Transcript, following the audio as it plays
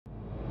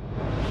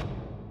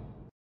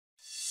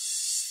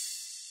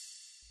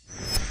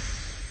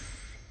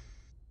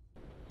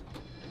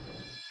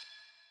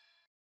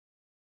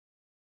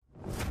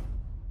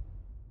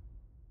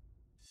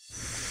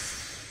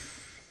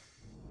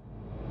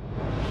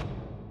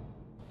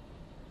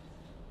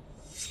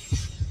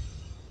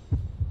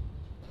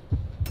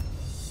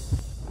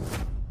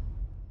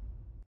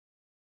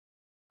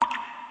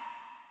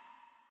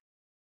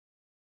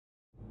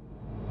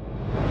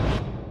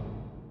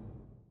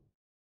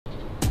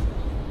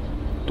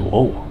躲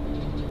我。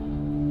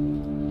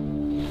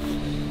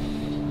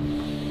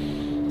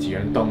既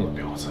然当了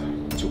婊子，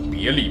就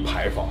别立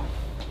牌坊。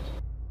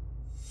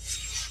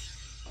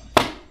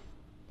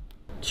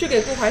去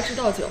给顾怀之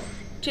倒酒，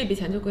这笔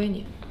钱就归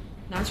你，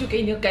拿去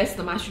给你那个该死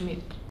的妈续命。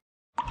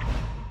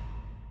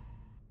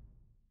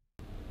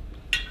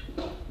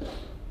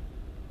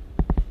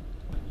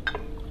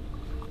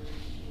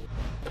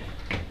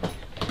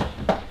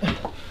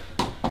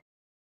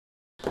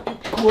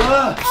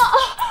 滚！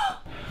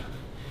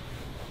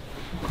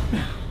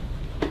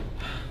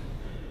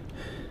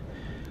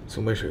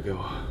送杯水给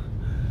我。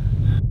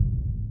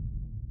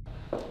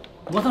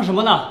磨蹭什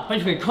么呢？快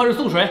去给客人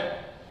送水。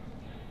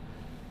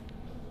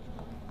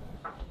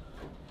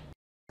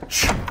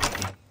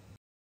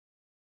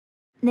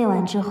那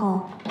晚之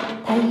后，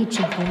他一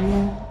纸合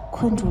约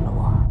困住了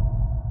我。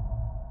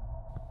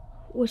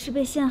我是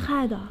被陷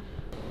害的。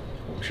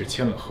我们是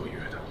签了合约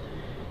的，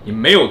你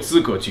没有资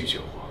格拒绝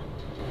我。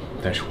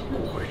 但是我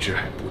顾怀之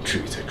还不至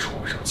于在床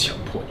上强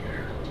迫女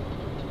人。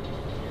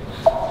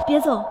别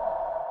走，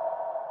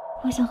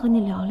我想和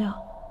你聊聊。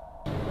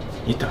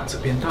你胆子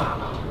变大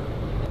了，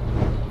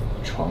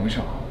床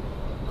上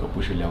可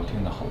不是聊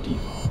天的好地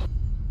方。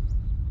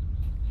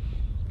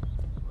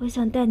我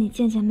想带你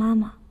见见妈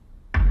妈。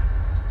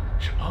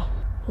什么？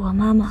我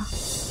妈妈。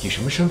以什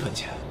么身份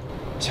见？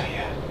夏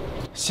言，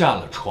下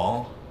了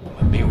床，我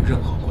们没有任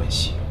何关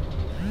系。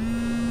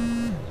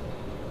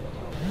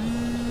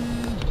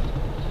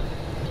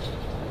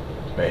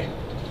 喂，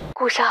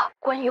顾少，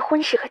关于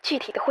婚事和具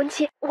体的婚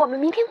期，我们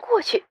明天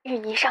过去与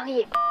您商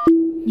议。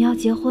你要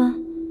结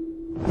婚？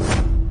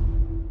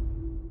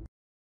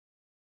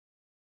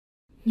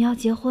你要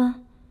结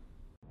婚？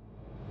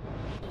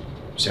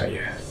夏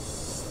言，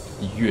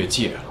你越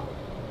界了，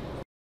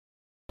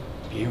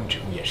别用这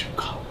种眼神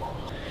看我，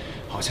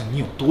好像你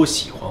有多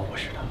喜欢我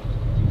似的。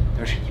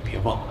但是你别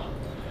忘了，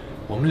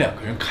我们两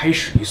个人开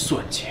始于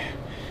算计，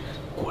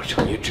过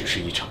程也只是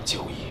一场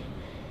交易。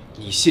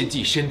 你献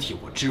祭身体，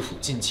我支付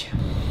金钱，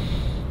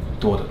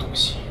多的东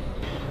西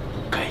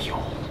不该有，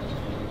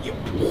也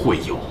不会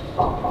有。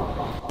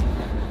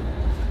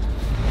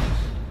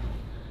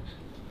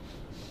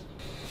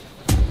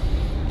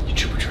你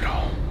知不知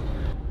道，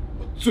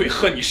我最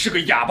恨你是个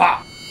哑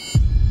巴。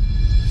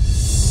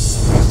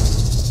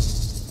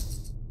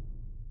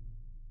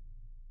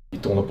你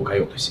动了不该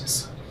有的心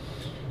思。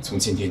从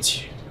今天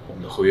起，我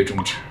们的合约终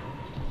止，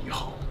以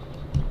后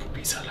不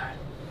必再来。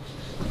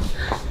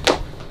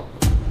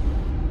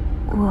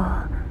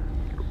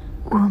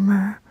 我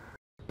们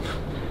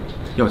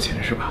要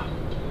钱是吧？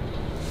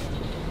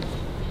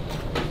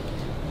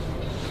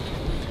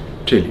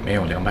这里面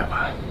有200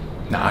万，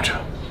拿着，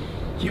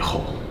以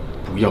后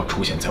不要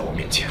出现在我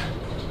面前。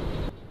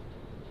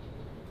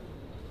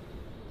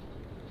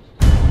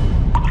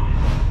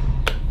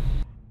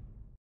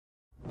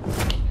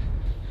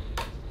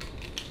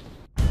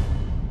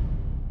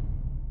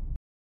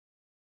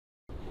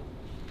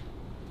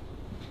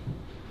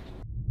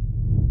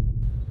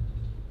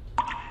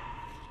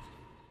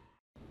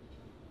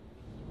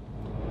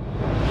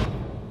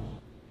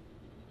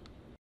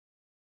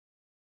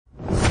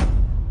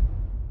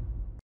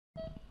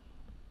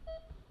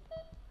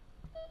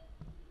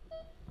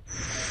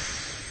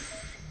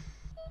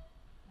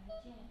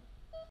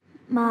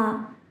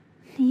妈，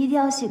你一定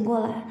要醒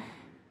过来，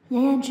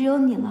妍妍只有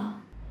你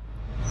了。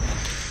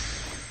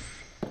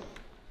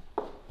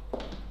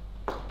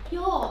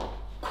哟，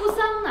哭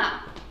丧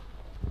呢？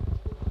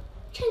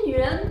这女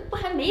人不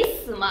还没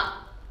死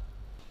吗？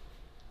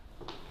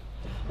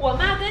我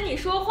妈跟你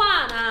说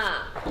话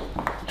呢。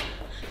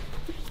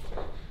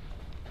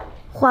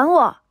还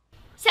我！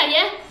夏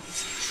言，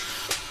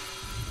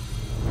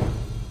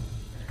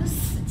你个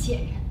死贱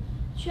人，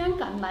居然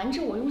敢瞒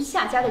着我用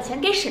夏家的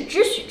钱给沈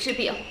之许治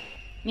病！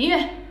明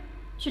月，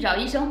去找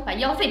医生把医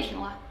药费停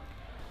了。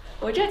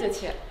我这就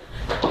去。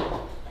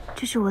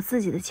这是我自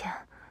己的钱，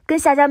跟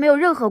夏家没有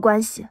任何关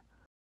系。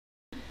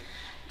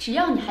只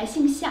要你还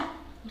姓夏，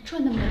你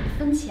赚的每一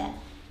分钱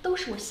都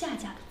是我夏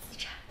家的资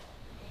产。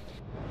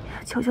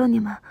求求你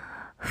们，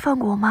放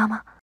过我妈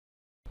妈。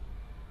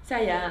夏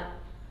言，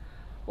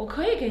我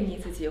可以给你一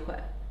次机会，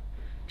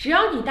只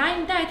要你答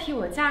应代替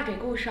我嫁给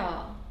顾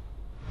少，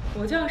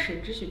我就让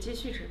沈之许继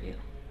续治病。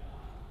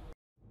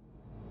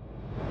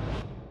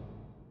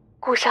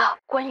顾少，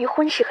关于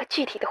婚事和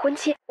具体的婚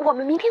期，我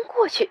们明天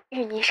过去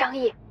与您商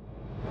议。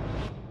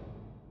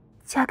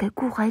嫁给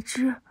顾怀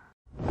之。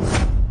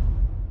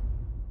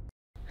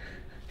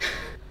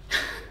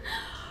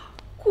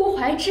顾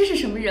怀之是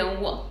什么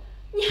人物？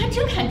你还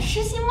真敢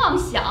痴心妄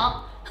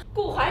想！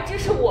顾怀之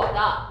是我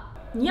的，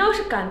你要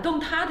是敢动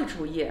他的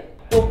主意，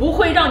我不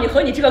会让你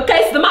和你这个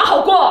该死的妈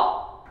好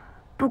过。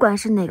不管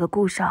是哪个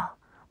顾少，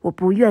我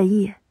不愿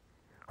意。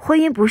婚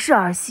姻不是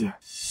儿戏。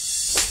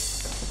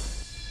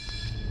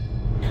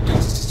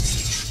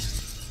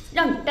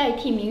让你代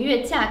替明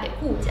月嫁给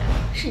顾家，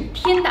是你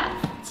天大的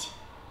福气，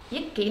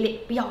别给脸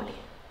不要脸。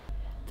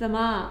怎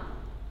么，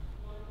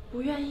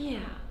不愿意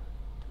啊？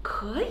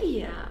可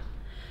以啊，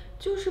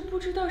就是不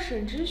知道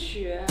沈之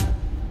许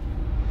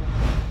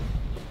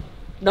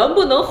能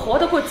不能活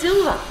得过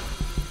今晚。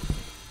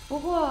不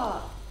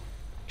过，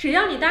只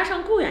要你搭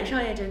上顾远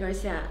少爷这根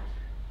线，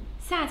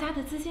夏家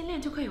的资金链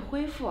就可以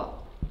恢复。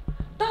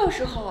到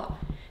时候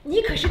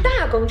你可是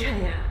大功臣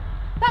呀，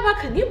爸爸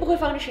肯定不会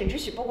放着沈之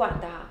许不管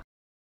的。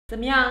怎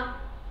么样，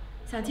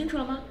想清楚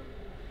了吗？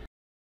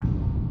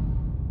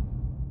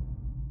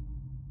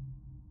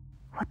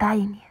我答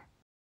应你。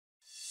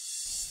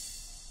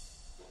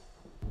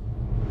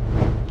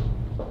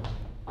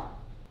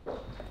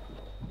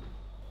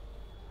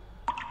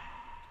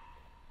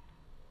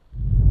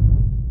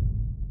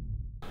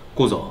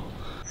顾总，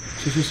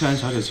这是夏安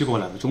小姐寄过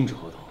来的终止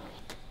合同，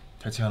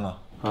她签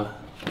了。啊。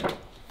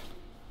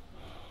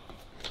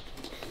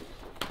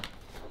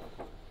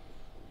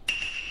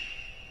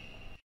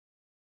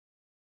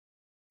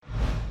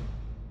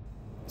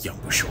养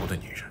不熟的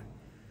女人，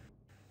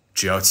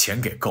只要钱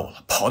给够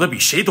了，跑得比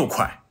谁都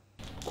快。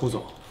顾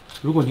总，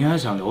如果您还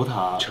想留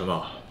她，陈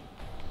旺，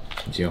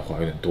你今天话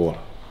有点多了，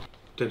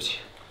对不起。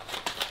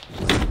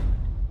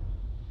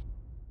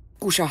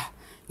顾少，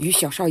与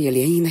小少爷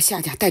联姻的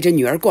夏家带着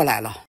女儿过来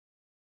了。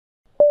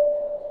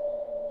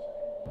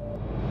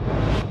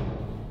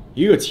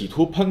一个企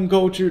图攀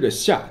高枝的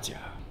夏家，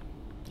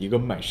一个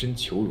卖身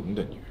求荣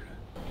的女人。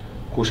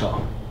顾少，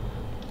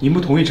您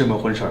不同意这门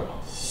婚事吗？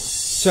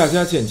夏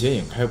家见钱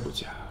眼开不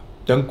假，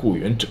但顾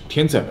源整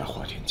天在外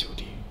花天酒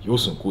地，有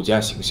损顾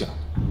家形象。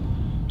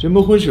这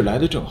门婚事来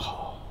得正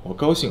好，我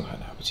高兴还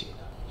来不及呢，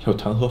又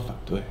谈何反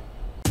对？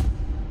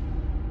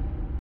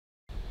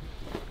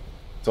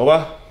走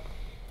吧，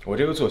我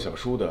这个做小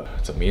叔的，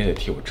怎么也得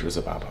替我侄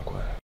子把把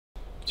关，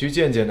去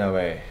见见那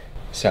位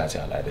夏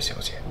家来的小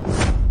姐。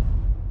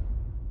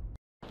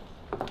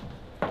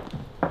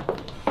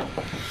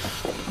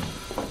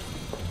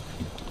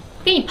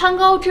给你攀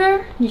高枝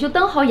儿，你就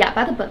当好哑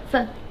巴的本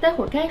分，待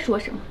会儿该说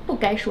什么不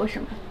该说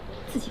什么，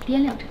自己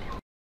掂量着点。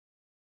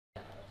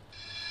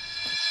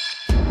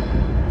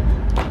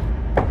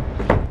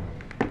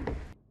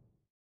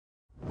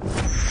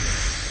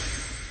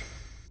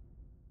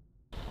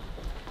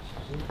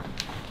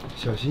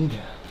小心一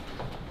点，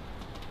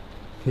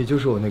你就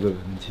是我那个未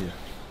婚妻，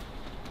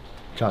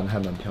长得还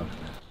蛮漂亮的。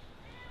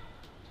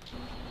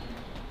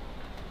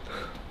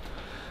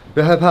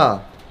别害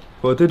怕，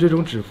我对这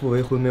种指腹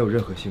为婚没有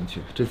任何兴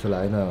趣。这次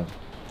来呢，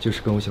就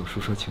是跟我小叔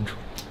说清楚。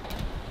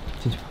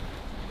进去吧。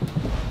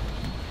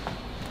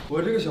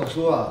我这个小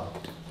叔啊，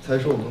才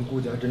是我们顾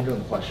家真正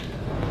的话事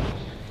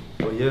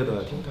人，我爷爷都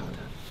要听他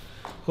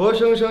的，活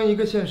生生一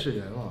个现世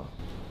阎王。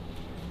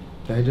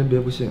你还真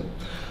别不信，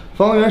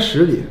方圆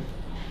10里。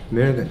没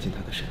人敢近他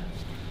的身，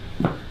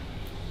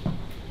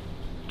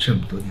这么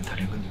多年他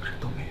连个女人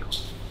都没有，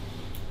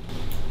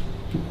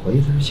怀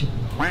疑他是性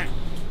骚扰。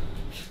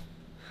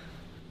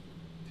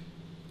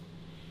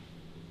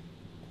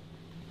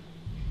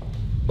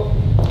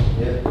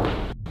爷，人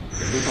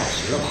都到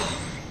齐了吧？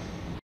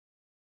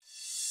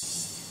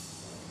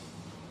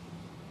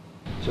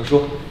小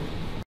叔，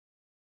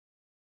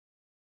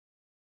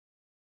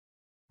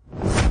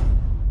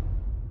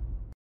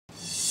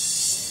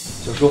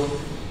小叔。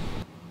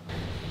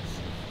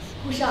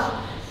顾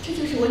少，这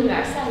就是我女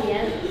儿夏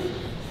妍。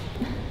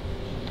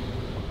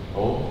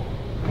哦，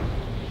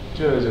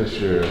这就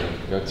是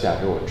要嫁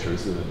给我侄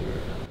子的女人。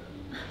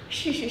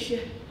是。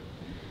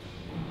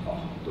好，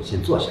都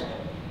先坐下来。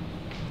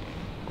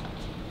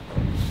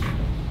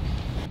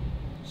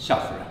夏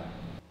夫人，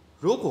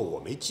如果我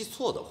没记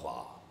错的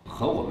话，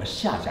和我们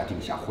夏家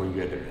定下婚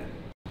约的人，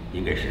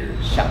应该是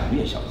夏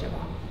月小姐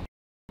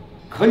吧？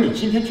可你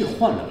今天却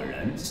换了个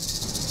人，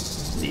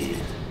你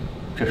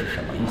这是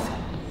什么意思？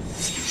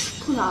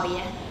顾老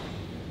爷，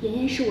妍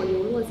妍是我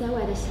流落在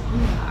外的小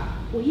女儿，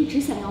我一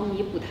直想要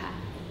弥补她。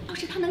要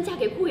是她能嫁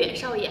给顾远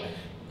少爷，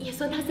也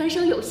算她3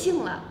生有幸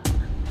了。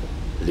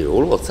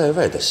流落在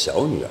外的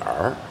小女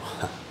儿，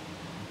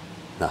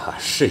那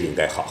是应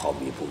该好好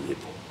弥补弥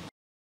补。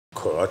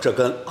可这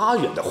跟阿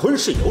远的婚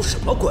事有什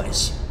么关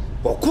系？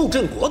我顾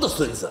振国的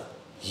孙子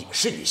也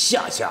是你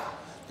夏家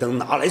能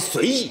拿来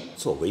随意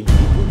作为弥补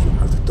女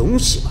儿的东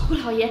西吗？顾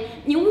老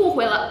爷，您误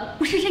会了，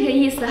不是这个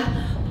意思。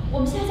我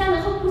们夏家能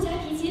和顾家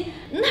提亲，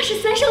那是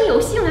3生有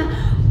幸啊！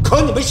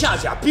可你们夏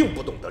家并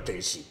不懂得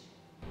珍惜。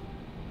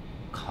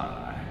看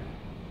来，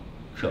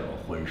这门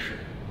婚事，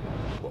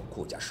我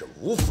顾家是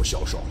无福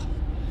消受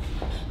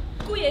了。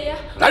顾爷爷，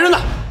来人呐，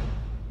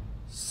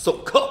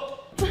送客！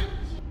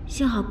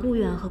幸好顾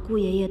远和顾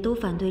爷爷都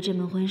反对这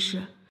门婚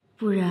事，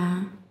不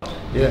然……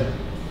爷，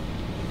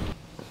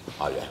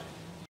阿远，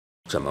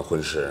这门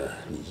婚事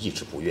你一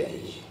直不愿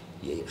意，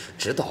爷爷是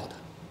知道的。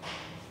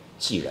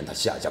既然他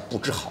夏家不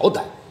知好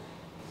歹，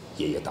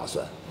爷爷打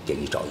算给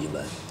你找一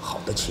门好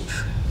的亲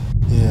事。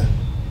爷爷，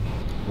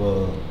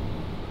我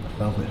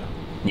反悔了。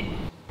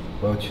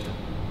我要娶她。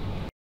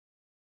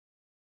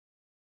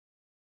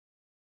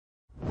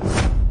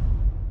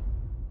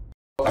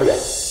阿远，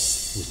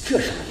你这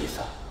什么意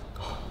思啊？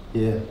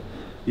爷爷，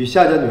与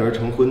夏家女儿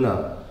成婚呢，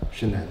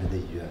是奶奶的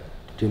遗愿。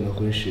这门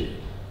婚事，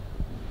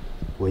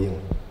我应了。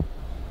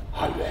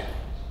阿远，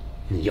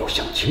你要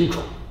想清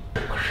楚，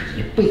这可是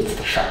一辈子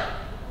的事儿，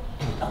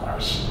不能儿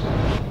戏。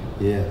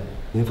爷爷，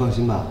您放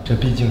心吧，这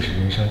毕竟是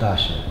人生大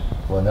事，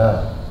我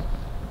呢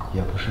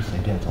也不是随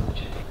便做的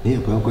决定。您也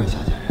不要怪夏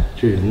家人，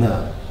这人呢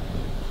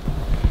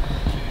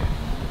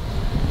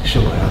是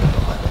我让他们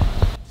换的。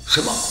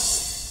什么？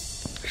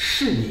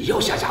是你要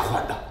夏家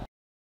换的？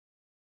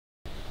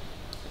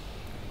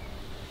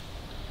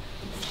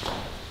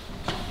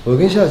我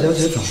跟夏小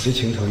姐早就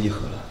情投意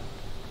合了，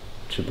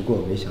只不过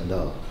我没想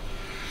到，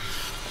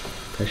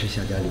她是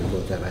夏家流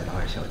落在外的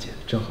二小姐，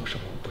正好是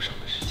我不少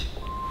的事情。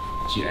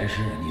既然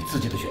是你自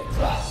己的选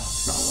择，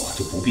那我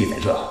就不必在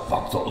这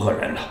枉做恶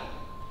人了。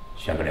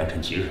选个良辰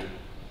吉日，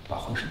把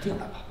婚事定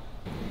了吧。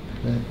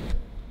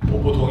我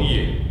不同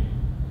意。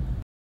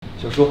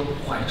小叔，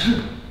怀志，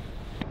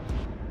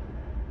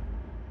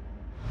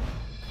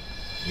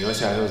你和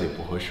夏小姐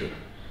不合适，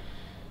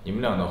你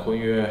们俩的婚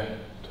约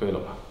退了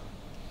吧。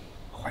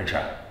怀志，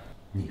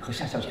你和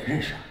夏小姐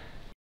认识啊？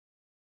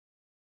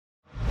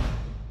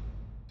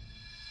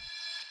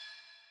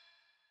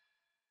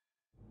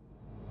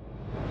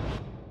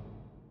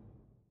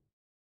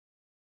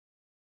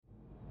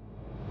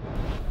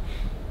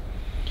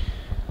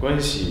关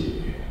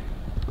系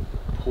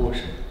颇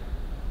深。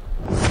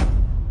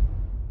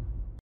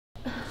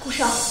顾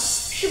少，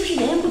是不是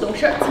妍妍不懂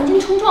事，曾经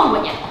冲撞过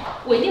你？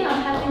我一定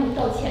让她跟您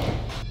道歉。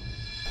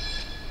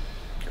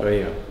可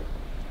以啊，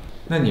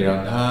那你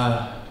让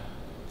他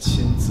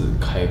亲自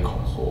开口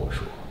和我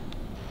说。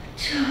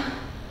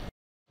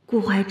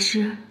顾怀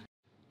之，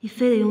你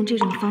非得用这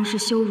种方式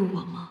羞辱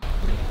我吗？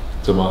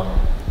怎么，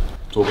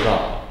做不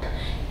到？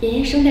妍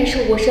妍声带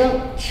受过伤，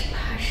只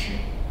怕是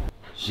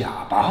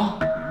哑巴。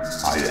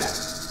阿月，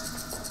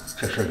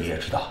这事你也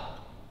知道？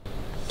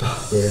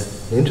爷爷，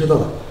您知道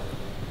的，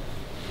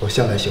我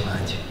向来喜欢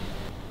安静。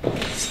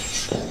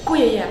顾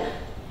爷爷，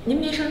您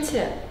别生气。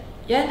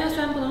妍妍她虽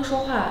然不能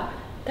说话，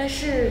但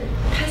是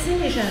她心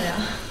地善良。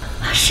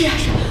是啊，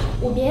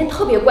我们妍妍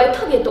特别乖，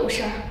特别懂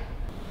事儿。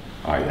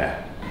阿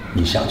月，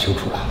你想清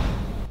楚了？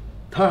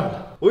当然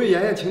了，我与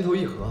妍妍情投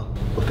意合，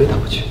我非她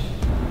不娶。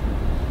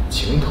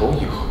情投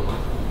意合？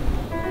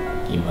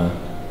你们？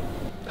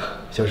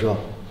小叔，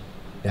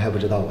你还不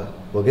知道吧？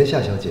我跟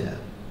夏小姐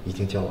已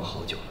经交往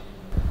好久了。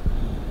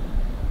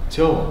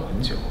交往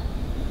很久，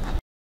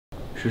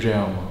是这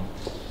样吗，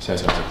夏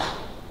小姐？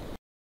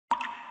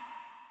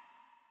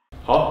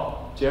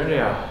好，既然这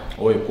样，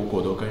我也不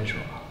过多干涉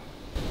了。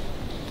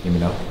你们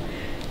聊。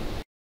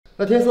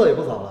那天色也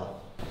不早了，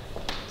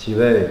几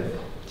位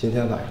今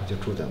天晚上就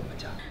住在我们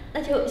家。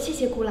那就谢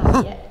谢顾老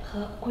爷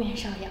和顾元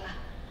少爷了。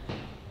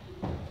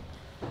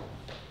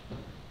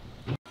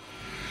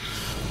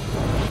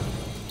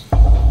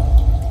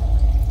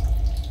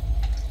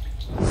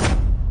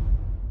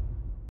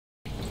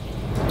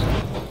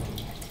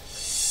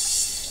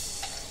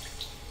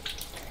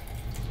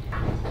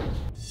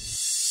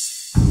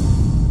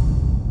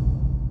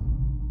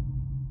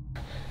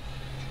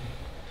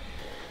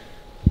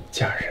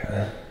嫁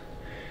人，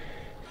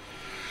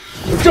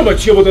有这么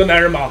缺不得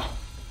男人吗？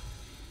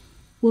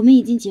我们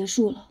已经结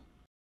束了，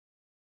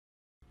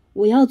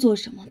我要做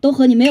什么都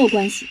和你没有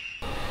关系。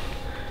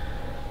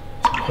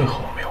怎么会和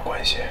我没有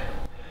关系？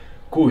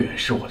顾远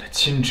是我的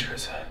亲侄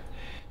子，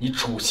你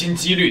处心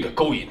积虑的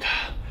勾引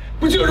他，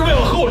不就是为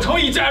了和我成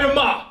为一家人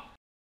吗？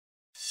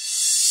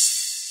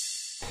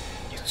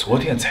你昨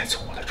天才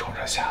从我的床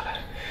上下来，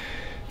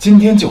今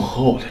天就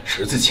和我的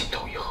侄子情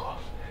投意合，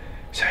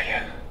夏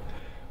言，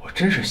我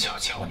真是小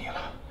瞧你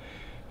了。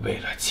为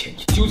了钱，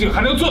你究竟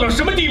还能做到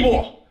什么地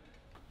步？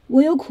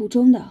我有苦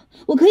衷的，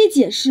我可以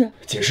解释。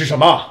解释什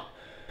么？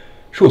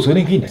是我昨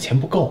天给你的钱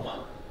不够吗？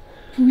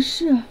不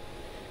是。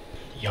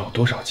你要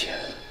多少钱，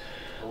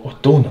我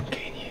都能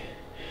给你。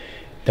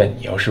但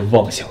你要是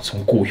妄想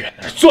从顾远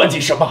那儿算计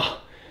什么，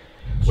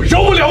我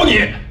饶不了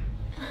你。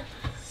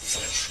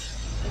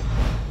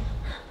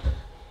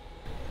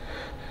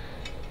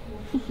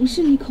我不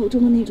是你口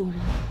中的那种人。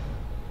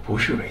不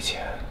是为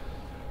钱，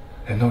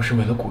难道是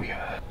为了顾远？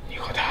你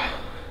和他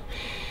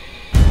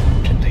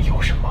真的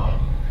有什么？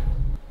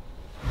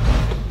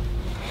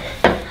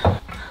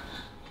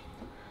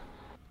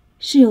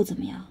是又怎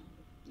么样？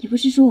你不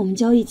是说我们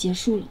交易结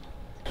束了吗？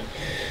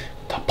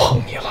他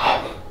碰你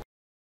了，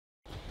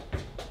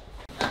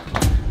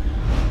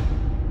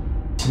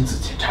亲自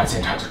检查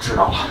检查就知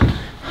道了。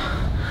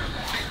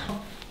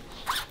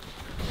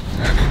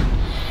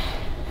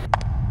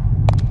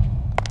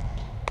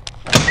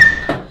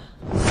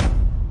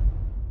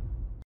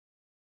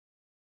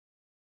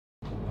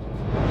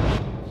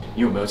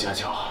你有没有家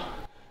教？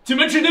进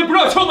门之前不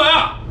让敲门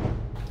啊！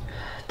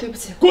对不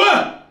起。滚！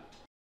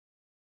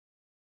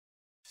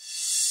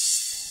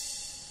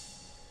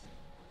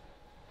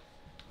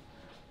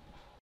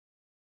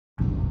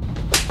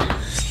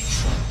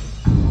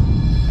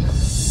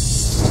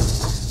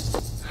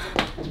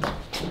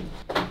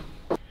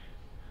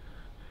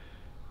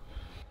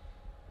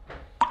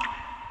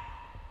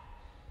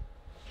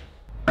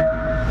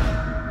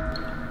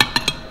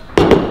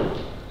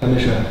还没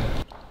睡？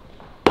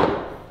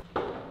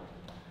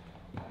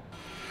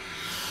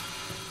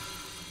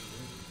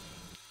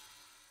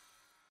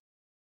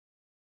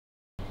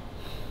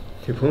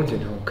你不风景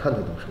上我看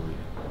得到收益。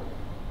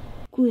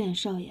顾远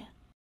少爷，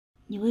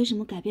你为什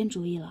么改变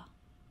主意了？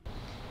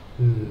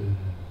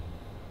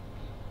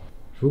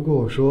如果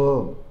我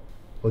说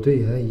我对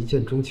妍妍一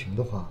见钟情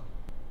的话，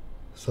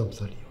算不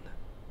算理由呢？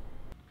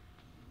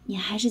你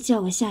还是叫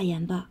我夏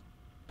言吧。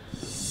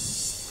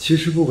其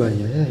实不管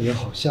妍妍也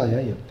好，夏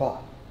言也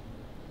罢，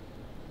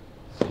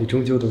你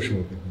终究都是我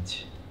未婚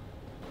妻。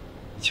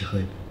一起喝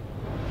一杯，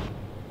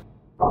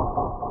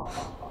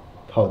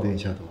怕我对你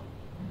下毒。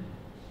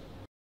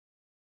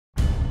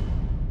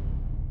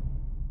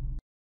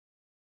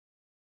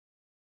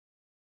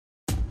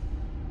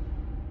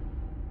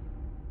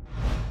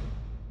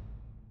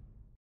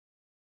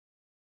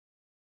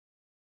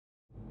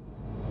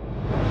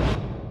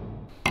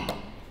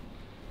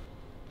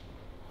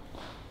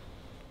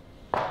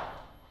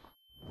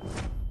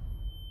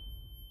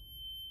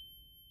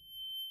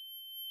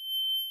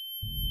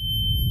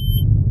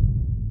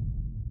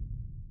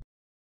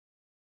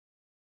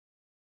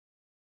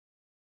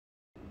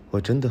我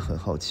真的很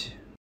好奇，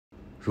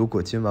如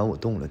果今晚我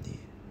动了你，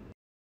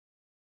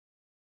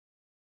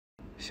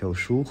小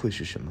叔会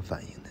是什么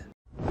反应呢？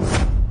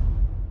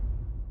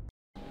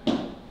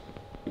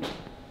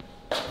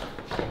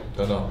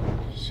等等，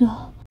热，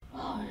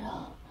好热。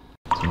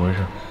怎么回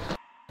事？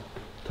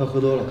他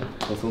喝多了，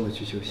我送他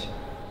去休息。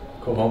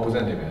客房不在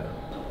那边啊。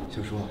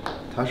小叔，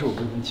她是我未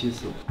婚妻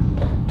子。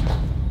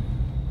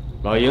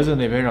老爷子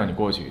那边让你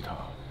过去一趟，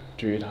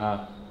至于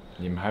他，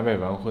你们还未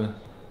完婚。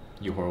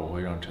一会儿我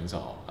会让陈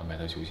嫂安排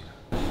他休息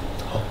的。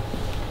好。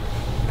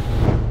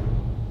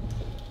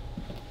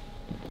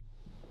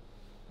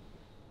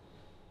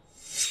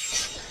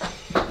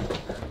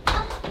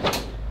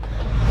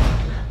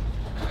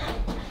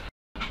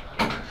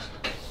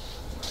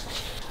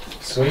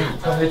所以你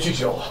刚才拒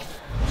绝我，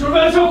就是为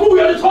了上顾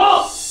远的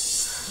床？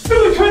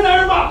这么缺男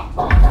人吗？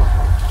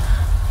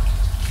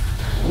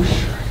不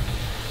是，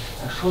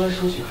但说来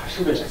说去还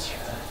是为了钱。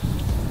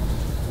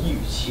你与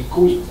其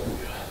勾引顾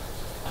远，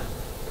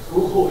不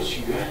如和我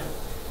续约，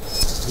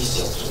你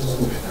想从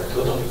顾远那儿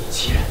得到的一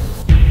切，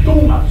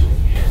都满足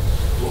你，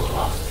如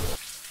何？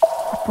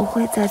我不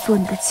会再做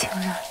你的情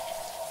人。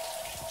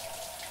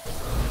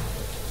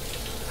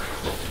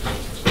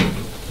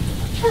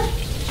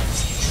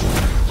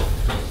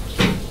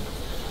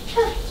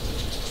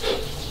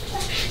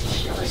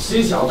铁了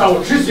心想当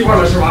我侄媳妇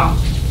了是吧？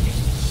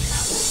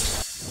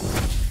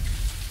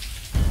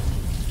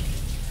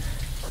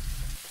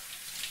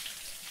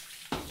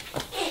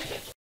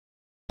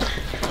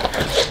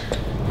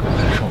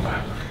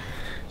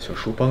小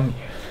叔帮你。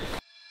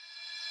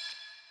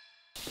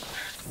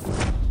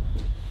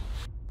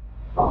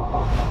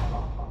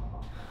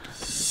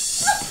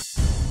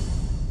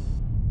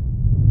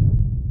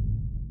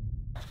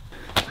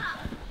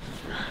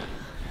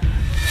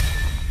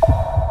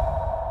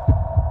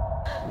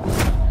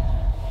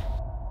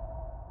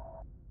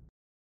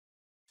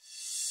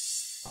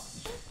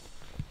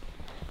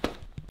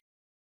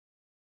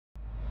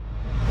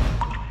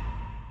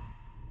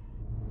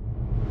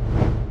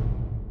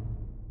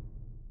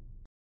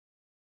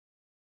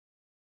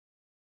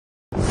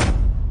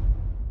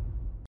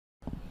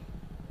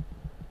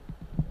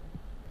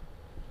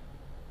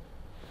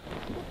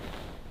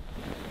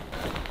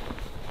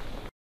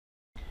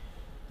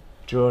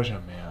遮什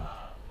么呀？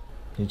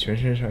你全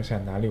身上下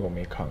哪里我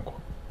没看过？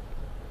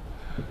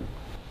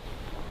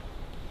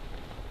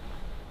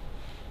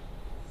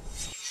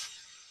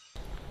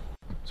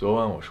昨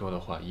晚我说的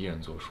话依然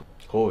作数，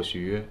和我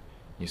续约，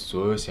你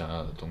所有想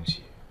要的东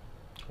西，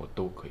我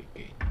都可以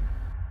给你。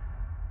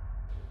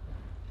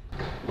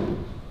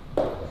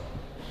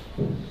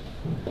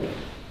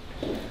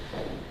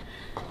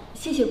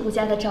谢谢顾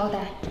家的招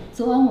待，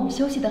昨晚我们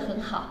休息得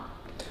很好。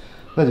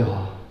那就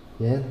好，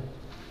妍妍。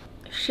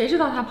谁知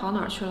道他跑哪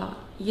儿去了？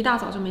一大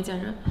早就没见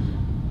人。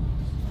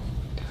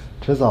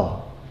陈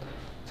嫂，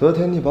昨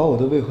天你把我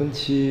的未婚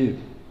妻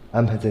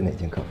安排在哪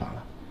间客房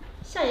了？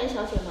夏言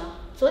小姐吗？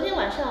昨天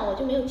晚上我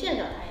就没有见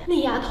着她呀。那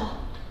丫头，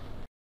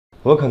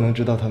我可能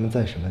知道他们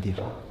在什么地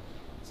方。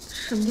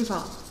什么地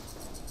方？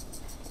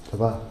走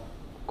吧，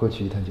过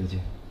去一探究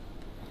竟。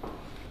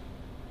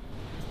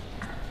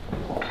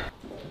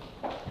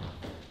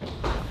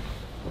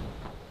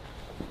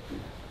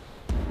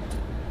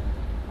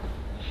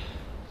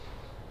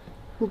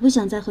我不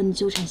想再和你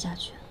纠缠下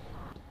去，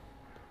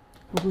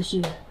我不续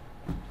约。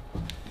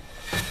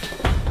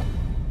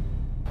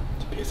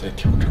你别再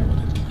挑战我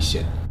的底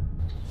线。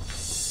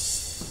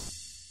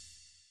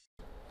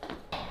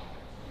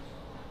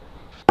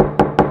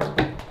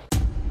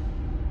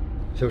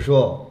小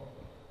叔，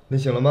你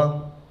醒了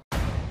吗？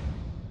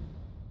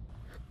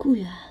顾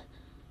远，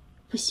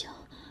不行，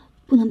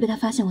不能被他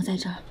发现我在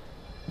这儿。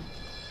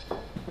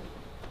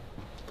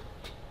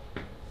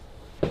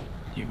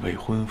你未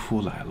婚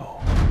夫来喽。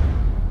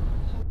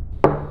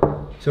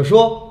小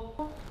叔，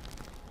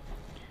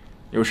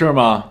有事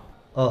吗？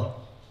哦，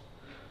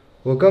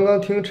我刚刚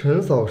听陈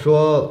嫂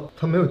说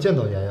她没有见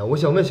到妍妍，我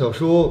想问小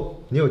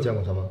叔，你有见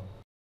过她吗？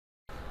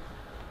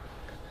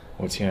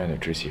我亲爱的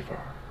侄媳妇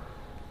儿，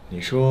你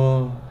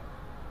说，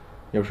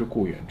要是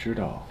顾远知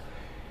道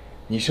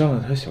你上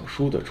了他小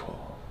叔的床，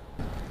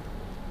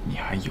你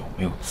还有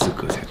没有资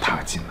格再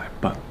踏进来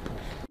半步？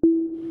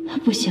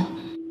不行，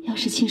要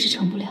是亲事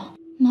成不了，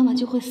妈妈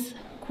就会死。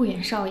顾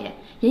远少爷，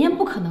妍妍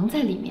不可能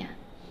在里面。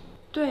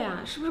对呀，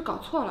是不是搞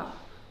错了？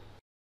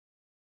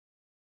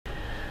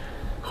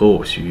和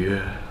我续约，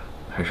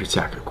还是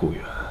嫁给顾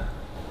远？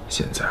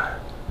现在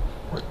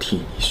我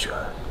替你选。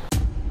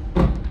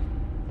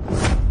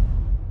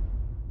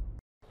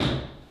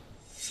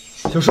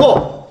小叔，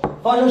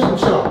发生什么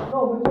事了？让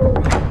我们过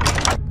去。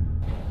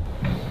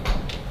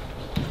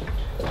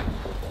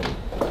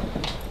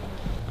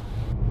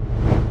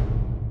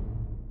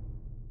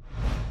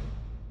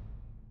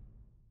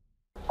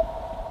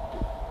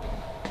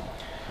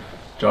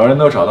找人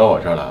都找到我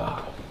这儿来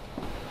了，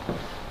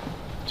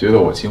觉得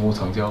我金屋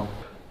藏娇。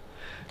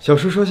小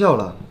叔说笑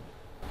了，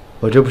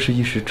我这不是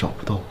一时找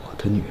不到我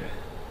的女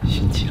人，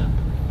心急了。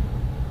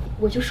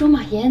我就说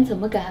嘛，妍妍怎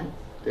么敢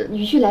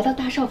与玉来到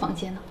大少房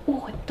间呢？误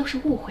会，都是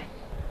误会。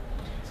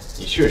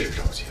你确实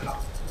着急了，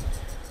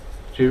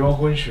这桩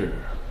婚事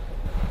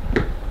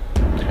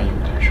还有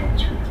待商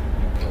榷。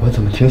我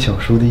怎么听小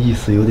叔的意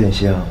思有点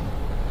像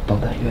棒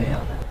打鸳鸯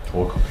呢？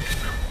我可没这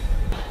么说。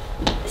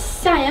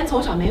夏言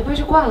从小没规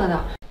矩惯了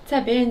的，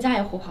在别人家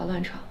也胡跑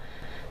乱闯，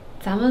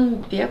咱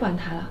们别管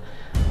他了。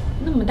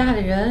那么大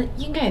的人，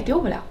应该也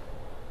丢不了。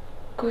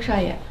顾少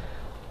爷，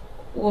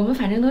我们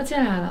反正都进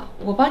来了，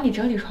我帮你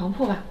整理床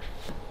铺吧。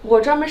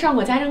我专门上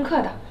过家政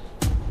课的。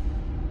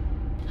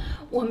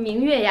我们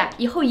明月呀，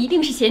以后一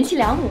定是贤妻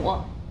良母。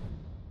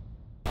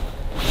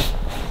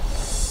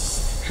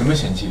什么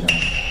贤妻良母？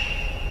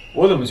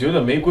我怎么觉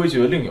得没规矩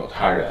的另有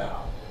他人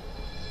啊？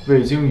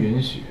未经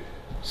允许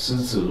私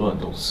自乱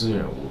动私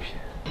人物品，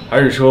还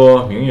是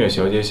说明月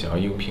小姐想要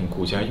应聘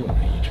顾家佣人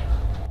一职？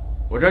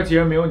我这儿既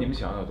然没有你们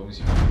想要的东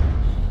西，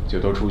就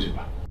都出去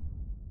吧。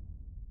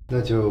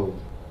那就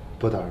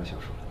不打扰小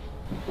叔了。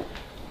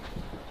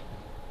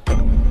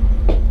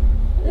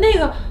那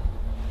个，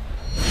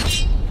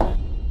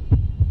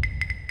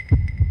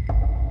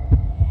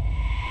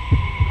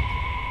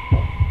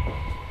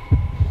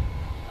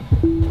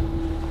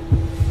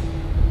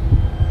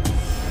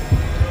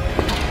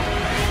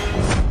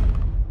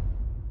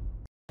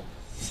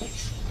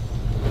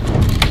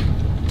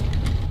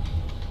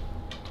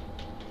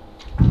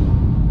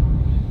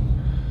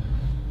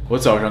我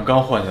早上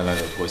刚换下来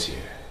的拖鞋，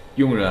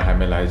佣人还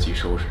没来得及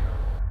收拾呢，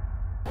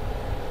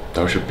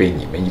倒是被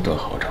你们一顿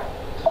好找。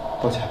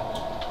抱歉。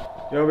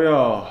要不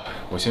要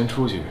我先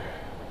出去，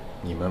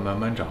你们慢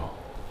慢找？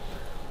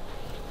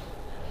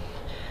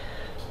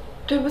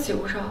对不起，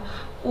顾少，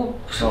我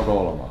闹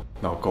够了吗？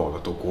闹够了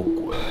都给我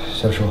滚！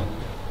小叔，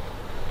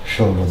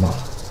是我鲁莽了。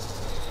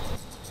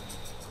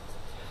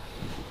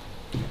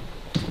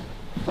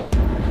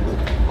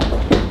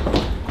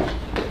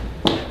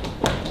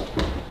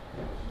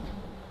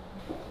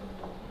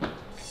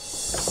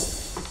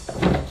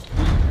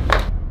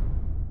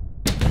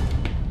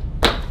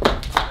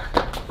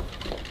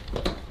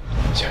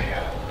夏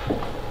言，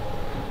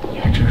你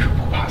还真是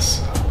不怕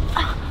死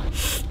啊！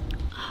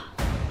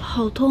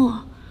好痛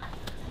啊！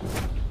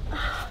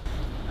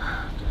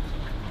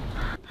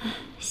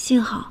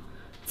幸好，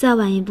再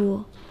晚一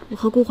步，我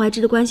和顾怀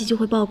之的关系就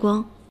会曝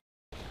光。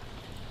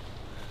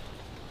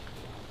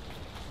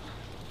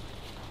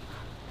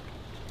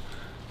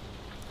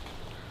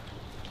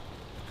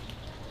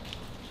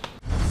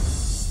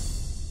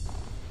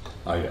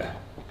阿远，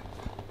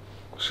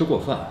吃过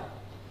饭，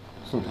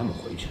送他们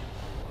回去。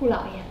顾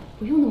老爷，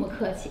不用那么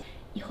客气，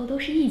以后都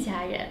是一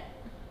家人。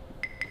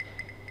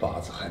八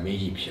字还没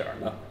一撇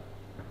呢，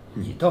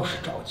你倒是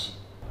着急。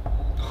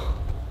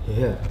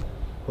爷爷，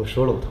我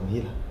说了，我同意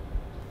了。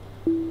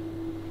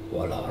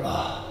我老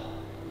了，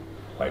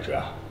怀之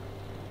啊，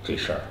这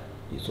事儿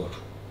你做主。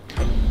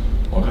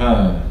我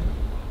看，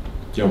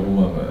要不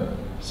问问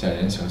夏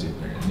言小姐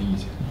本人的意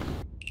见？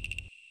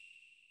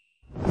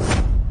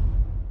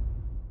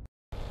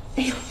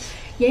哎呦，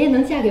妍妍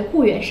能嫁给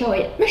顾远少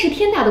爷，那是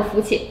天大的福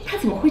气，她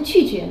怎么会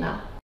拒绝呢？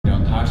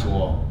让他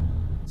说。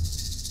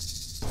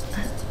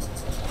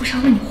顾少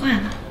问你话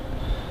呢。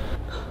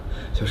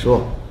小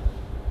叔，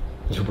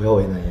你就不要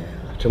为难妍妍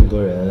了，这么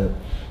多人，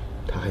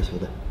她害羞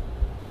的。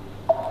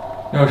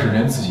要是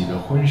连自己的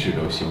婚事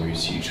都羞于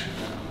启齿，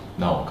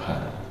那我看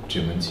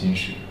这门亲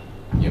事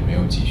也没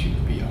有继续的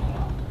必要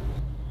了。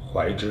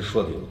怀之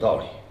说的有道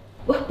理。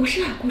不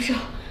是啊，顾少。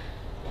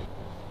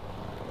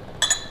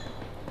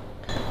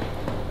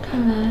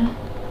看来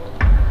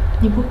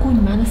你不顾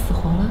你妈的死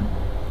活了。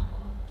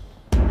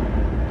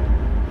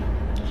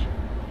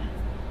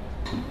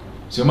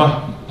行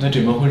吧，那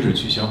这门婚事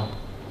取消。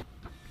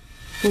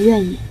我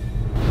愿意。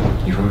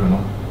你说什么？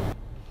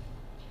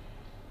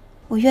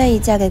我愿意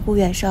嫁给顾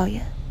远少爷。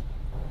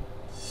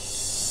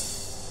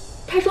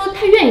她说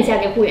她愿意嫁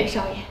给顾远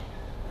少爷。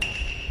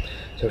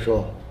小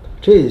叔，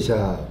这一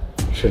下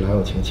是哪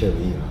有情切如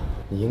意了？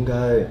你应该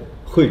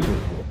会祝福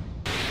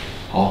我。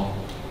好，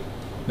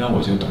那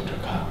我就等着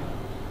看，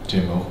这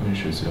门婚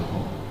事最后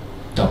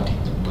到底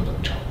能不能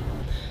成。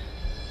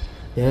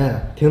妍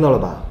妍，听到了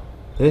吧？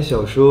连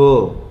小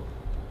叔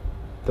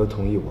都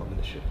同意我们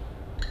的事。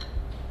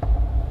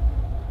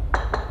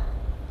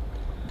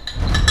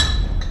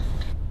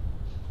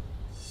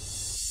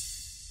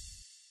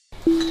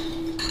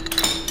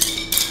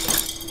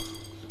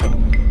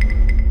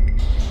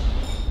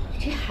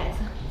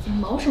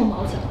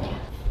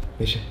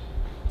没事，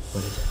我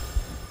来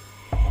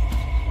讲。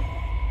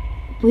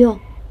不用，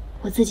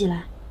我自己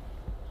来。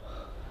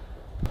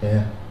妍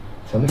妍，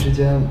咱们之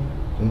间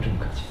不用这么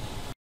客气。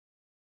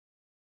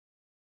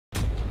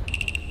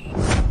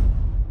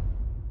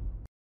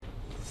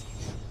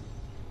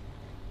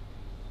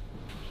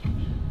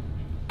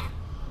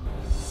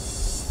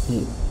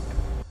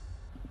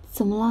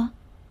怎么了？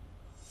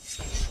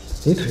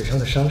你腿上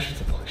的伤是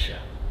怎么回事？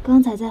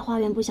刚才在花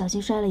园不小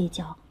心摔了一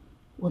跤，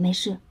我没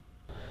事。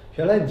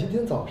原来你今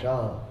天早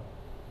上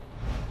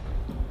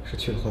是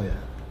去了花园？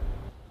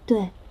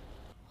对，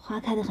花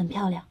开得很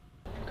漂亮。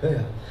可以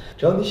啊，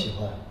只要你喜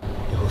欢，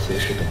以后随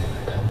时等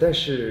我来看。但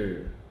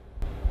是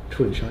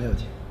处理伤要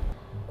紧。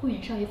顾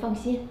远少爷放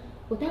心，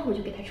我待会儿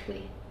就给他处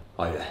理。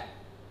阿远，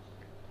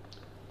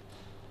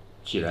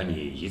既然你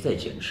一再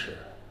坚持，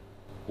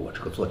我这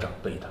个做长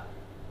辈的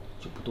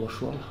就不多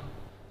说了。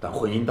但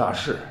婚姻大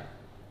事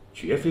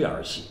绝非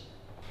儿戏，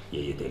爷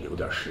爷得留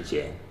点时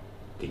间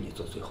给你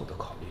做最后的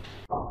考虑。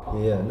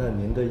爷爷，那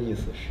您的意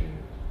思是？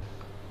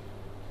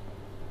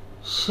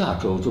下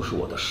周就是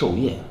我的寿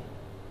宴，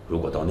如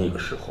果到那个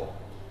时候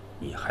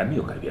你还没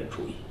有改变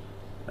主意，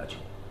那就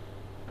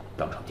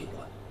当场订婚。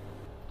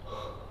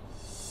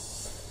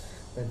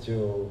那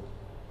就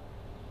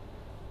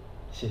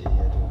谢谢爷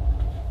爷对我的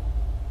祝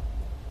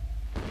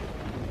福。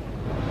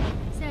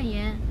夏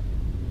言，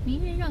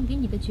明月让给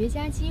你的绝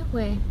佳机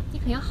会，你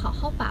可要好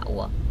好把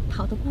握，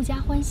讨得顾家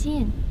欢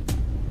心。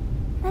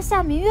那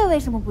夏明月为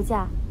什么不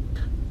嫁？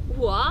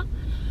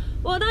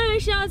我当然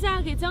是要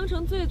嫁给江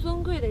城最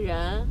尊贵的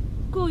人，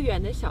顾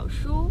远的小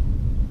叔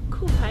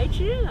顾怀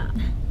之了。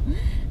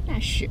那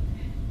是，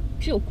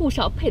只有顾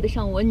少配得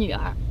上我女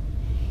儿。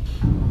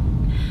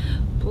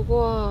不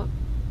过，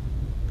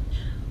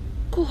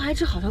顾怀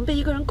之好像被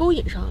一个人勾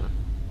引上了。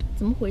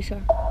怎么回事？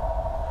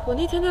我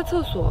那天在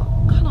厕所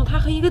看到他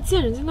和一个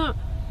贱人在那儿。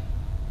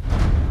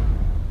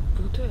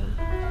不对，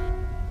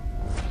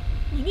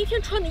你那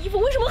天穿的衣服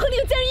为什么和那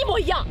个贱人一模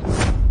一样？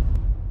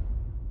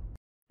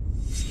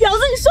婊子，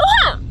你说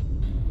话！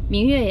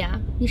明月呀，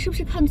你是不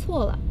是看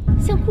错了？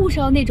像顾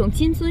少那种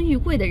金尊玉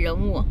贵的人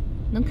物，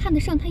能看得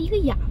上他一个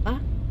哑巴？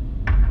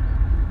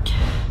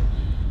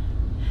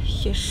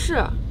也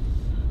是，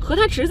和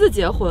他侄子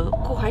结婚，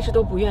顾怀之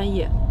都不愿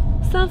意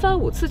，3番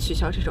5次取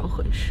消这桩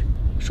婚事。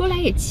说来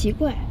也奇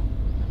怪，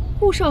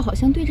顾少好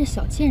像对这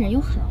小贱人有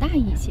很大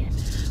意见。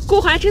顾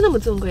怀之那么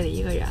尊贵的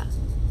一个人，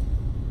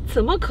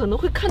怎么可能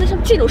会看得上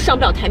这种上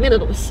不了台面的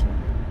东西？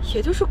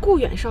也就是顾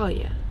远少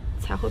爷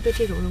才会被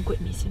这种人鬼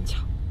迷心窍。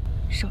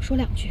少说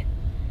2句。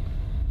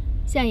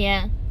夏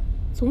言，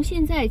从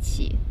现在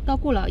起到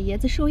顾老爷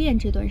子寿宴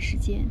这段时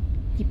间，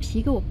你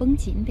皮给我绷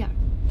紧点儿。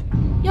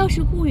要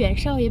是顾远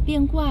少爷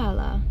变卦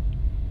了，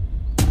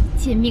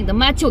贱命的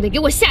妈就得给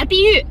我下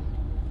地狱！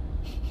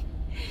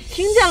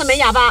听见了没，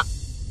哑巴？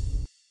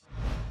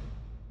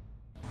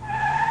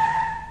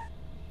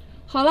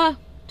好了，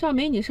这儿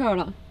没你事儿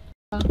了，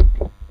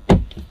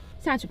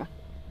下去吧。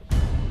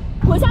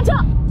滚下车！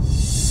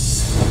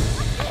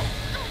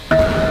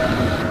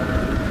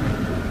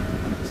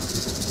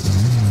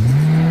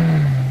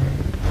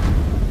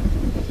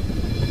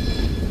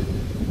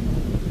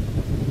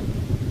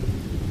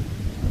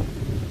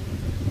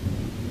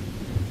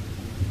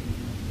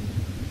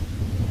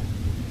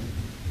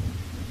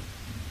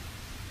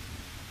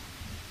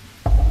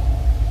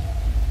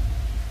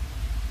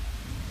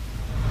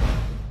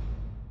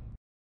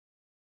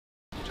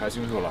查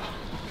清楚了，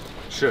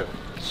是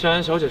夏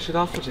安小姐是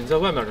她父亲在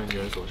外面的女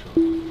人所生，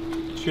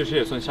确实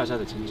也算夏家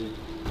的千金。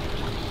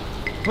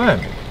外面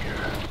的女人，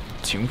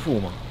情妇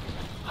吗？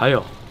还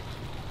有，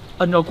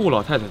按照顾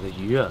老太太的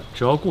遗愿，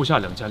只要顾夏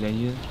2家联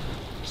姻，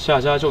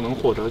夏家就能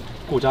获得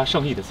顾家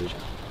上亿的资产。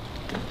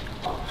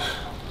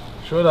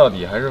说到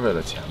底还是为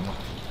了钱嘛，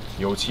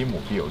有其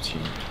母必有其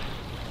女。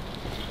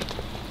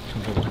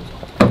趁这个就走。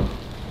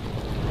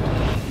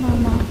妈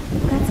妈，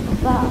该怎么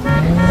办？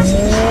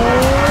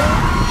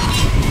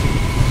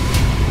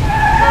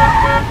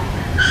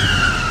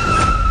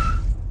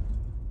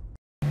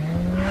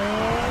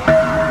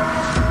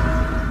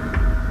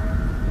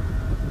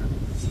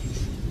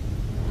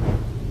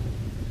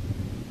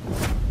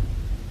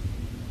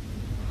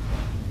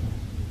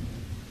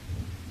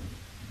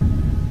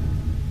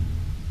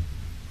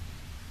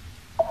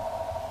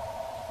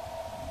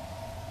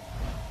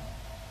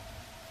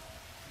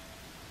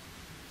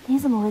你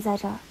怎么会在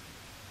这儿？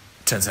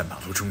站在马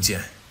路中间，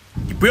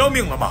你不要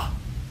命了吗？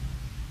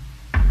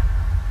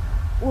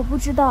我不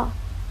知道。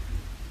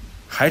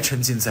还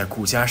沉浸在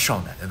顾家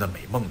少奶奶的美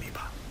梦里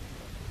吧？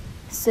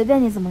随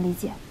便你怎么理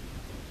解。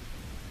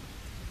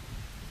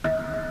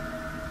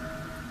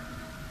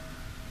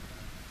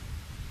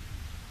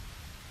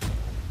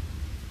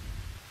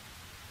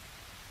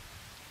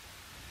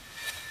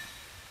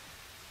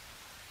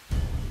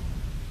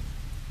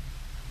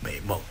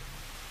美梦，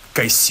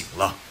该醒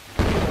了。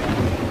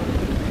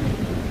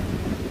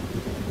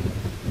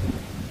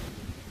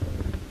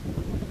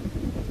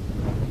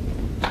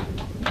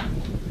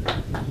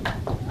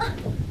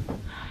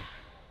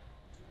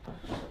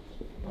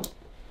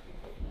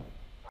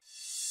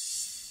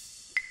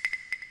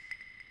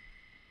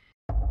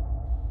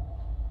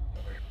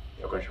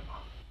干什么？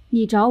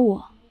你找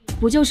我，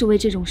不就是为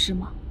这种事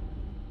吗？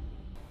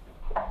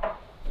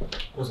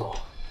顾总，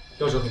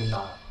钥匙给您拿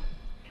了。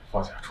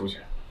放下，出去。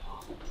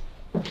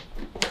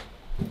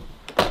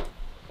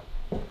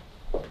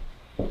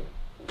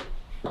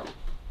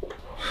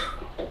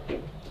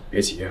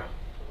别急，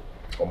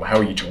我们还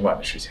有一整晚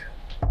的时间。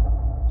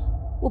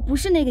我不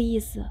是那个意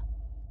思。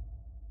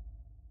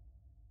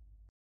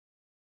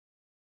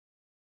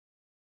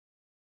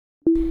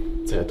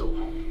再赌，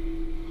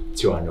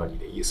就按照你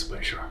的意思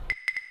办事儿。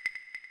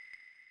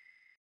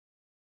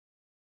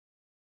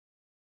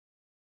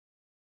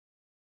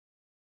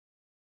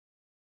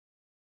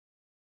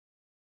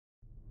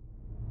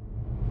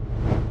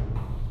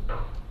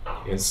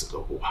你连死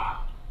都不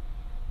怕，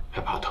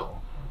还怕疼？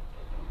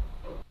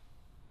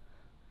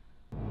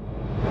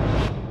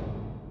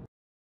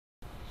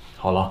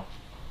好了。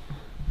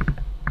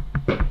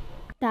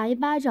打一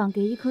巴掌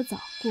给一颗枣，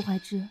顾怀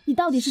之，你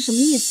到底是什么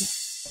意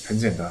思？很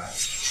简单，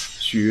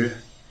续约，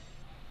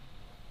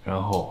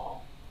然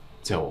后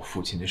在我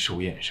父亲的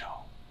寿宴上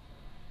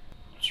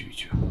拒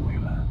绝顾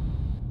源。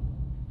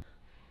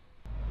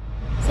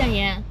夏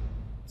言，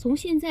从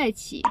现在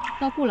起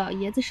到顾老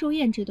爷子寿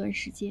宴这段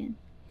时间，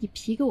你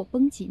皮给我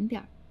绷紧点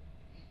儿。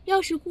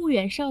要是顾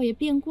远少爷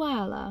变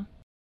卦了，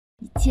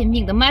你贱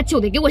命的妈就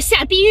得给我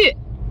下地狱！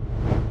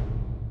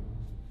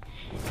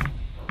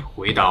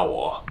回答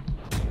我。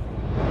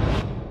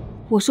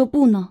我说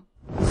不呢。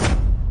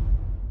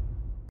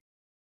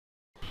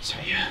夏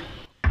言，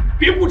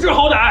别不知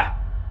好歹！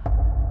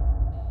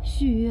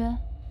续约，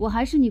我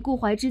还是你顾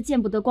怀之见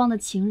不得光的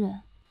情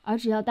人，而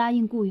只要答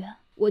应顾远，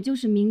我就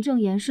是名正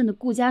言顺的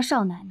顾家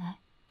少奶奶。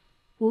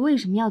我为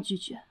什么要拒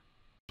绝？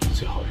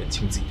最好认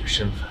清自己的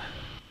身份，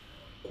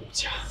顾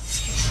家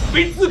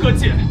没资格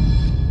见。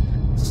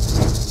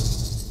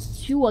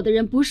娶我的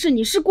人不是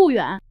你，是顾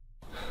远。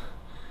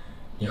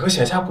你和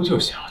夏家不就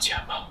想要钱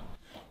吗？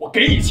我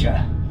给你钱，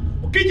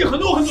我给你很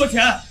多很多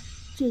钱。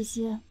这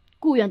些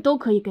顾远都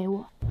可以给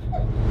我。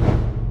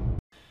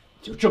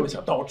就这么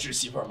想当我侄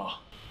媳妇吗？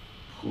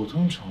普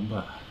通成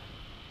本，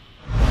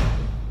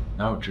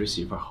哪有侄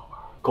媳妇好玩？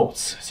够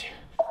刺激，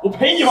我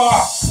陪你玩。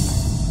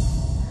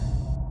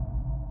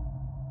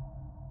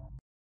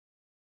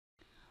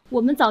我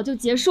们早就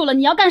结束了，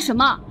你要干什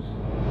么？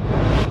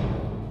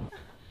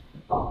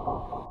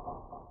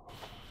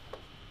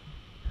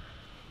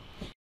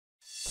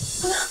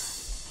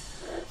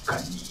干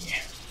你！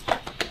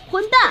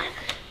混蛋！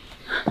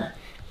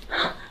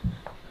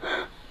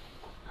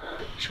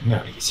省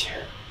点力气，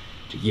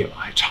这夜晚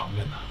还长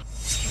着呢。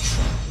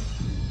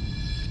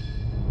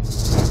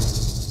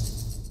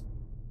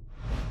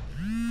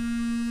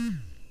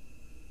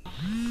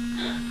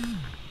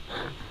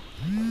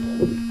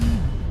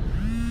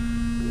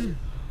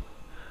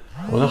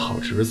我的好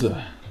侄子，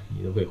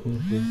你的未婚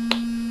夫。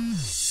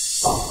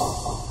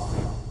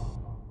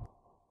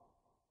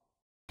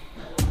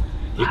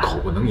你口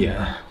不能言，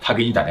他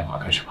给你打电话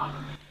干什么？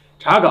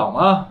查岗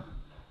吗？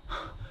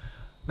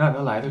那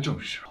他来的正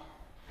是。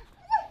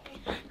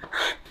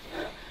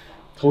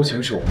偷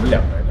情是我们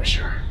两个人的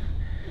事，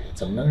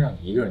怎么能让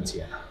你一个人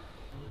接呢？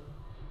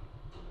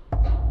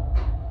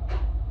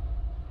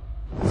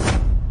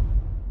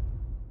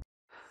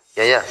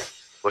妍妍，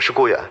我是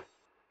顾远，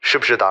是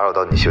不是打扰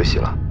到你休息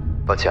了？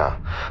抱歉啊，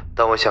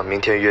但我想明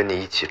天约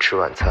你一起吃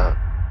晚餐，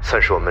算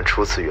是我们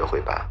初次约会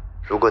吧。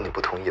如果你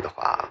不同意的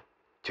话，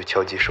就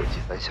敲击手机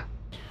3下。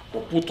我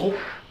不同。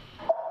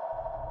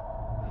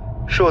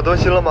是我多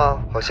心了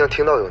吗？好像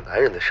听到有男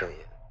人的声音，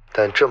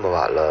但这么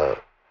晚了，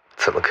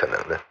怎么可能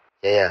呢？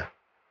妍妍，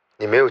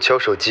你没有敲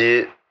手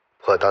机，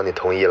我当你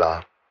同意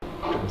了。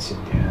真心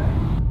点。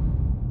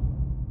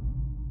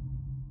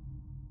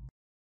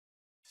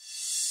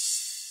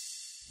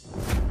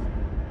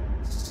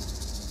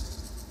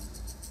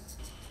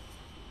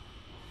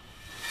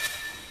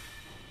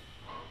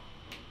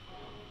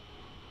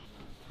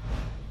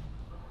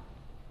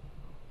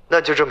那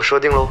就这么说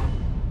定喽，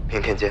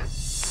明天见。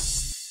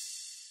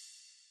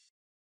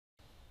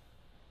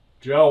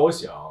只要我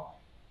想，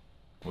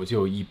我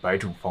就有100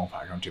种方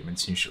法让这门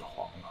亲事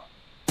黄了。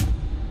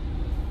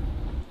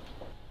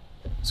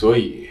所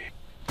以，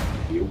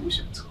别无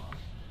选择。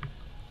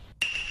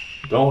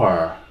等会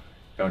儿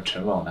让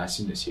陈旺拿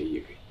新的协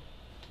议给你。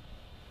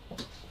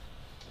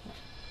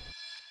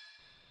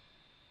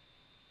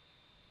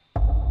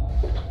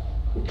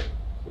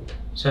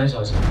夏言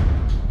小姐，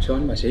只要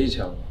你把协议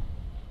签了，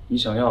你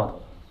想要的，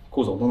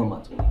顾总都能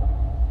满足你。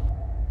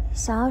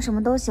想要什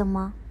么都行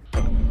吗？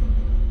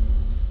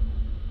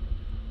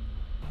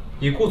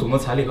以顾总的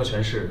财力和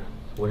权势，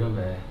我认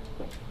为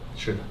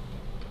是的。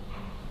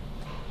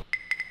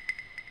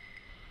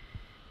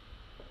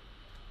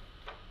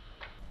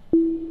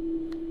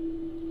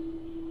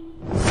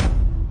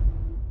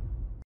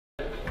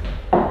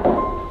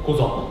顾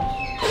总，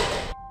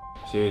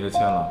协议他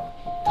签了。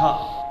他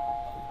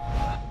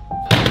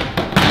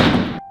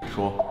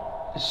说，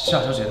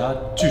夏小姐她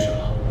拒绝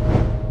了。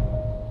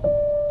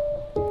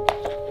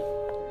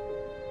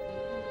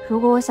如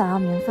果我想要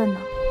名分呢？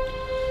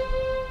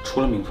除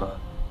了名分，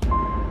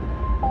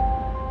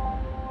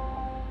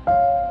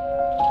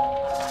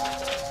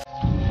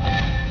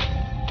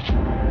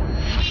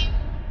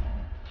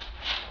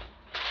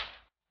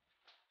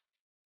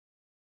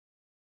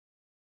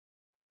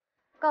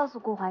告诉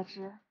顾怀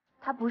之，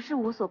他不是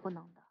无所不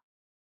能的，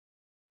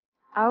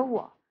而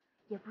我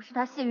也不是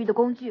他泄欲的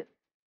工具。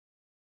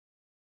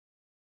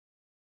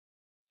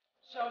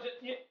夏小姐，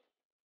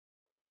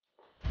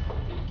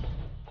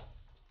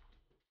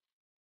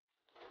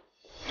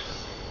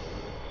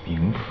你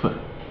名分，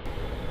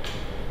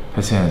他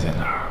现在在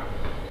哪儿？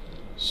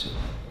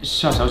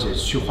夏小姐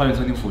去花园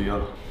餐厅赴约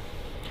了。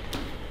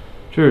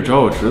这是找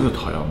我侄子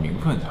讨要名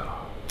分去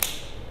了。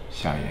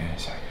夏言，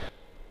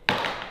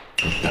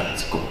你胆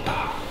子够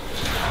大。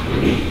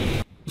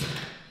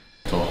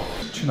走，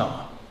去哪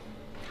儿？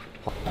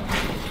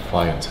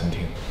花园餐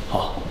厅。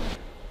好。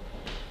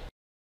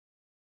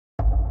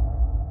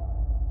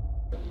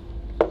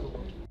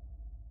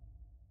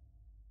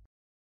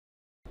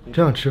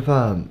这样吃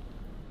饭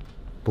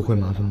不会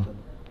麻烦吗？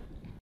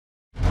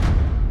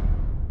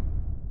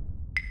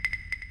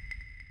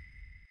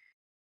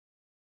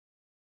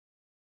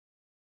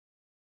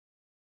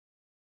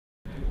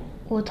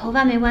我头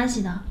发没关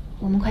系的，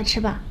我们快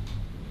吃吧。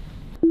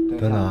等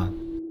等啊，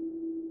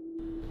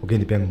我给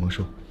你变个魔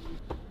术。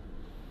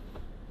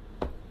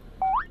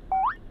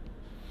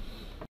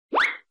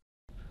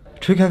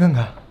吹开看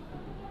看。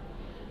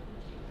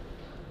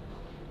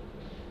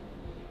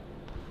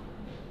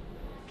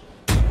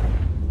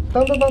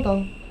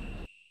当。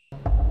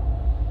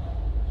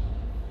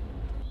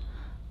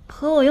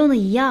和我用的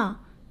一样，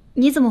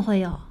你怎么会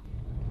有？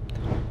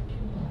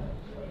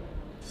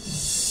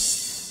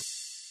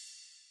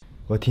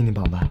我替你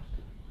绑吧。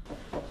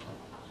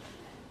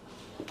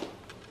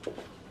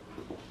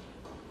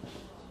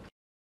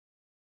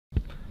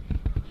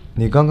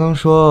你刚刚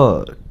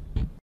说，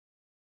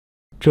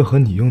这和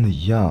你用的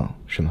一样，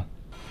是吗？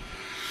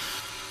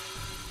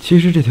其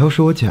实这条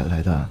是我捡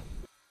来的。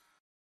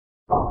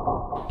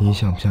你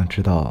想不想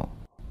知道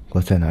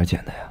我在哪儿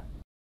捡的呀？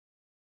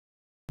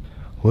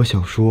我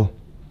小叔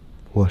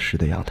卧室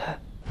的阳台。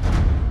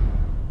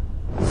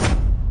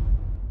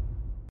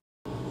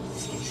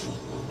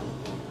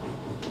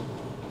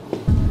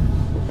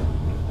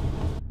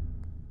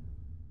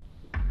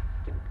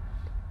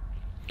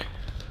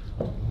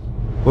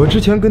我之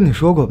前跟你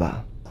说过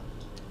吧，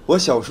我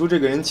小叔这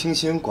个人清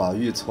心寡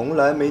欲，从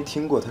来没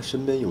听过他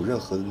身边有任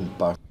何的女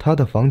伴。他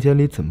的房间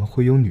里怎么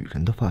会有女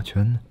人的发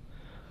圈呢？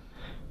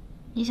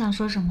你想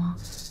说什么？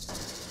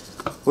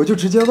我就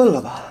直接问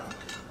了吧，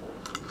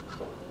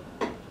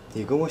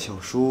你跟我小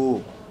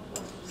叔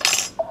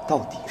到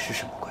底是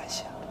什么关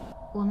系啊？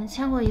我们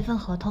签过一份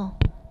合同，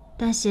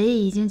但协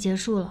议已经结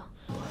束了。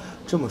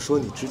这么说，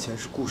你之前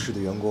是顾氏的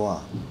员工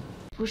啊？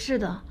不是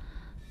的。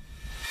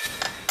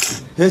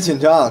别紧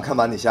张，看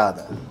把你吓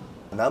的。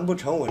难不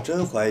成我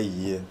真怀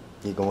疑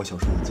你跟我小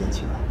叔有奸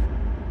情啊？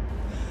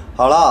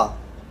好了，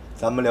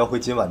咱们聊回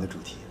今晚的主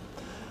题，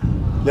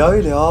聊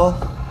一聊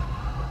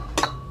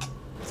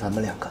咱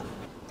们两个。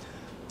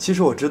其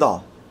实我知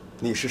道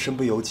你是身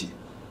不由己，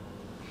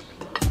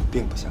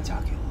并不想嫁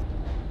给我。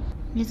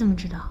你怎么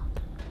知道？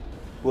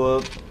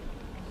我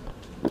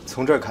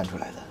从这儿看出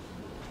来的。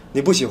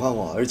你不喜欢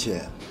我，而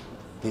且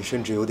你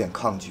甚至有点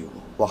抗拒我。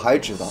我还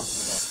知道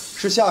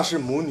是夏氏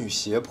母女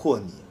胁迫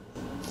你，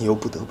你又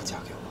不得不嫁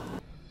给我。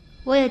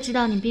我也知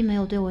道你并没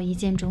有对我一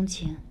见钟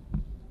情，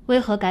为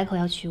何改口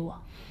要娶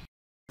我？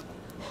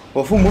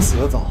我父母死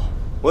得早，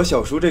我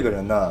小叔这个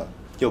人呢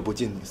又不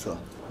近女色。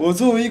我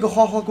作为一个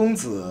花花公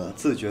子，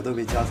自觉地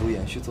为家族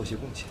延续做些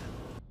贡献。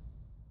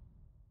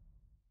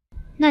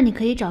那你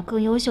可以找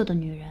更优秀的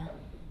女人。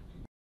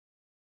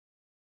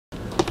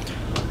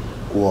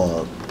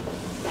我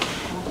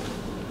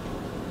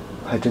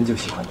还真就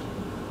喜欢你。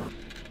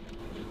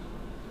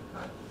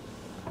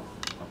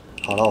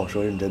好了，我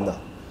说认真的，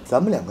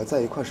咱们两个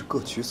在一块是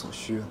各取所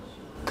需，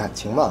感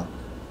情嘛，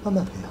慢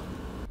慢培养。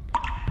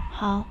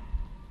好，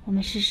我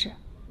们试试。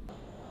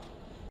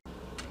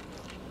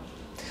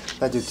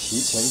那就提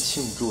前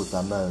庆祝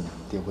咱们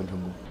订婚成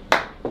功。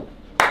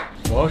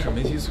我要是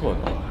没记错的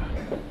话，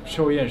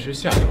寿宴是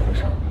下周的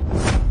事儿。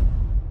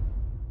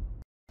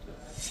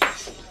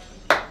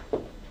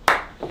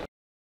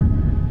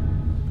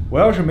我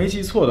要是没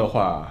记错的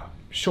话，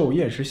寿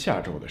宴是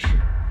下周的事，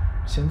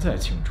现在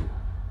庆祝，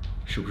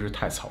是不是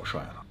太草率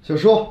了？小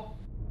叔，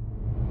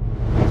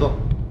坐。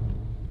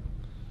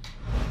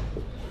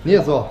你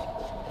也坐。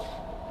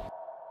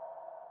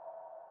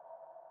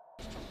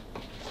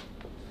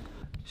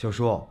小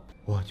叔，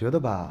我觉得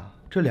吧，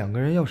这两个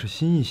人要是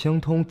心意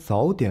相通，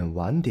早点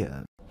晚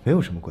点没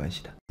有什么关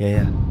系的。妍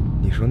妍，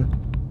你说呢？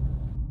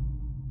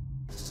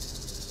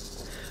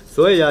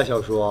所以呀，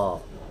小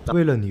叔，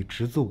为了你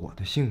侄子我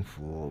的幸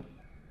福，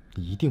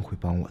你一定会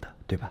帮我的，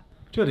对吧？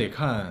这得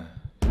看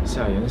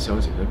夏言小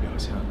姐的表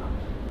现了。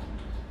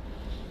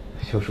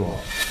小叔，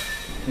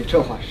你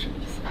这话是什么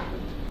意思？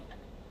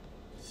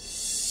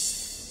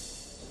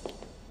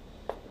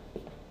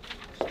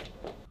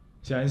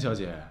夏言小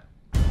姐，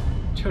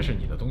这是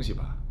你的东西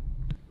吧？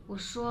我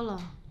说了，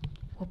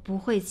我不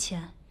会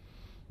签。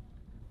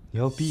你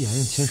要逼妍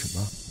妍签什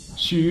么？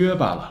续约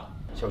罢了。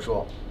小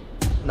叔，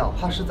哪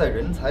怕是在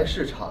人才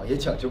市场，也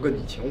讲究个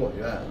你情我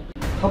愿。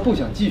他不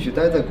想继续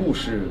待在顾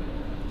氏，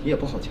你也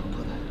不好强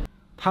迫他。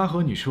他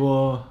和你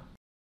说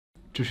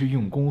这是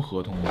用工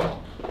合同吗？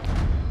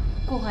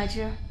顾怀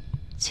之，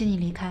请你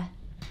离开。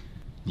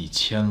你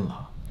签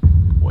了，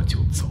我就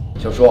走。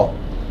小叔，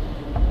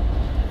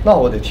那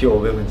我得替我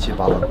未婚妻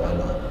把把关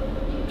了。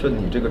这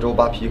你这个周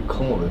扒皮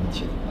坑我未婚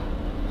妻怎么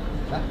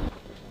办？来，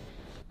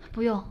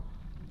不用。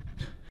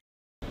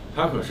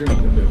他可是你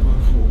的未婚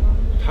夫，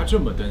他这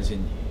么担心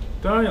你，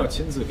当然要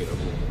亲自给他过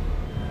目。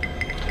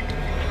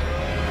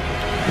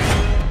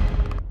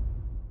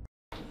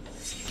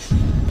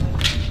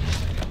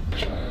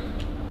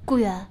 顾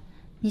远，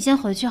你先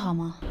回去好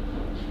吗？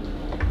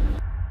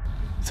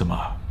怎么，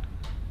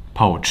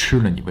怕我吃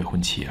了你未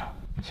婚妻啊？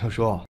小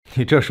叔，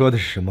你这说的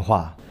是什么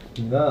话？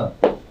你呢？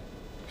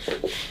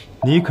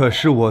你可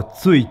是我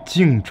最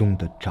敬重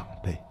的长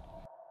辈。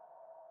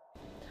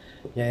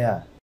妍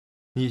妍，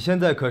你现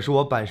在可是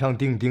我板上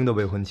钉钉的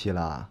未婚妻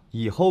了。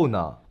以后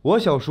呢，我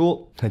小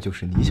叔那就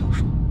是你小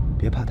叔，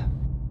别怕他。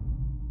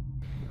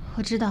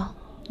我知道，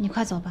你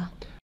快走吧。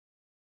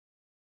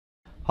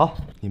好，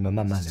你们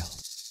慢慢聊。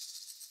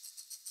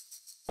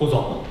 顾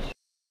总，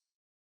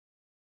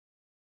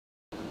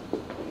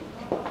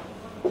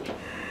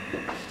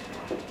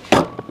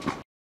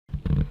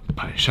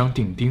板上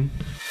钉钉，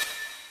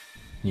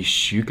你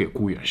许给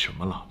顾远什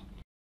么了？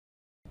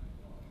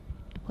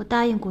我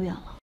答应顾远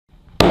了。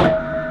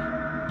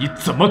你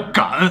怎么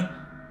敢？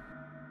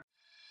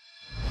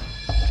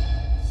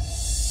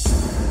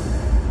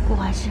顾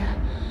怀之，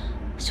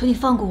求你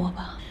放过我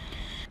吧。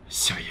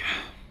夏言，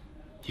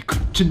你可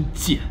真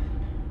贱！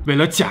为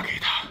了嫁给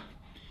他。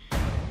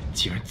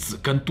 竟然自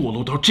甘堕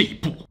落到这一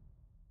步！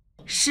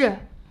是，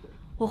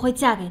我会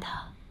嫁给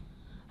他，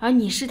而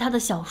你是他的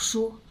小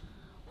叔，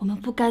我们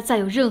不该再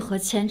有任何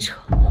牵扯。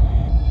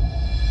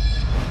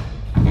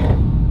你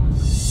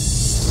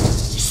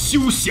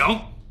休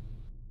想！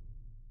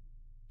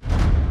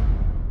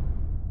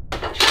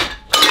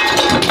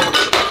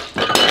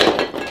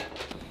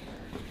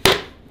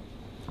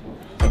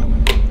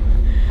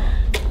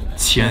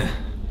签！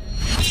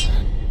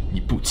你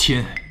不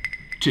签，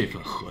这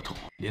份合同。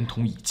 连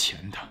同以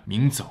前的，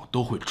明早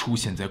都会出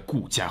现在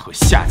顾家和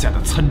夏家的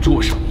餐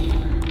桌上。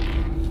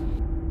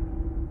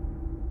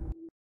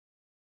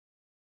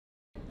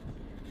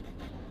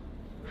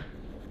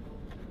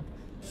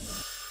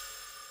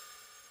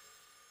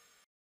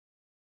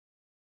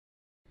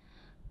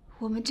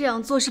我们这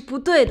样做是不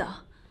对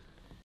的。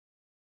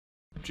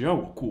只要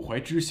我顾怀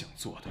之想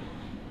做的，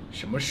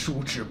什么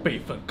叔侄辈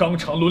分、纲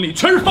常伦理，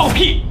全是放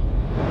屁。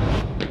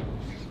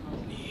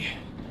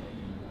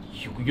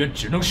 永远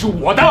只能是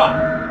我的。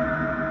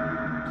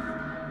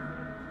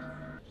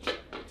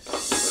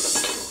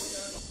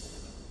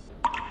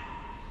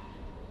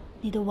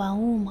你的玩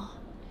物吗？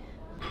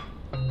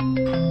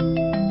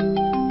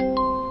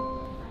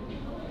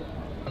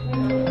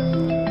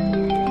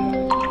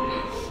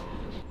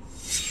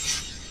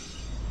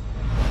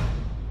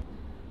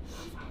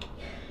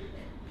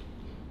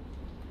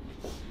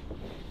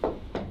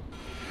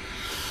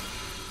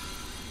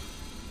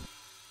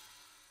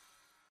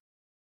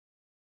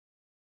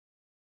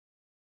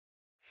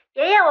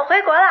爷爷，我回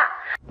国了。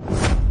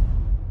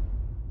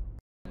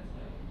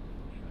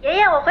爷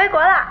爷，我回国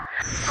了，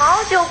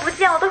好久不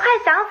见，我都快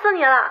想死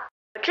你了。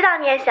我知道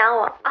你也想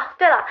我啊。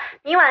对了，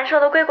明晚是我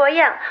的归国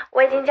宴，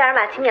我已经叫人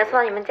把请帖送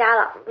到你们家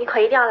了，你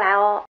可一定要来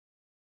哦。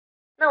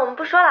那我们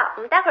不说了，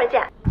我们待会儿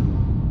见。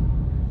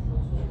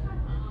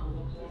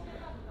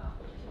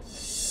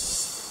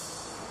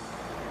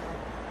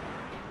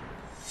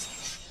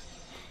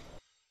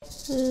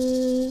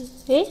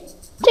诶，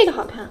这个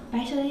好看，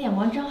白小姐眼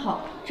光真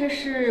好。这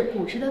是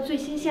古驰的最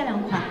新限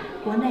量款，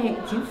国内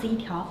仅此一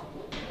条。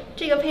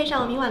这个配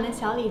上我明晚的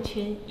小礼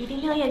裙，一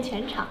定亮艳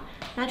全场。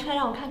拿出来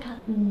让我看看。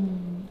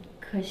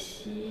可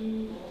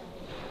惜。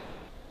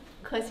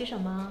可惜什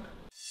么？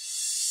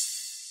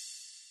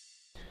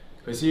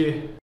可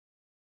惜。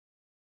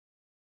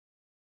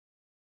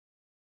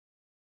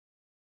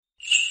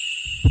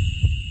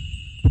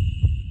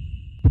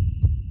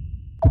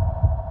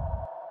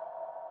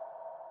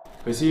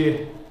可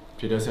惜，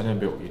这条项链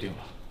被我预定了。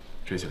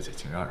追小姐，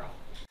请让让。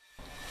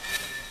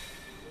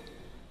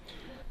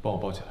帮我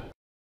包起来。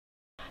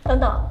等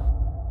等，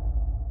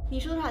你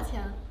出多少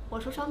钱？我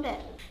出双倍。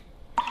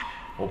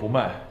我不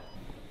卖。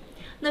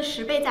那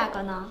10倍价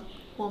格呢？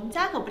我们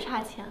家可不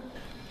差钱。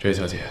追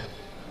小姐，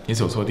你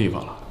走错地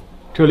方了，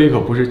这里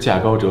可不是价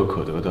高者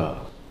可得的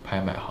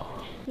拍卖行。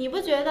你不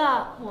觉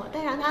得我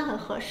戴上它很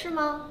合适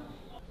吗？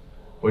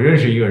我认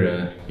识一个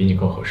人比你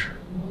更合适。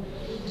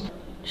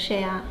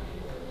谁呀？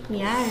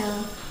你爱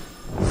人？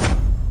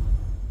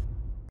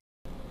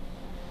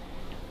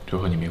这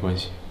和你没关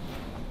系。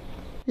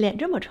脸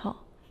这么臭，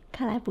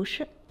看来不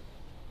是。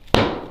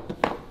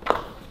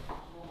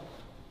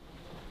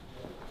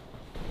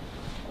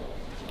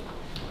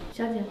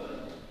小姐，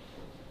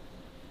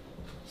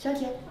小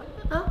姐，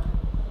啊，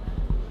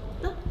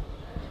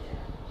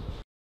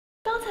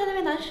刚才那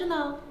位男士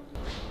呢？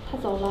他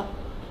走了。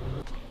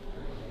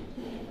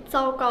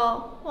糟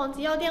糕，忘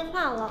记要电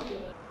话了。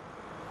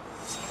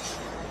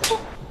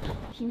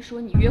听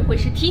说你约会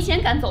时提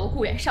前赶走了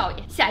顾远少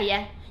爷，夏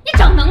言，你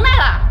长能耐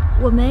了！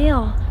我没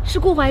有，是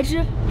顾怀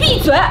之。闭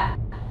嘴！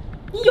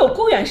你有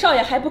顾远少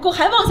爷还不够，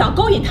还妄想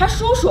勾引他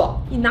叔叔。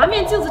你拿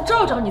面镜子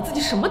照照你自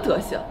己什么德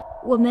行？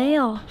我没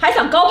有，还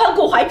想高攀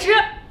顾怀之？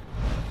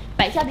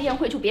百家的宴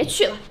会就别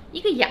去了，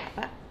一个哑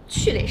巴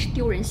去了也是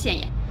丢人现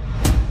眼。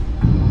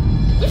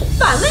你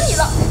反了你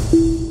了！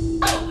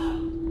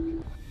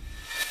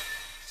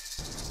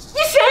你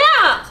谁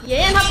呀？妍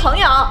妍她朋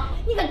友。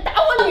你敢打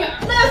我女儿，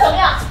那又怎么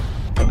样？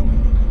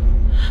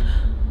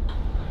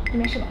你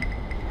没事吧？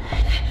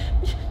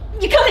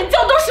你看看你交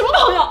的都是什么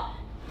朋友？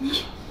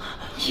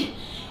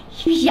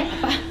一个哑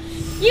巴，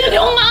一个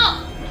流氓，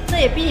那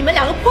也比你们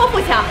两个泼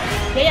妇强。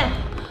妍妍，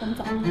我们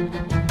走。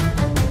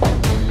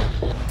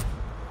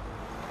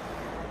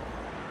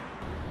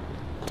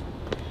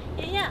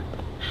妍妍，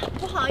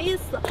不好意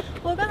思，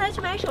我刚才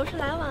去买首饰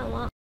来晚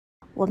了。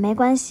我没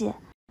关系，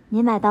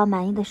你买到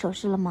满意的首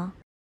饰了吗？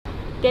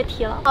别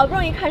提了，好不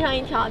容易看上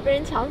一条，被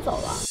人抢走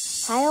了。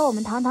还有我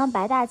们堂堂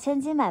白大千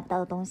金买不到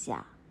的东西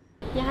啊！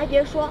你还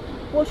别说，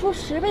我出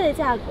10倍的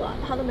价格，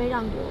他都没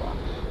让给我。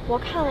我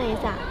看了一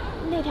下，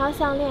那条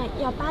项链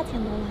要8000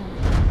多万呢。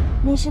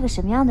那是个什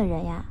么样的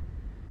人呀？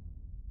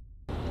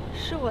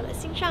是我的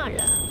心上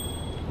人。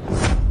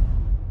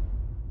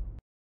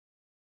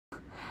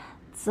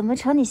怎么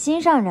成你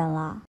心上人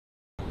了？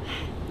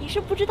你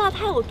是不知道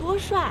他有多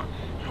帅，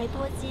还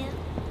多金，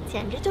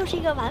简直就是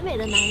一个完美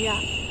的男人。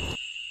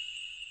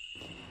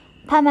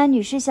他买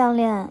女士项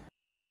链，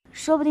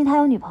说不定他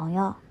有女朋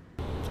友。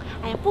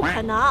哎呀，不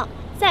可能！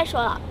再说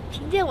了，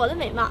凭借我的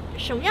美貌，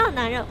什么样的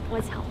男人我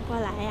抢不过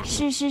来呀？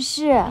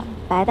是，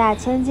白大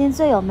千金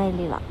最有魅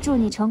力了，祝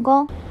你成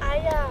功。哎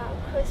呀，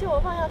可惜我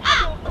忘要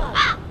他电话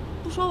了。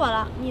不说我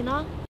了，你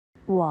呢？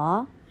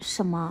我？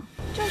什么？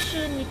就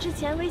是你之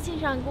前微信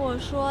上跟我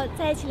说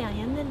在一起2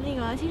年的那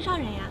个心上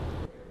人呀。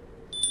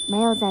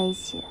没有在一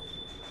起，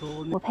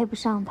我配不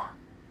上他。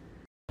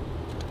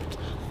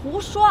胡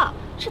说，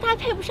是他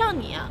配不上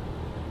你。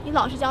你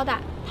老实交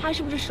代，他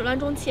是不是始乱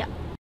终弃？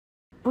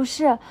不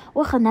是，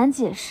我很难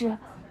解释。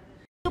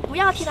就不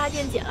要替他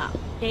辩解了，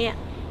妍妍。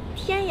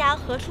天涯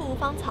何处无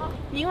芳草，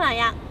明晚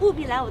呀，务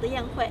必来我的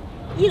宴会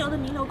，1楼的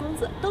名流公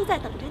子都在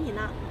等着你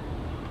呢。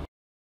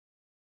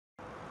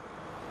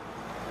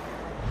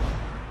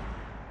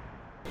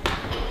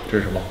这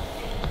是什么？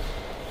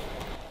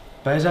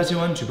白家今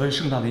晚举办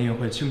盛大的宴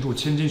会，庆祝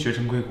千金学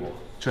成归国，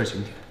这是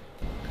请帖。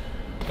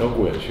让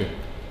顾远去。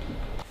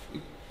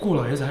顾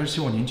老爷子还是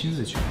希望您亲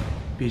自去，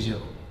毕竟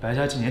白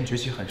家今年崛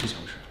起很是强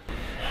势。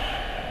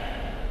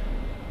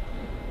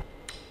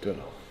对了，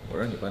我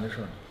让你办的事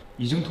儿呢？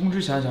已经通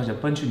知霞小姐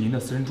搬去您的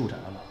私人住宅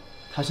了，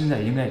她现在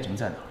应该已经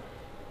在那儿。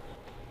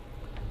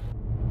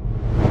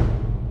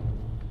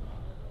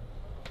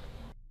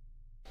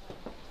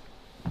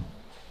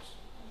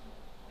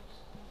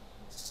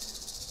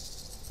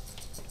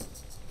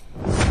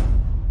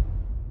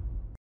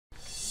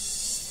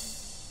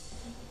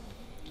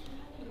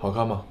好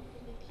看吗？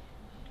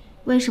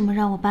为什么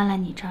让我搬来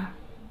你这儿？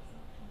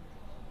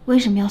为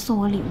什么要送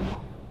我礼物？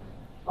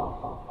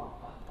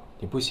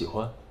你不喜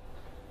欢？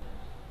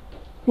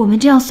我们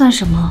这样算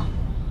什么？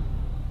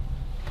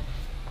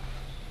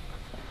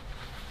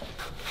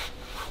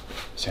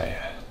夏言，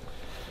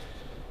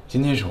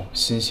今天是我们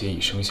新协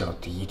议生效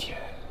第1天，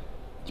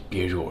你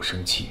别惹我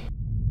生气。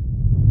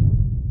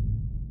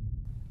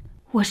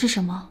我是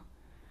什么？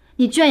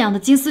你圈养的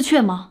金丝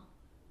雀吗？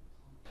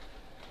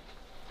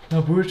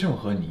那不是正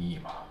合你意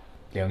吗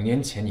？2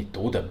年前你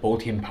斗胆包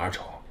天爬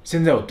床，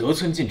现在又得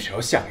寸进尺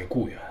要嫁给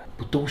顾远，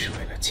不都是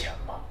为了钱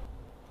吗？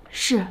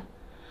是，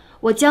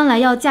我将来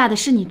要嫁的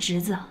是你侄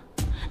子。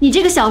你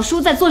这个小叔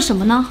在做什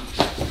么呢？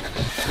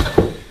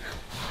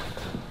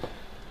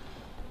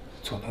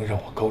做能让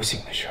我高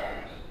兴的事儿。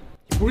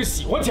你不是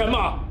喜欢钱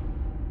吗？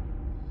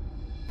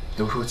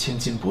都说千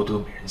金博得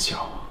美人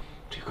笑，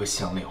这颗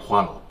项链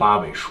花了我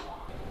8位数。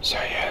夏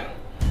言，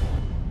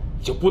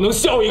你就不能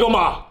笑一个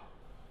吗？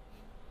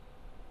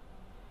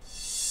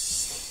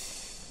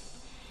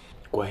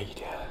乖一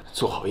点，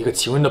做好一个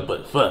情人的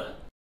本分。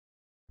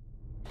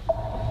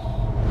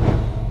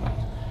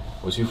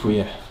我去赴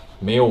宴，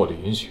没有我的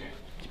允许，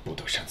你不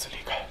得擅自离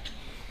开。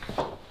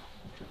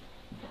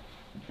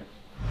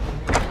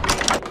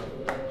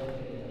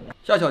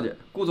夏小姐，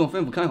顾总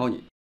吩咐看好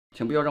你，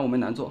请不要让我们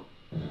难做。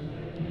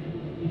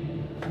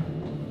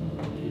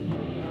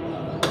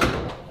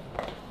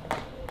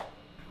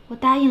我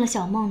答应了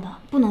小梦的，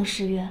不能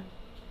失约。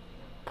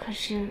可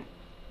是，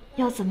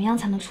要怎么样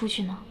才能出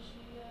去呢？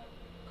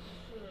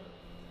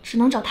只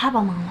能找他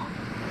帮忙了。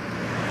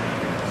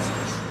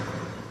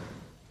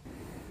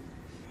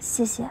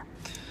谢谢。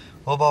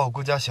我把我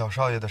顾家小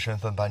少爷的身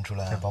份搬出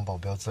来，这帮保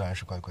镖自然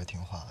是乖乖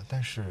听话。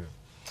但是，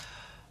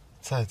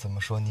再怎么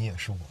说你也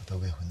是我的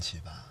未婚妻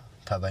吧？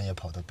大半夜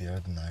跑到别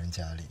人的男人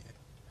家里，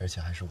而且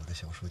还是我的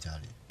小叔家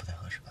里，不太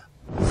合适吧？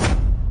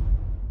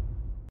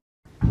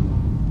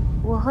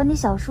我和你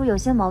小叔有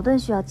些矛盾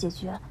需要解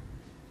决。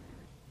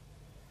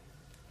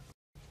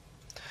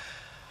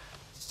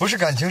不是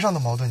感情上的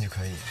矛盾就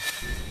可以。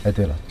哎，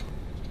对了，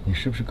你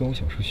是不是跟我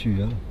小叔续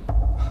约了？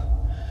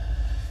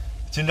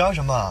紧张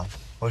什么？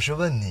我是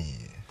问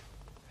你，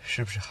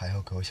是不是还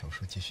要给我小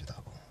叔继续打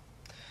工？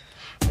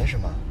没什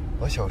么，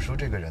我小叔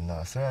这个人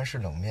呢，虽然是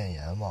冷面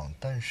阎王，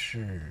但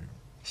是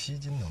吸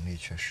金能力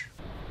确实。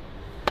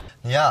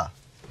你呀，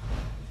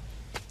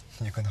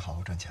你就跟他好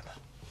好赚钱吧。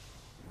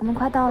我们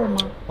快到了吗？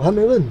我还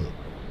没问你，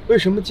为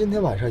什么今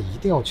天晚上一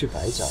定要去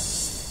白家？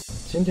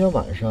今天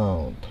晚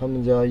上他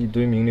们家一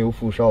堆名流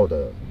富少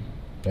的，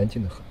难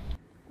进得很。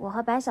我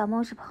和白小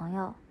梦是朋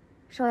友，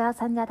受邀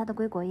参加她的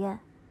归国宴。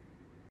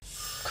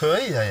可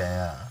以啊，妍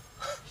妍，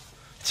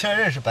竟然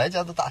认识白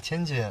家的大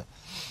千金，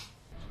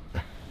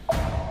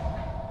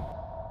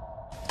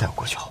带我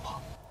过去好不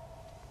好？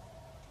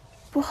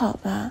不好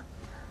吧？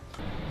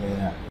妍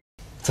妍，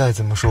再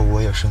怎么说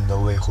我也是你的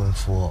未婚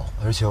夫，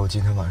而且我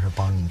今天晚上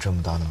帮你这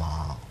么大的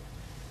忙，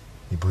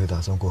你不会打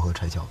算过河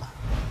拆桥吧？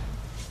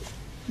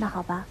那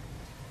好吧。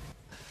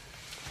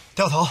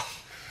掉头，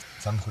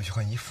咱们回去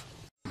换衣服。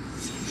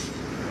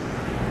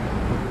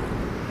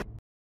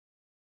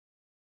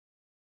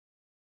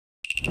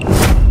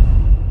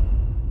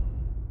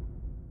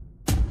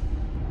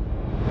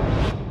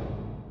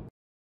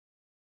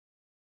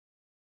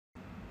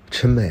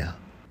真美啊！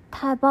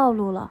太暴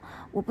露了，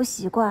我不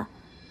习惯。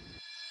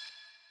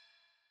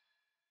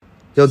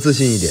要自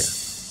信一点，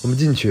我们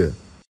进去。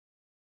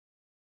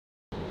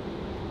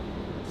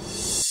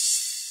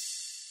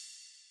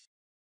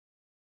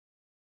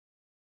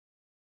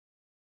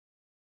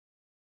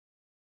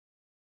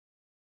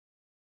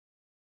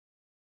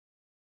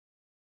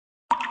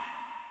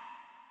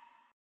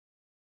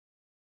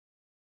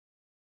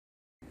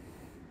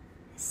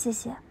谢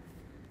谢。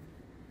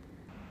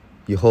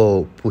以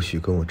后不许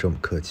跟我这么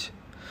客气。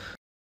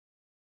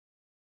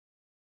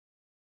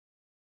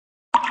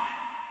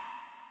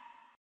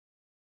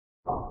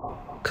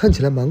看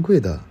起来蛮贵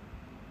的，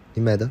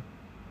你买的？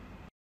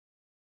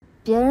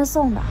别人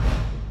送的。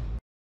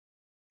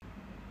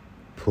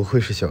不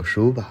会是小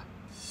叔吧？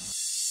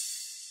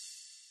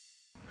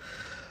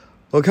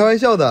我开玩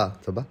笑的，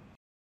走吧。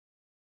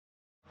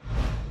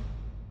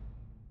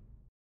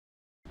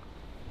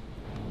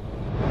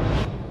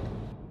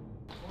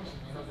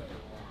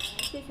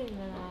谢谢你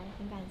们来，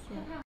很感谢。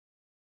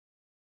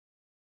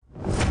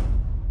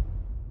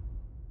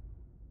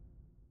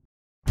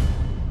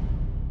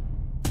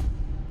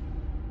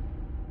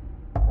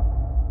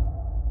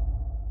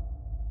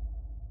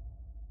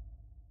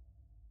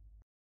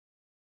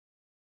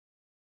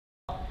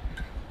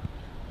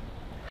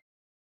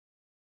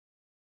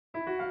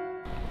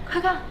快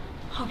看，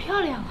好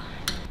漂亮啊！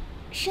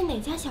是哪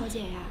家小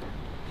姐呀？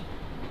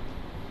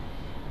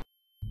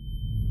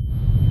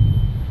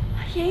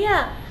妍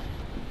妍，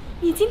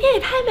你今天也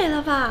太美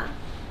了吧！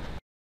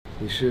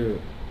你是？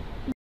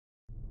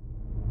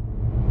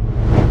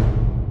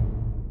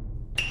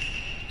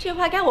这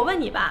话该我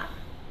问你吧，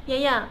妍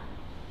妍，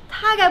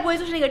他该不会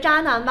就是那个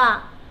渣男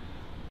吧？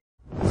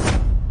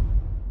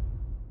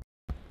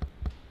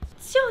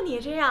就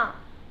你这样，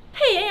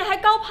配妍妍还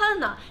高攀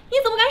呢，你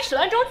怎么敢始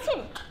乱终弃？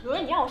如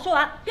愿，你让我说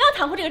完，不要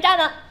袒护这个渣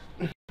男。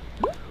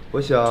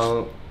我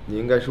想你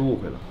应该是误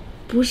会了。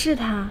不是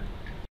他。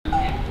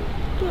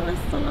饿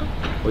死了。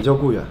我叫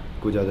顾远，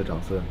顾家的长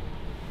孙，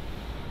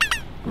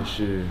也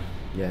是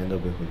妍妍的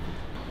未婚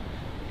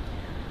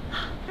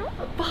夫。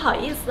不好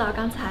意思啊，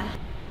刚才。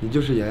你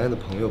就是妍妍的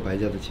朋友白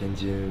家的千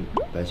金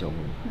白小梦。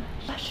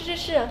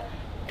是，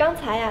刚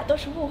才呀都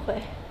是误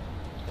会。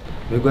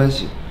没关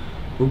系，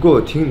不过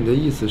我听你的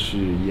意思是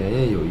妍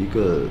妍有一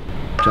个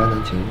渣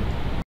男前任。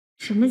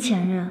什么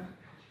前任？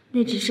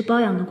那只是包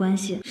养的关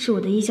系，是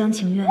我的一厢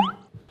情愿。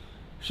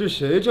是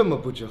谁这么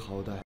不知好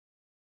歹？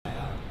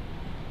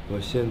我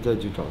现在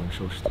就找人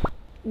收拾他。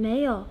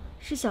没有，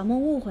是小梦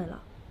误会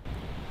了。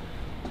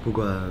不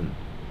管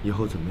以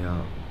后怎么样，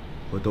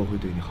我都会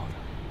对你好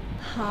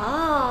的。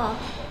好。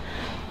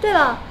对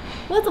了，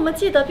我怎么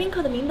记得宾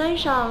客的名单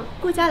上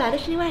顾家来的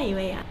是另外一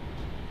位呀？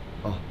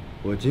哦，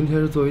我今天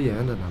是作为妍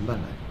妍的男伴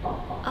来的。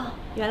哦，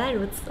原来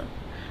如此。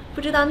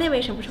不知道那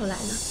位什么时候来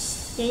呢？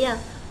妍妍，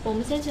我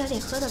们先去拿点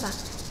喝的吧。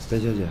白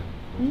小姐，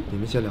你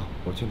们先聊，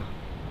我去拿。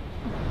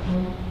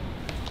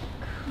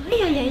可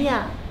以啊，妍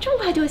妍，这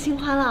么快就有新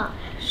欢了？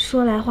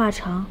说来话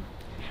长，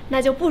那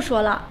就不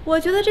说了。我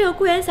觉得这个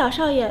顾源小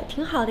少爷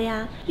挺好的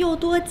呀，又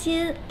多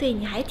金，对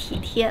你还体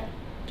贴，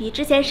比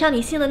之前伤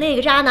你心的那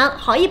个渣男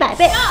好100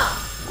倍。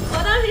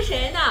我当是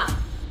谁呢？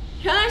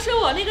原来是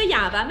我那个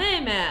哑巴妹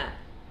妹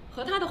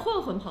和她的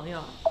混混朋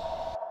友。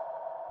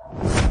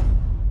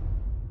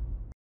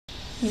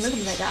你们怎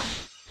么在这儿？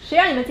谁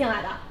让你们进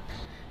来的？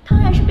当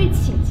然是被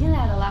请进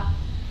来的了。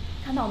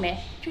看到没？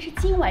这是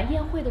今晚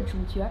宴会的主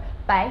角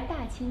白大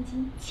千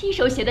金亲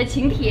手写的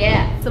请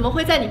帖。怎么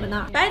会在你们那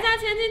儿？白家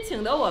千金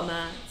请的我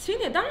们，请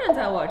帖当然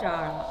在我这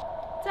儿了。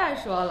再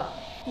说了，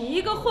你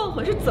一个混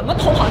混是怎么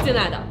偷跑进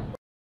来的？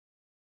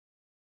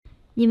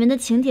你们的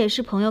请帖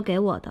是朋友给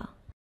我的，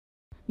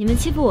你们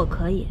欺负我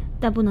可以，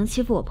但不能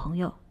欺负我朋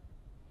友。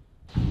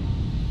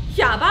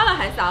哑巴了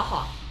还撒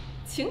谎？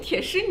请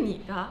帖是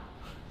你的。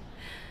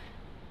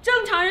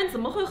正常人怎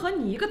么会和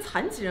你一个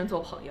残疾人做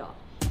朋友？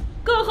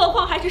更何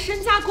况还是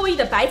身家过亿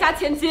的白家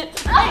千金。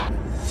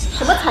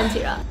什么残疾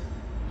人？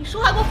你说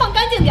话给我放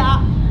干净点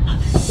儿！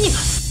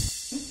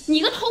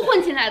你个偷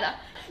混进来的，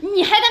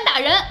你还敢打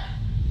人？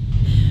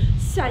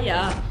夏言，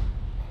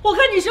我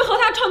看你是和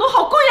他串通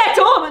好，故意来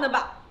整我们的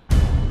吧？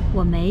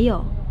我没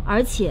有，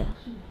而且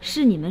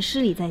是你们失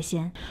礼在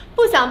先。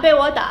不想被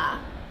我打，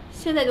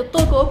现在就都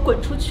给我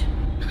滚出去！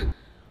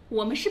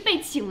我们是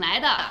被请来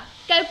的，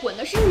该滚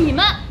的是你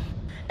们！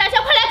大家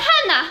快来看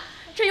呐，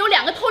这有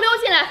2个偷溜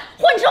进来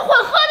混吃混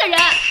喝的人！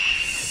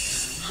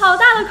好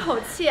大的口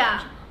气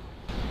啊！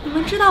你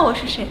们知道我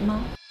是谁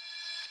吗？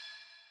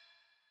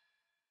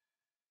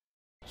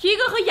一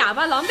个和哑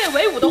巴狼狈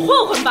为伍的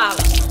混混罢了。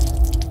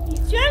你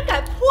居然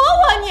敢泼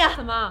我你！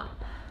怎么？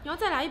你要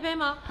再来一杯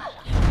吗？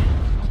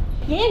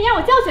爷爷，你让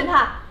我教训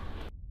他。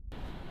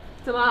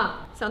怎么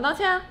想道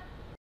歉？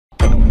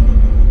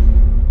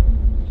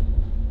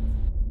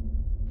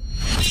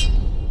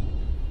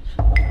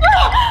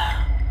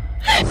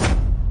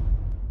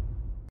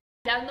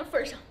家人的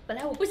份上，本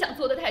来我不想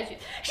做的太举，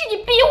是你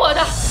逼我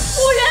的。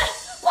夫人，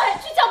快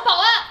去叫保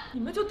安！你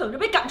们就等着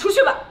被赶出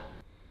去吧。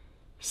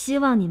希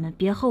望你们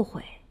别后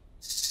悔。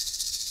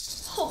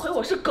后悔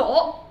我是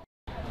狗。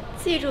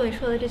记住你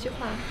说的这句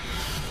话。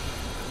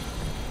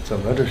怎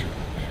么了这是？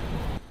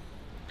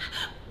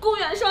顾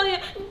远少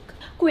爷，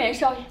顾远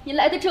少爷，你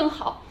来的正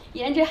好。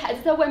妍这孩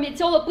子在外面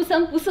交了不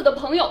三不四的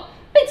朋友，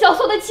被教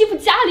唆的欺负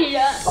家里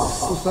人。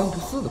不三不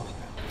四的朋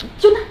友？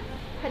就那，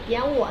还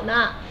点我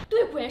呢。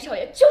对，顾远少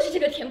爷就是这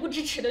个恬不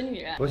知耻的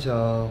女人。我想，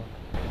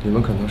你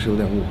们可能是有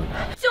点误会。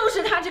就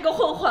是他这个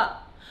混混，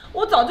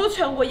我早就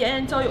劝过妍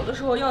妍交友的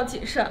时候要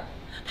谨慎。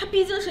她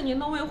毕竟是您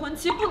的未婚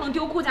妻，不能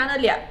丢顾家的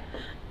脸。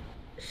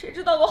谁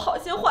知道我好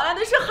心换来的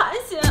是寒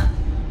心。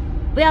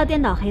不要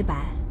颠倒黑白，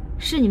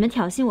是你们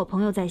挑衅我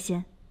朋友在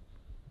先。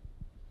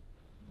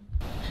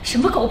什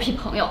么狗屁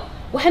朋友！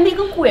我还没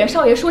跟顾远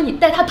少爷说你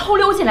带他偷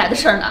溜进来的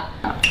事儿呢。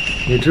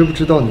你知不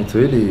知道你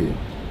嘴里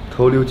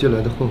偷溜进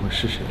来的混混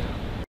是谁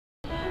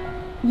啊？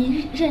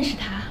您认识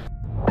他？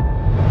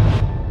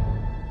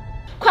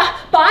快，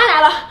保安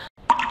来了！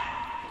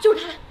就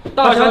是他。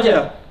大小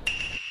姐。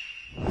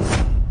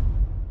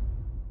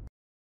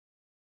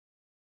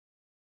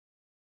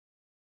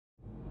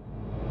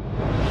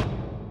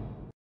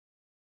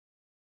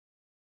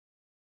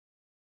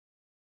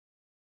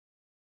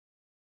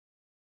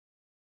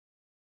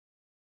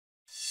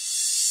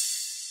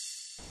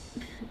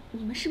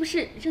你们是不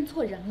是认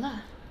错人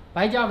了？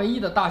白家唯一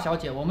的大小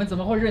姐，我们怎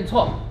么会认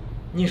错？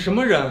你什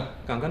么人，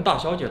敢跟大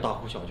小姐大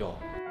呼小叫？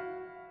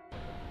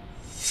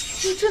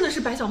这真的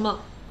是白小梦？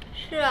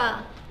是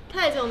啊，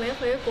太久没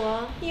回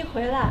国，一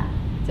回来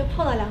就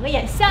碰到2个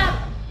眼瞎的。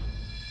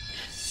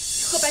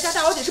和白家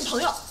大小姐是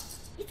朋友，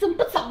你怎么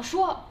不早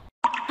说？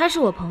他是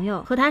我朋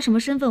友，和他什么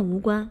身份无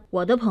关。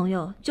我的朋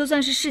友就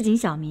算是市井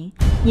小民，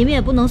你们也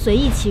不能随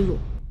意欺辱。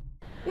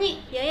你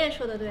妍妍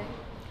说的对，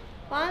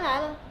保安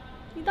来了，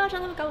你倒是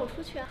让他们赶我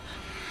出去啊！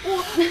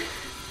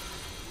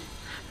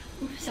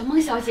小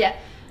梦小姐，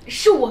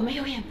是我们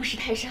有眼不识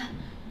泰山，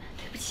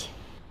对不起。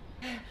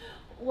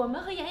我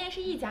们和妍妍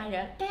是一家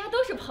人，大家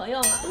都是朋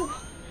友嘛。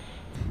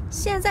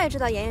现在知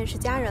道妍妍是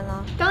家人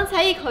了，刚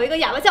才一口一个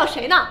哑巴叫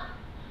谁呢？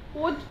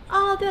我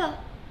哦，对了，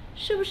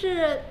是不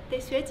是得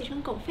学几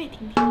声狗吠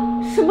听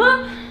听？什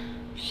么？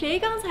谁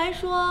刚才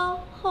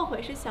说后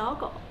悔是小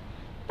狗？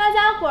大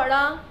家伙儿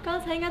的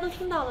刚才应该都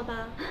听到了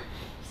吧？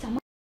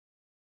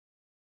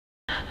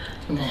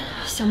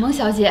小梦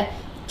小姐，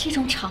这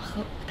种场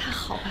合不太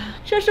好吧？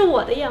这是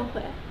我的宴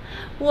会，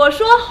我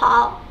说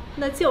好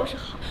那就是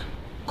好。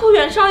顾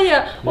远少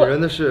爷，女人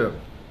的事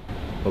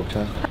我不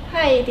掺和。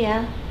快一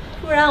点，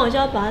不然我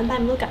叫保安把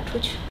你们都赶出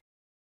去。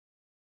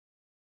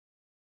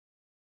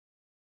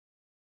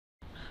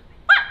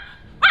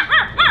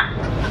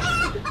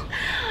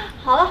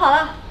好了好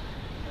了，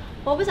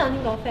我不想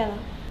听狗吠了，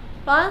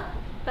保安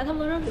把他们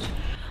都扔出去。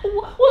我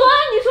按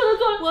你说的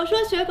做了。我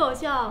说学狗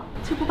叫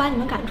就不把你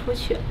们赶出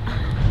去，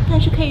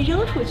但是可以扔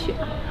出去。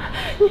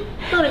你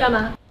愣着干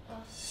嘛？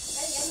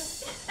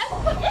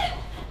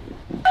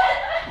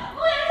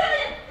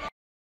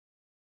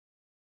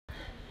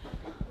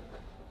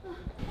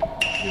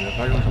里面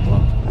发生什么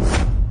了？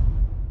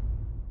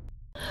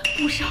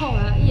顾少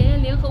啊，妍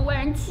妍联合外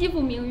人欺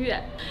负明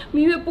月，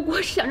明月不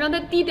过是想让他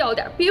低调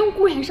点，别用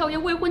顾远少爷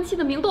未婚妻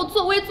的名头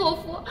作威作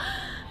福，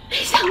没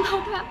想到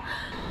他。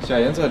夏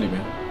言在里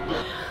面。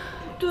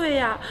对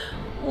呀，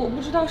我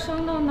不知道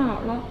伤到哪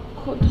儿了，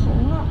可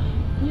疼了，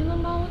您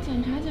能帮我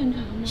检查检查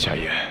吗？夏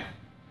言，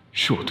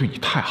是我对你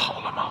太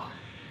好了吗？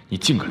你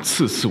竟敢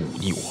次次忤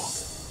逆我！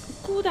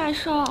顾大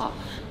少，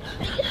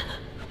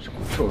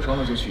受伤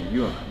了就去医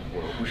院，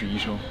我又不是医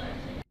生。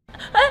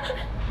哎，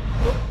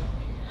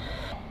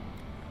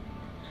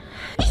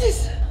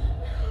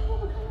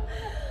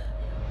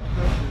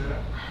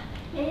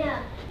妍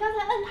妍，刚才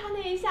摁他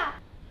那一下，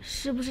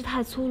是不是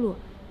太粗鲁，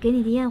给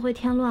你的宴会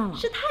添乱了？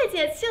是太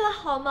解气了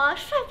好吗？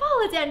帅爆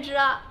了简直！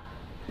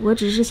我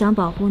只是想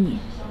保护你，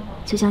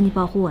就像你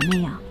保护我那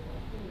样。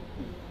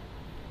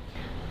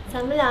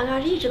咱们2个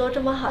要是一直都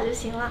这么好就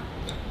行了。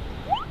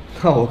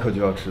那我可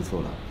就要吃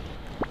醋了。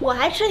我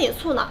还吃你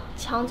醋呢，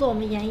强揍我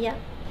们妍妍，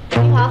一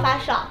会儿要发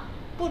烧，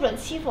不准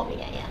欺负我们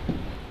妍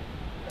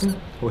妍。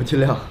我尽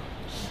量。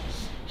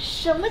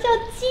什么叫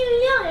尽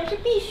量？也是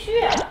必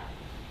须。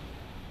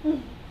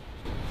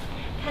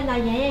看到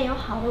妍妍有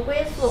好的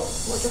归宿，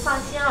我就放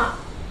心了。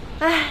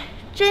哎，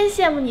真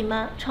羡慕你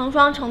们成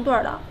双成对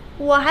的，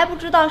我还不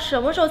知道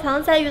什么时候才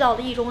能再遇到我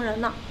的意中人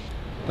呢。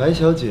白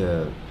小姐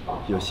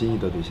有心仪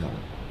的对象吗？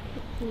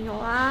有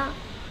啊，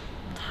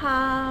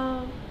他。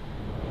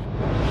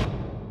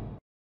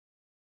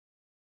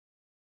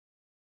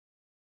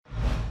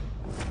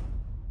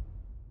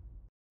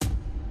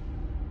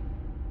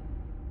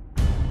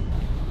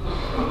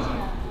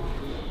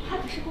他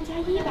可是顾家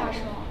一把手。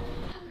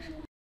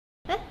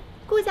哎，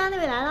顾家那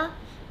位来了，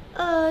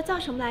叫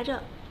什么来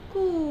着？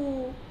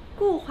顾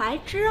怀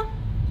之。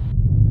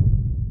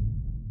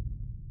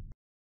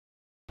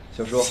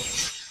小叔。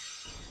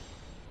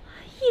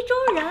意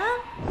中人。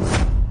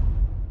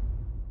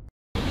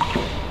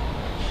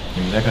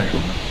你们在干什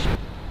么呢？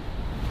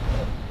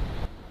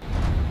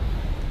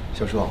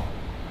小叔，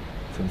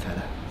怎么才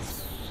来？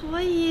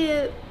所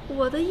以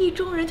我的意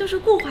中人就是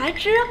顾怀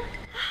之，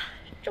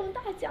中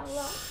大奖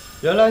了。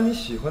原来你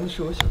喜欢的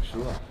是我小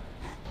叔啊。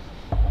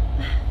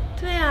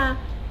对啊，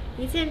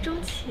一见钟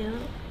情。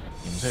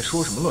你们在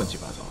说什么乱七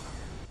八糟的？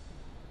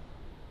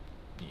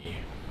你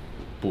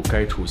不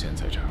该出现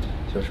在这儿。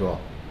小叔，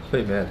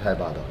未免也太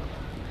霸道了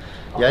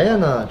吧？妍妍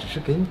呢，只是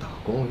给你打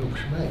工，又不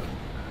是卖给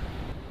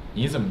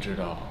你。你怎么知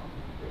道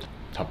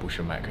她不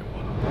是卖给我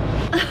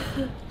了？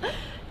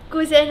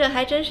顾先生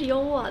还真是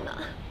幽默呢。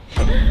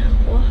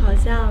我好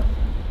像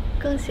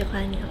更喜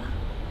欢你了。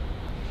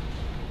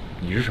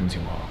你是什么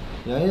情况？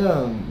妍妍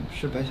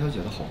是白小姐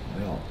的好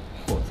朋友，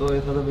我作为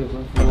她的未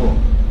婚夫，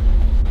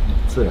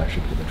自然是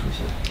陪她出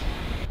席。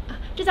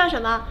这叫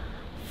什么？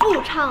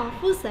夫唱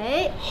妇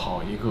随。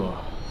好一个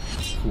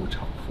夫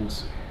唱妇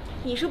随！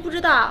你是不知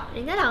道，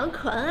人家两个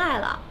可恩爱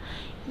了，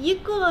一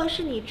个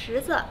是你侄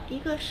子，一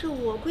个是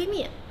我闺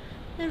蜜。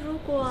那如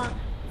果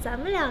咱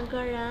们两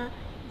个人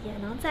也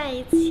能在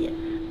一起，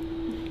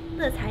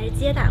那才是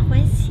皆大欢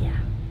喜啊！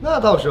那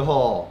到时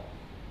候，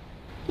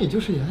你就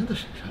是妍妍的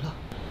婶婶了。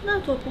那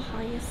多不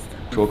好意思啊！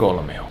说够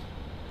了没有？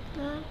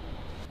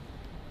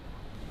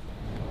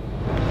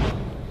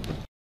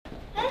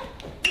哎，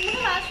你们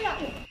干嘛去啊？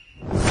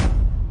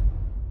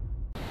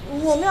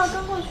我们要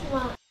跟过去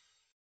吗？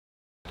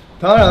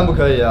当然不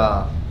可以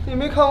啊！你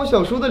没看我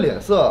小叔的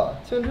脸色，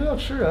简直要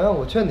吃人啊！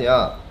我劝你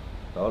啊，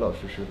老老实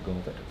实跟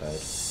我在这待着。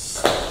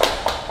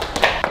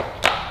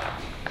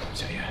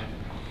小妍，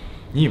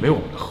你以为我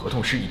们的合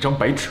同是一张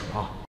白纸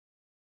吗？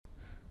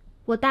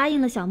我答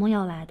应了小梦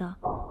要来的，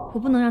我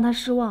不能让她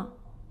失望。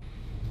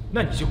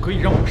那你就可以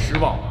让我失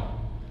望了。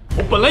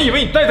我本来以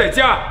为你待在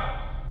家。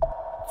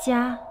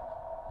家，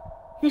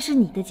那是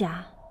你的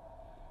家，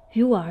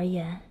于我而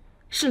言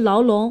是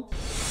牢笼。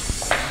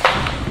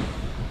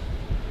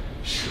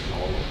是牢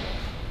笼，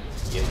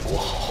也得给我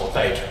好好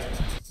待着。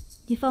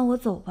你放我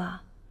走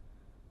吧，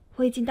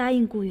我已经答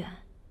应顾远，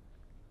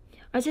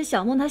而且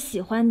小梦她喜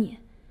欢你，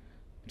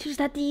这是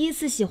她第一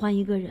次喜欢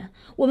一个人，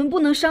我们不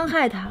能伤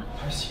害她。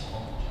她喜欢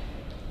我，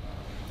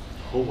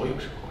和我有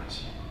什么关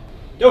系？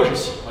要是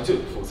喜欢就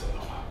得负责的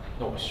话，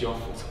那我需要负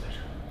责在这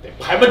儿，得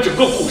排满整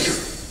个故事。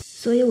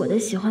所以我的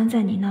喜欢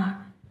在你那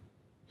儿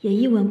也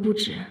一文不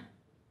值，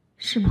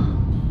是吗？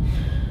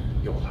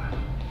又来了，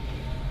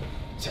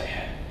夏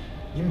妍，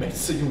你每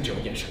次用这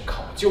种眼神看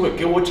我，就会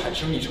给我产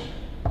生一种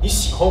你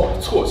喜欢我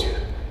的错觉。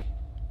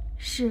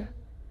是，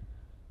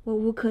我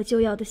无可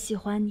救药的喜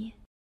欢你。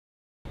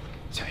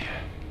夏妍，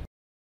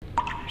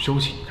收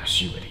起你那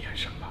虚伪的眼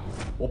神吧，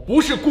我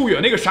不是顾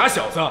远那个傻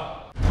小子。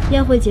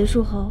宴会结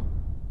束后，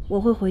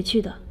我会回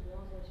去的，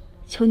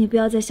求你不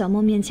要在小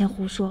梦面前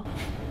胡说。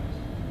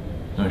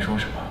那你说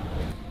什么？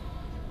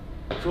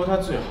说她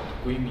最好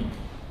的闺蜜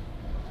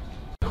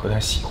和她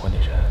喜欢的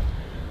人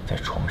在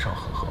床上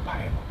很合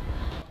拍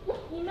吗？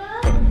你们。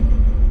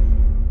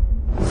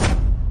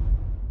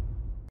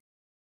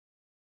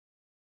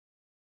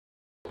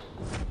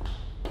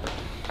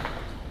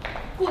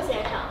顾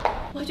先生，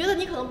我觉得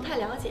你可能不太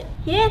了解，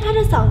爷爷他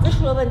这嗓子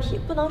出了问题，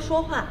不能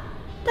说话，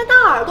但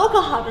他耳朵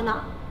可好着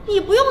呢，你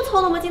不用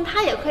凑那么近，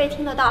他也可以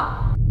听得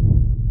到。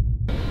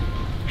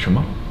什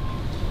么？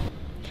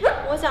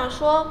我想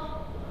说，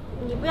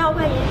你不要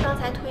怪爷爷刚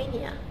才推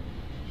你，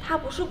他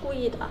不是故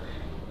意的，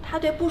他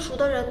对不熟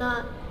的人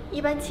呢，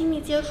一般亲密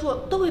接触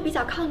都会比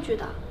较抗拒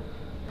的。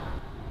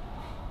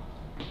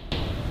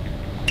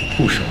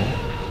不熟。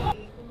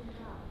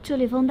这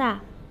里风大，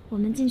我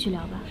们进去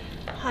聊吧。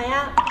好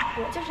呀，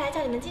我就是来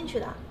叫你们进去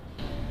的。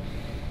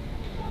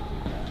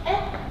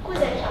哎，顾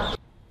先生。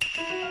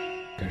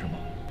干什么？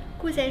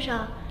顾先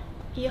生，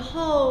以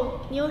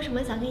后你有什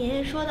么想跟妍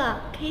妍说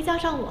的，可以叫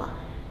上我。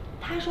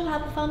她说话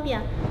不方便，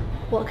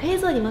我可以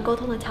做你们沟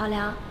通的桥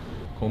梁。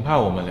恐怕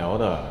我们聊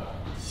的，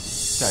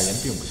夏妍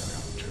并不想让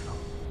你知道。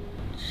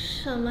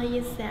什么意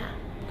思呀？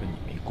跟你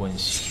没关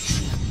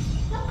系。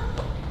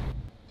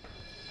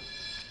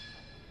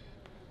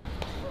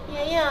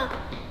妍妍，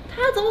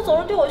她怎么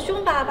总是对我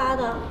凶巴巴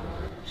的？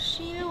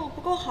是因为我不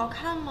够好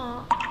看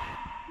吗？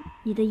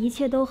你的一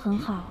切都很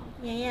好。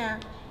妍妍，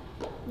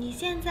你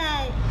现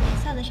在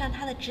也算得上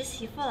他的侄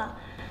媳妇了，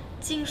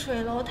近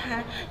水楼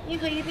台，你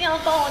可一定要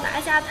帮我拿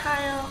下他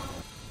呀！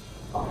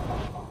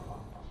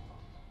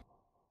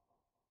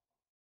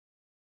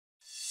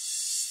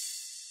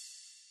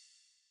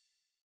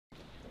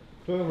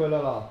终于回来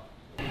了。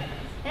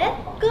哎，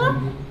哥，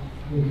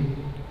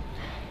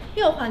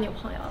又换女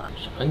朋友了？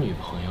什么女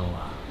朋友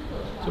啊？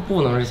就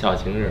不能是小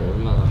情人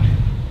吗？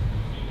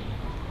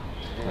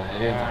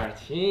来呀，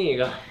亲一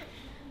个！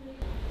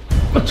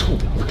我臭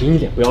婊子，给你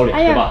脸不要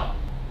脸是吧？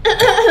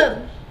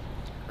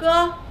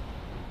哥，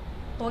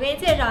我给你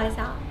介绍一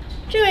下，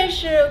这位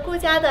是顾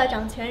家的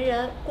掌权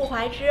人顾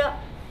怀之，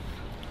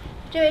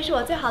这位是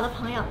我最好的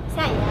朋友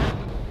夏言，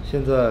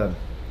现在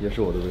也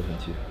是我的未婚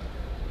妻。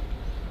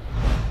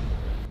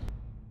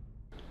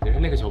你是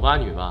那个酒吧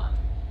女吧？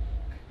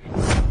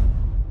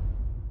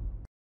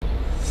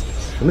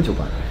什么酒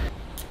吧？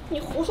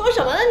你胡说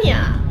什么呢你？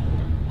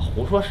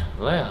胡说什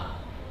么呀？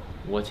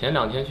我前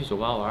2天去酒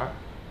吧玩，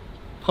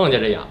碰见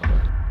这哑巴了。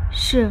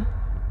是，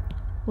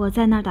我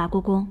在那儿打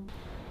过工。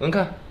能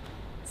看，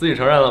自己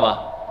承认了吧？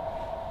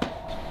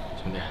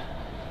兄弟，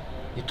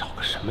你找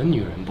个什么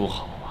女人不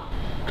好啊？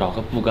找个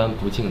不干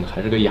不净的，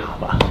还是个哑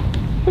巴。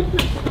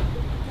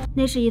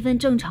那是一份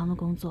正常的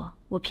工作，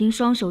我凭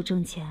双手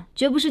挣钱，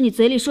绝不是你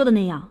嘴里说的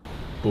那样。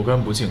不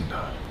干不净的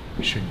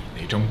是你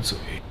那张嘴。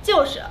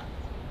就是，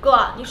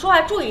哥，你说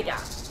话注意点。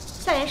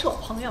夏言是我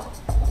朋友。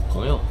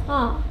朋友？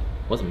嗯。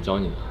我怎么教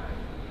你的？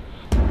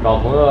找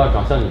朋友要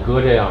找像你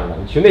哥这样的，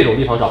你去那种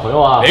地方找朋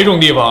友啊？哪种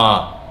地方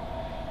啊？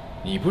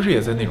你不是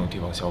也在那种地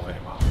方消费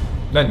吗？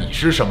那你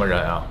是什么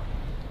人啊？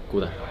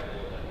顾大少，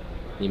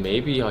你没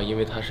必要因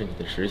为她是你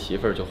的侄媳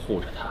妇儿就护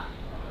着她。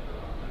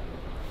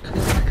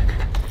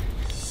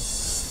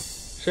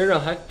身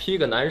上还披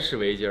个男士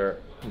围巾儿，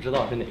你知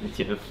道是哪个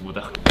奸夫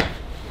的？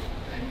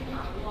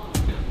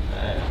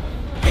哎，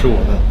是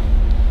我的。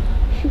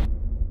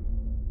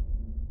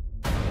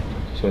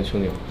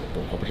兄弟，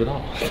我不知道。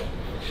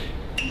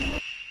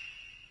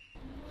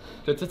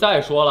这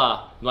再说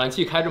了，暖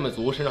气开这么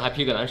足，身上还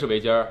披个男士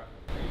围巾儿，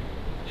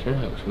身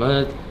上有什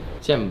么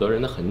见不得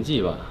人的痕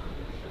迹吧？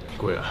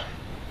顾远，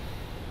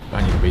把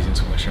你的围巾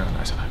从他身上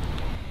拿下来。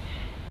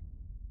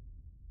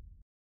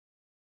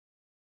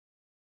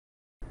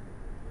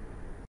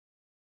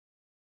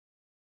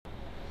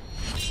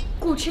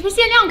古驰的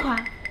限量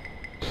款，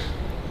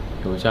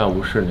有价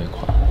无市那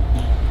款。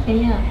妍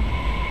妍，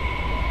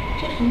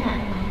这是你买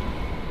的吗？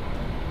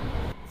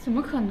怎么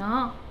可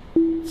能？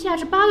价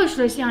值8个数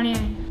的项链。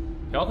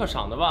嫖客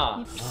赏的吧？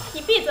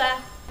你闭嘴！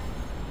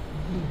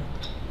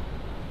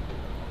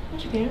那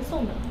是别人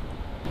送的。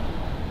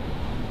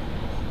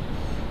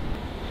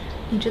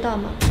你知道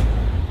吗？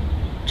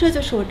这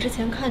就是我之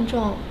前看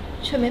中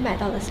却没买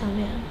到的项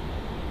链，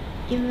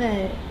因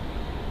为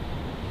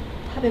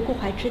它被顾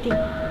怀之订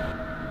了。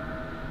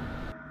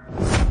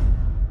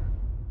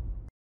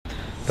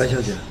白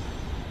小姐，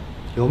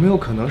有没有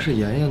可能是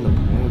妍妍的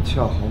朋友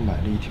恰好买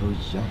了一条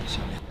一样的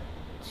项链？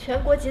全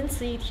国仅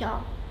此一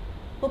条，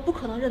我不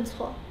可能认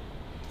错，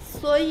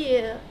所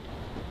以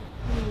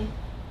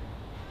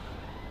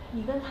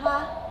你跟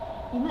他，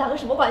你们两个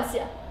什么关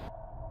系？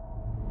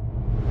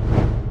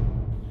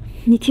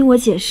你听我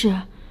解释。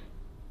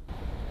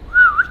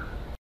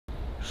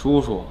叔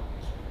叔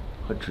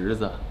和侄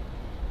子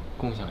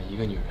共享一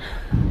个女人。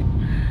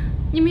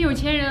你们有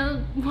钱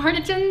人玩的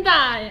真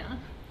大呀！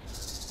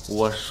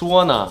我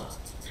说呢，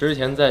之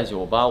前在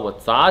酒吧我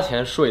砸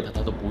钱睡她，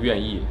她都不愿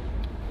意。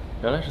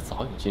原来是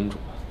早有金主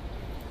了，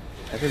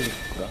还是2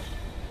个。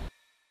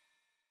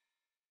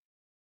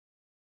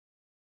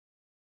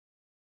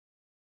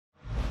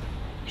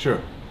是，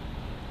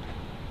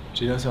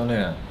这条项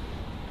链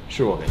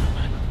是我给他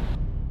买的。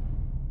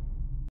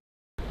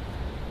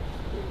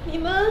你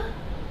们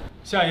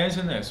夏言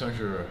现在也算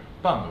是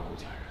半个顾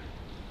家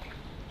人，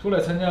出来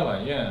参加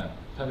晚宴，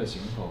他的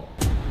行头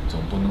总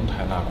不能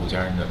太辣顾家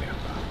人的脸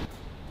吧？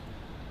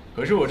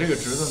可是我这个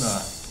侄子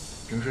呢，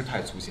真是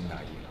太粗心大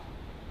意了。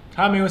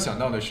他没有想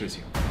到的事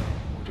情，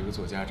我这个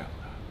做家长的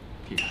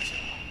替他想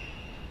了。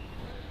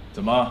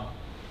怎么，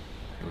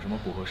有什么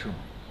不合适吗？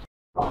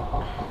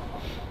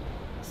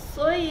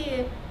所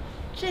以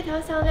这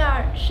条项链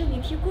是你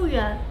替顾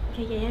远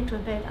给妍妍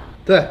准备的？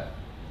对，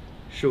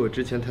是我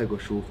之前太过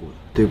疏忽了，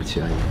对不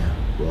起啊，妍妍，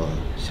我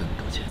向你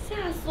道歉。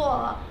吓死我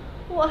了，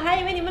我还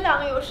以为你们两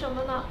个有什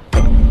么呢。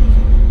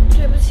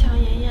对不起啊，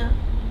妍妍，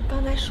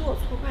刚才是我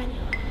错怪你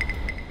了。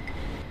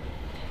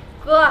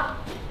哥，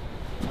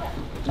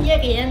你也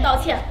给妍妍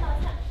道歉。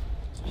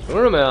凭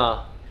什么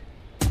呀？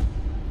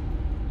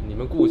你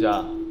们顾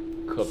家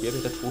可别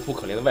被他楚楚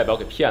可怜的外表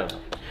给骗了。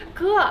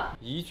哥，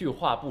一句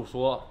话不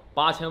说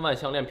，8000万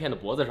项链骗到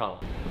脖子上了，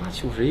那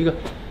就是一个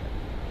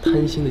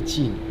贪心的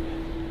妓女，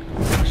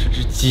我是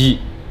只鸡，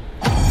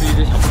是一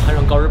只想攀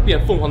上高枝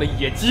变凤凰的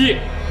野鸡。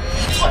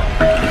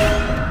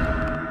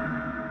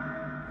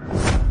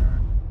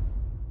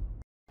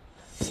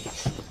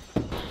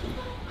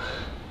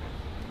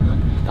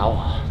打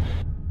我！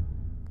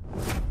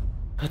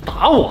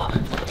打我！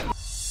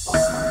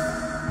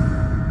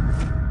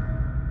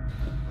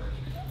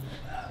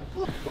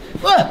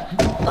喂，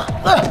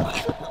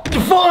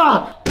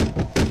了！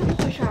怎么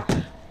回事？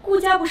顾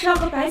家不是要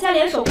和白家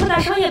联手扩大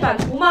商业版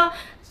图吗？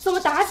怎么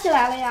打起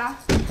来了呀？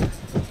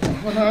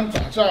我和他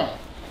打架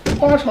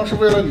，8成是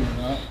为了女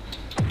人，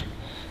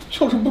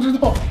就是不知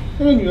道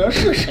那个女人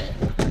是谁。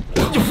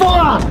你疯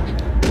了！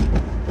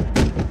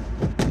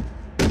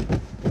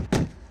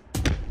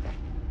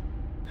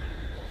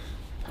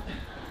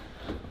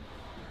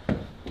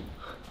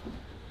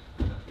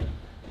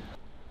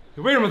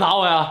你为什么打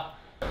我呀？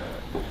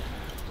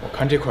我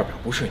看这块表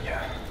不顺眼，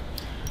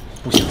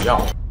不想要。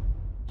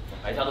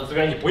白家的资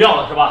源你不要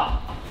了是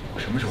吧？我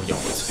什么时候要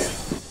过资源？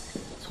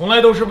从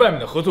来都是外面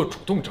的合作主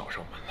动找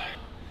上门来。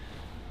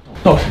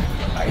倒是你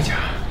们白家，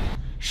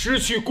失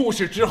去故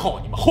事之后，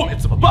你们后面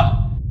怎么办？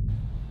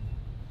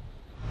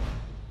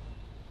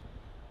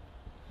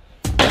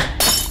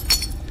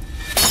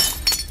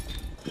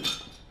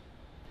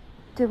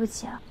对不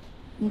起啊，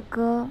你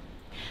哥，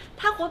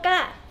他活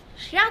该，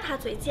谁让他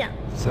嘴贱？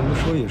怎么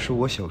说也是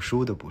我小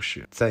叔的不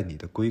是，在你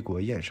的归国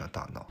宴上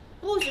大闹。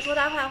不许说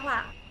他坏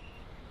话。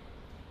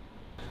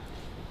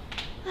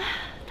唉，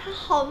他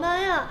好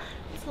man 呀，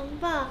怎么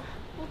办？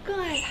我更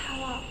爱他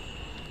了。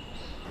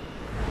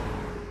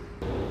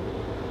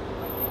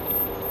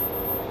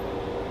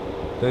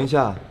等一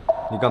下，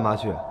你干嘛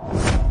去？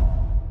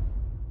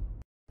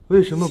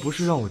为什么不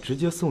是让我直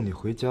接送你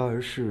回家，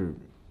而是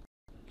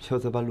要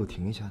在半路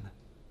停一下呢？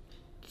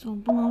总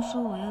不能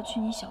说我要去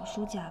你小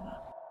叔家吧？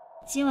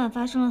今晚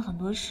发生了很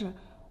多事，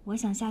我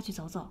想下去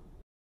走走。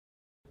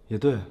也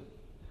对，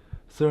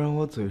虽然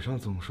我嘴上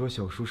总说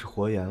小叔是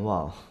活阎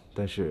王，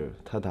但是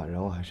他打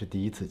人我还是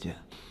第一次见，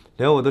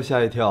连我都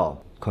吓一跳，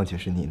况且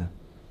是你呢？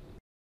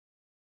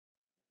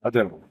啊，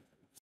对了，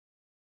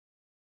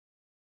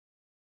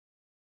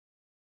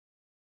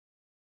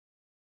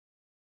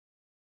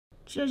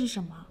这是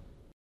什么？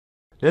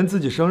连自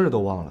己生日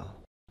都忘了，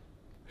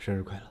生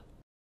日快乐！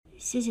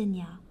谢谢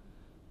你啊！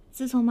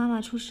自从妈妈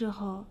出事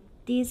后，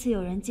第一次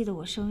有人记得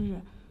我生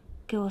日，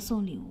给我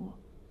送礼物。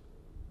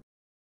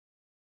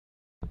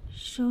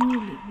生日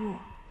礼物，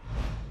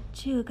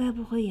这个该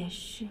不会也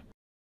是？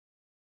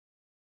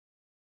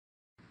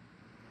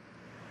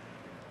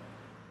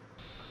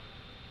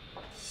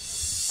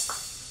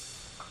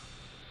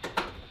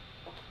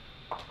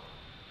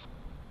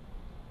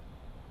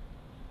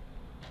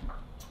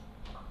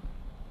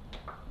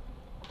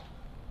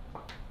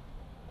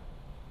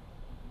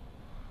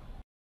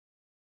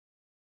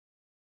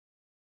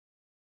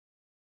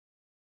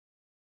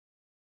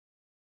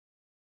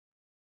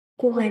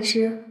顾怀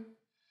之，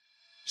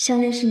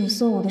项链是你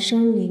送我的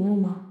生日礼物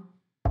吗？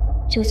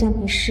就算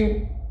不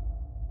是，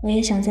我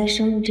也想在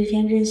生日这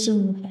天任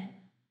性一回，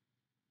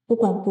不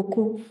管不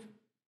顾，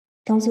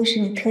当做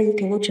是你特意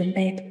给我准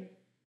备的。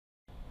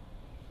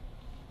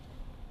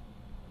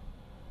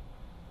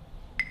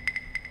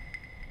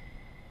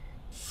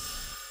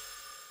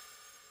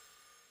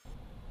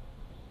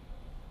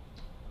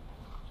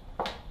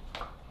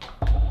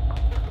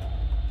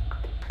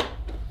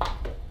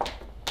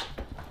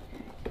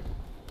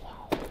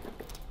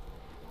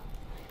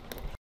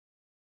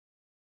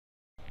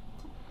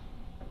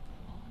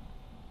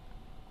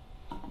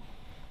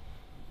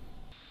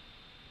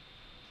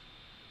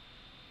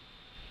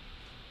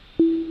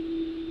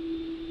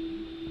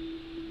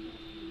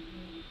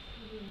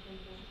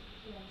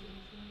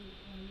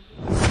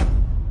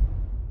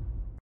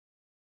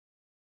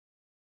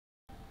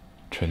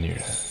蠢女人，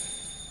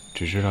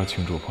只知道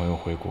庆祝朋友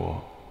回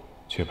国，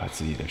却把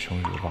自己的生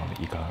日忘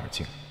得一干二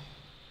净。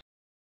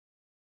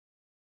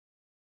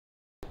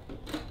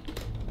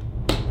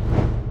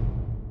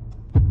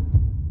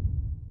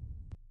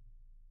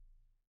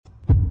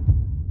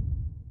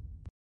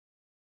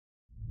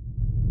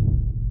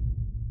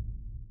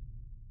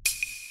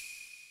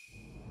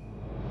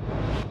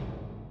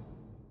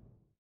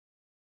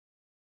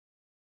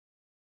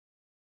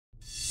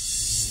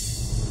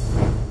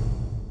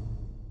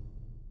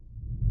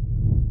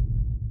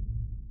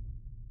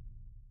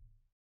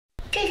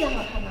这件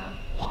好看吗？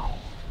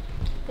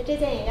和这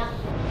件一样。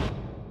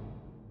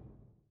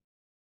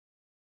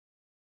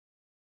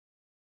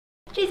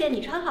这件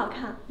你穿好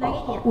看，拿给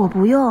你。我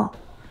不用。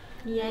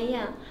李妍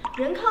妍，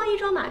人靠衣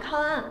装，马靠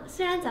鞍。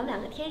虽然咱们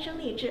两个天生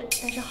丽质，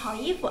但是好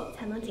衣服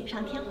才能锦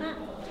上添花。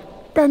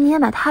但你也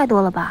买太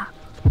多了吧？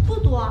不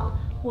多，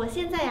我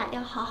现在呀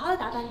要好好的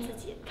打扮自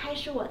己，开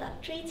始我的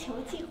追求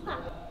计划。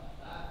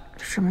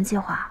什么计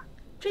划？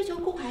追求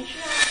顾怀之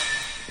啊。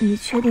你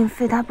确定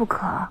非他不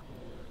可？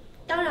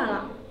当然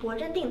了，我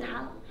认定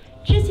他了。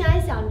之前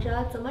还想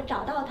着怎么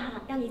找到他，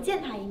让你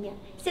见他一面。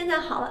现在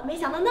好了，没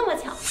想到那么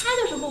巧，他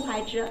就是顾怀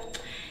之。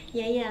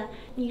妍妍，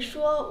你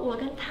说我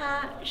跟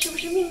他是不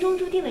是命中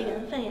注定的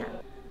缘分呀？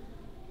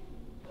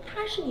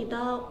他是你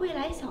的未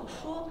来小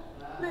叔，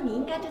那你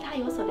应该对他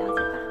有所了解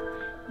吧？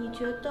你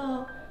觉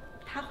得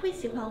他会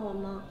喜欢我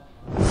吗？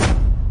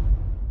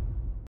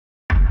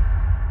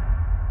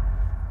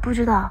不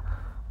知道，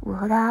我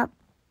和他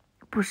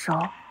不熟。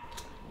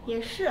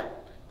也是。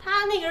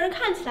他那个人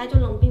看起来就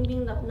冷冰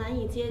冰的，难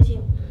以接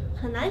近，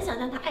很难想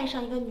象他爱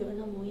上一个女人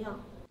的模样。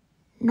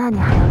那你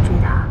还要追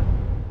他？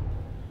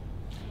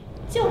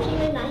就是因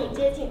为难以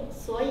接近，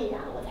所以呀，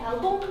我才要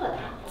攻克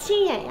他，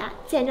亲眼呀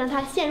见证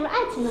他陷入爱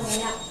情的模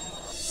样。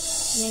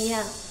妍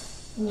妍，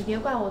你别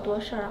怪我多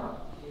事儿啊，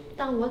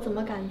但我怎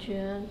么感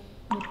觉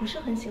你不是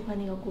很喜欢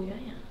那个顾远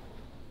呀？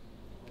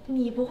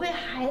你不会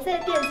还在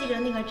惦记着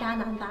那个渣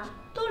男吧？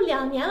都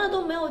2年了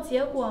都没有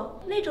结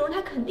果，那种人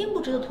他肯定不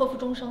值得托付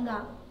终生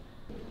的。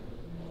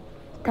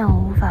但我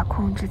无法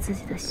控制自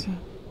己的心。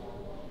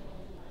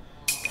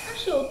他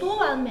是有多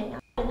完美啊？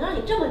能让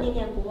你这么念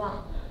念不忘？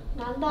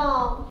难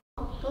道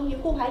能比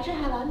顾怀之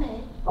还完美？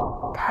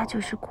他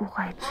就是顾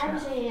怀之。不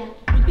行，妍妍，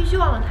你必须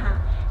忘了他。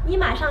你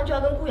马上就要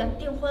跟顾远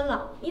订婚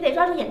了，你得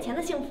抓住眼前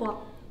的幸福。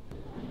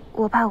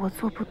我怕我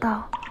做不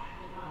到。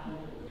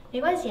没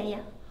关系，妍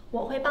妍，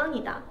我会帮你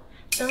的。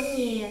等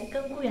你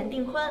跟顾远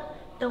订婚，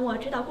等我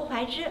知道顾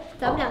怀之，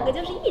咱们2个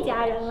就是一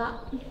家人了。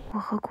我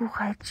和顾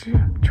怀之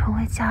成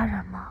为家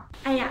人吗？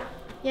哎呀，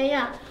妍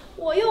妍，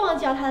我又忘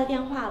记要他的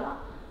电话了。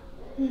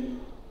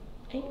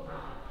哎，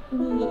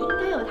你应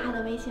该有他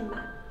的微信吧？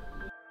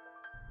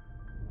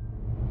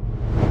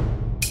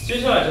接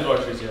下来这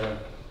段时间，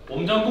我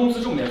们将公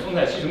司重点放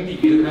在西城地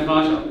皮的开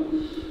发上。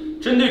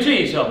针对这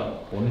一项目，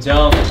我们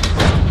将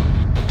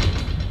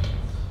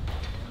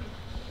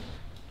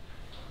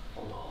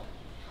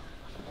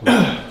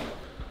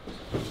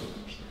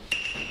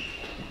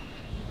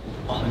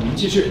您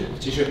继续。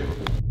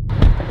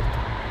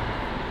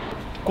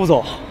顾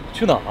总，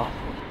去哪儿啊？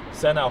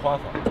塞纳花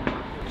坊，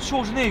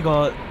就是那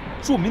个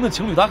著名的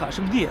情侣打卡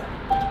圣地。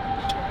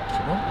什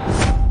么？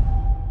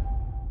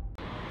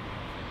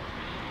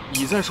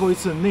你再说一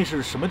次，那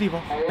是什么地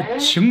方？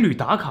情侣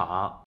打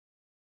卡。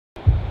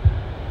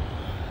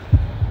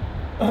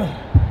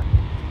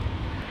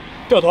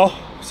掉头，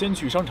先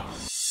去商场。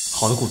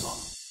好的，顾总。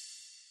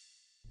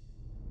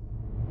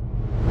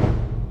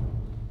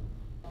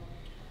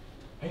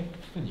哎，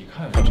那你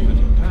看这个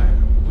领带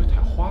会不会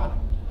太花了？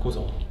顾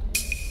总，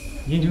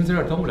你已经在这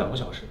儿耽误2个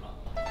小时了，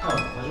太晚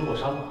了就落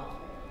山了。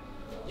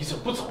你怎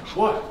么不早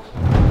说呀？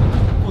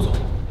顾总，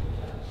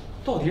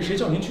到底是谁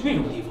叫您去那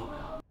种地方呀？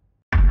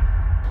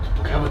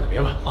不该问的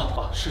别问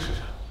啊！是。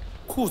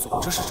顾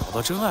总这是找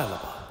到真爱了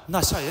吧？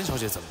那夏言小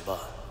姐怎么办？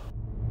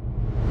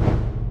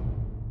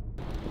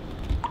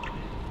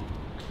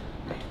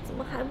怎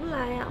么还不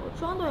来呀？我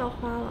妆都要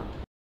花了。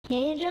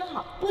妍妍真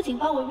好，不仅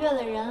帮我约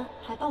了人，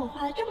还帮我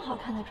化了这么好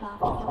看的妆。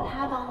有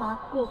她帮忙，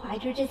顾怀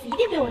之这次一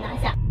定被我拿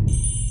下。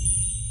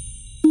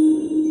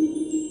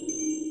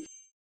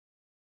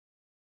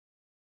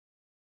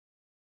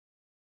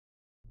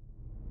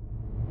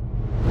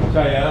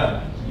夏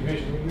言，你为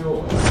什么约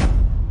我？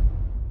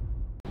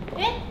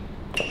哎，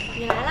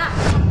你来啦！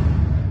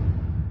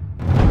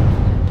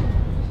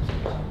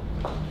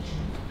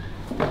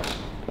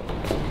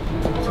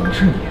怎么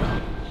是你啊？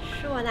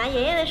是我拿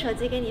妍妍的手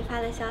机给你发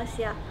的消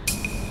息啊。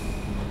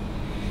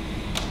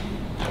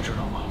他知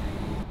道吗？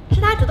是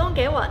他主动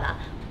给我的，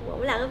我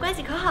们2个关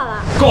系可好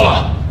了。够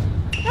了！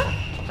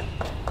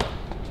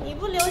你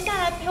不留下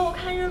来陪我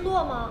看日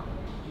落吗？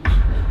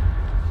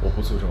我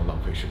不做这种浪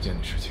费时间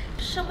的事情。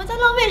什么叫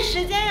浪费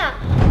时间呀？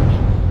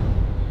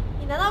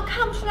你难道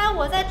看不出来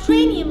我在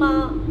追你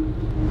吗？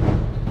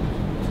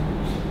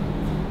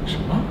什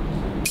么？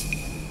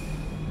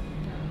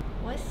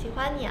我喜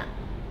欢你啊！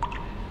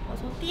我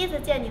从第一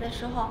次见你的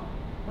时候，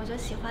我就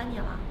喜欢你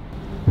了。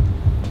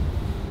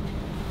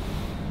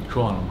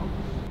说完了吗？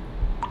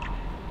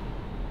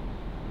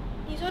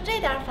你就这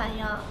点反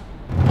应？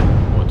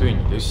我对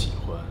你的喜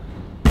欢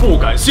不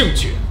感兴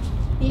趣。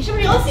你是不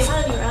是有喜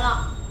欢的女人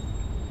了？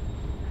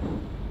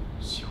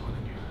喜欢的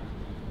女人？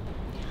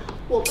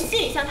我不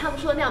信你像他们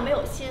说的那样没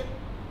有心。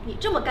你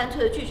这么干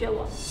脆的拒绝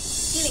我，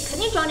心里肯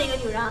定装着一个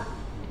女人。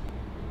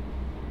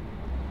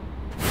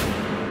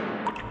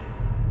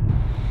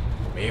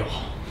没有。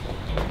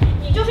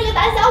你就是一个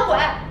胆小鬼。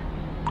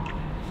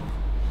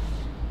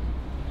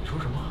你说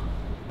什么？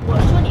我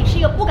说你是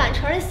一个不敢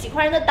承认喜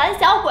欢人的胆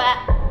小鬼。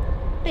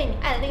被你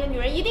爱的那个女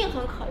人一定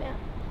很可怜，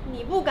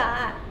你不敢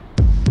爱，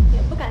也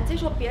不敢接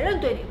受别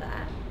人对你的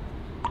爱。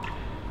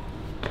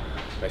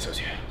白小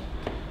姐，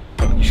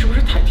你是不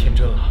是太天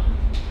真了？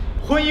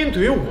婚姻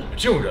对于我们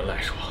这种人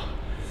来说，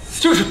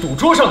就是赌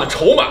桌上的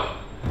筹码，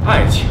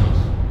爱情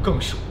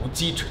更是无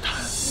稽之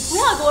谈。不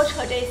要给我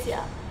扯这些，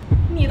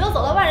你都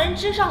走到万人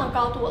之上的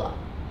高度了，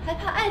还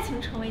怕爱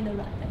情成为你的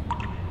软肋？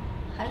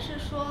还是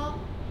说，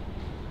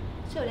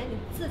就连你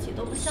自己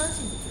都不相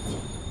信你自己？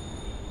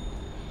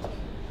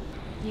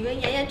你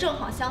跟妍妍正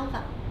好相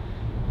反，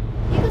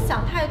一个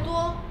想太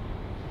多，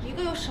一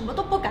个又什么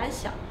都不敢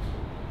想。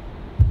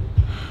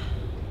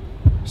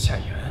夏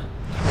言，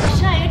你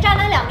深爱一个渣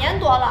男2年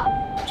多了。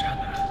渣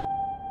男？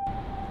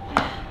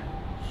唉，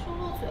说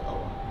漏嘴了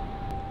我。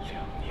2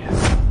年。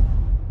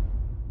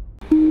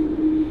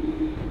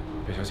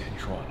白小姐，你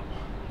说完了吗？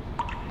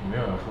你没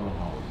有要说的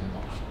话，我先走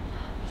了。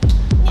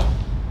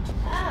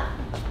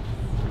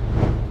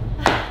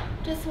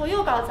这次我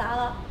又搞砸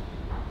了，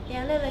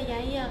连累了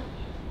妍妍。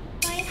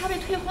万一她被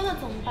退婚了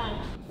怎么办呀？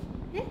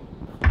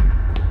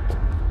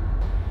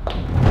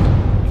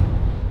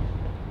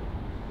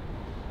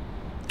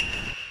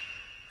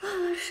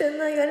神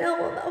呐，原谅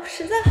我吧，我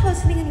实在好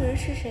奇那个女人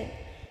是谁，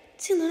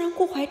竟能让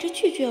顾怀之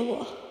拒绝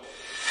我。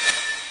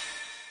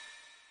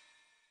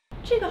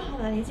这个号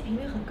码联系频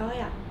率很高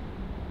呀，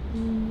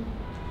应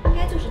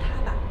该就是他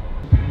吧。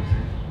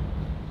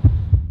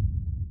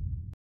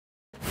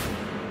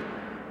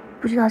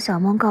不知道小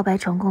梦告白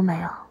成功没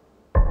有？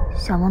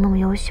小梦那么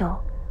优秀，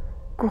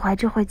顾怀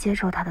之会接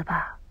受她的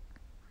吧？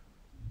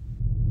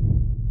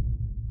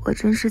我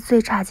真是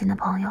最差劲的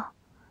朋友，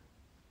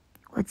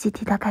我既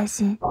替他开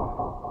心，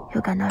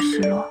又感到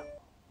失落。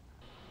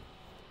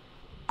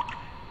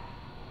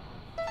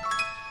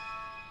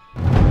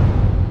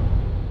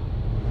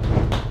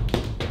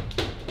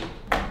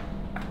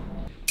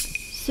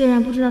虽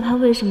然不知道他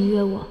为什么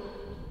约我，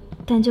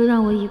但就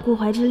让我以顾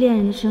怀之恋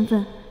人的身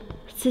份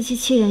自欺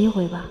欺人一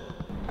回吧。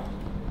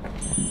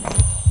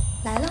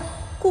来了，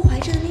顾怀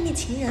之的秘密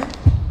情人。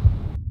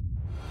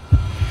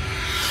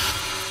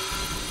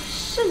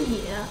是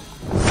你？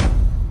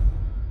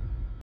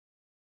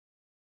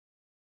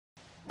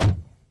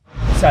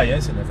夏言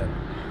现在在哪？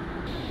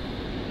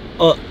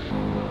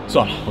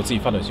算了，我自己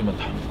发短信问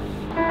他。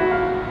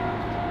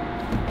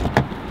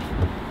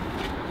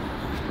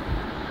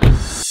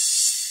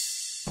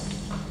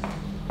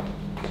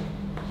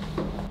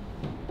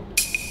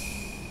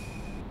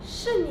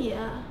是你？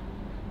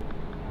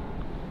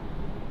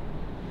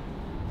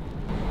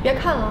别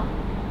看了，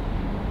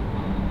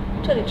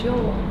这里只有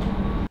我。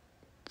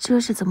这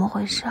是怎么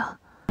回事啊？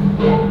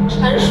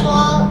传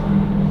说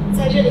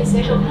在这里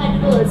携手看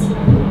日落的情侣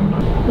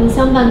能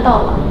相伴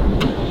到老。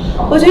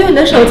我就用你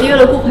的手机约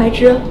了顾怀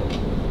之，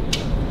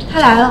他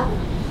来了，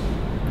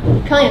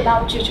刚也把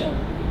我拒绝了。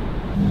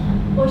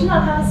我知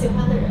道他有喜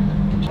欢的人，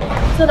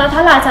就拿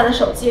他落下的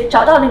手机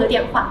找到那个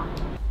电话。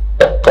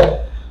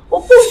我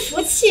不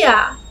服气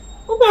啊！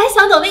我本来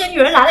想等那个女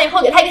人来了以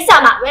后给她一个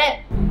下马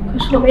威，可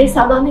是我没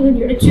想到那个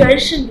女人居然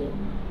是你，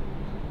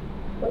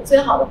我最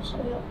好的朋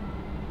友。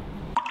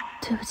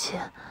对不起，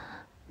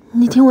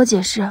你听我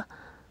解释。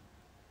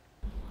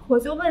我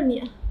就问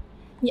你，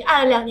你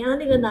爱了2年的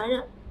那个男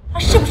人，他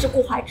是不是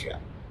顾怀之？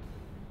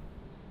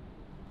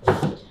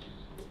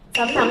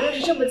咱们2个认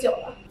识这么久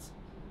了，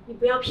你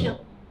不要骗我。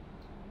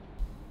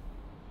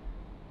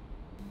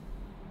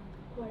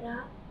果然。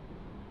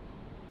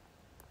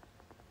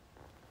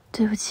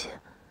对不起，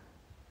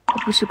我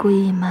不是故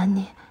意隐瞒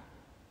你，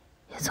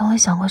也从未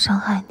想过伤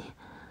害你。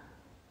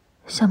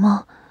小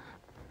梦，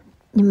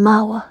你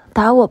骂我、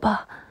打我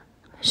吧，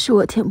是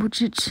我恬不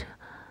知耻，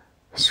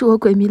是我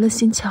鬼迷了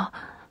心窍，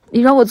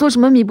你让我做什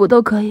么弥补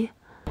都可以。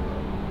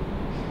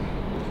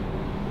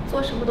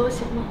做什么都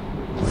行吗？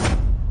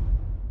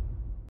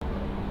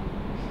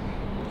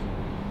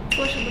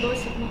做什么都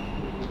行吗？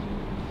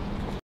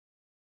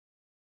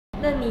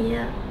那你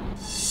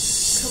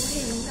可不可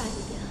以勇敢一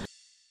点？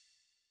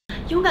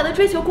勇敢的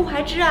追求顾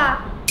怀之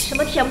啊！什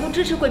么恬不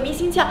知耻、鬼迷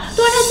心窍，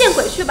都让他见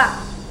鬼去吧！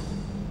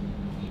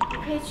你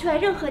可以去爱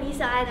任何你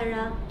想爱的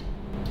人。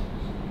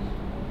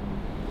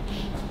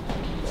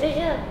妍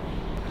妍，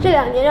这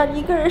2年让你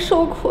一个人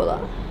受苦了，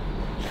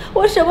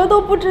我什么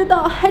都不知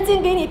道，还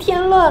净给你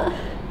添乱。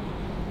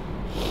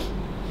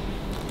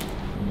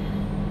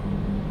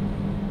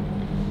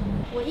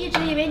我一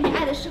直以为你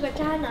爱的是个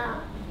渣男，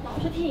老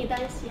是替你担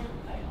心。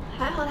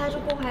还好他是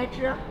顾怀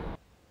之。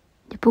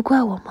你不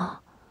怪我吗？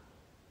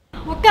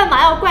我干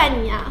嘛要怪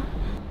你呀？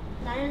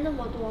男人那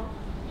么多，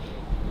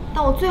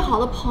但我最好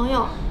的朋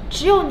友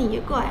只有你一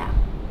个呀。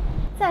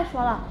再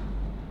说了，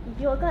你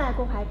比我更爱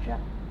顾怀之，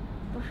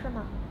不是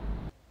吗？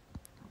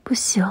不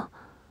行，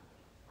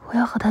我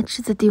要和他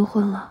侄子订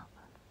婚了。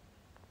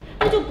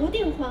那就不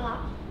订婚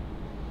了。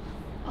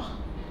哦，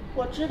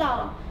我知道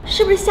了，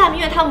是不是夏明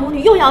月他母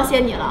女又要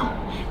挟你了？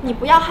你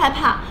不要害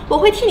怕，我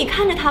会替你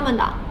看着他们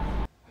的。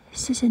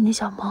谢谢你，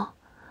小梦。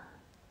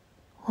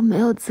我没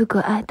有资格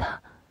爱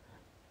他，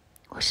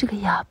我是个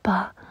哑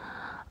巴，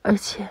而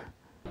且……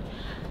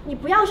你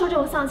不要说这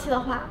种丧气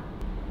的话。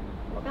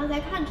我刚才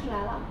看出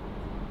来了，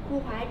顾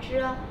怀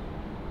之，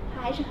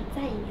他还是很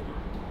在意你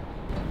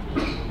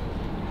的。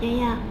妍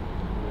妍，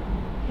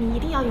你一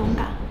定要勇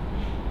敢。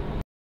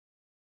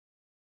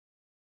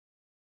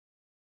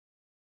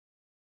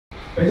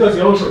本小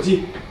姐，我手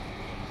机。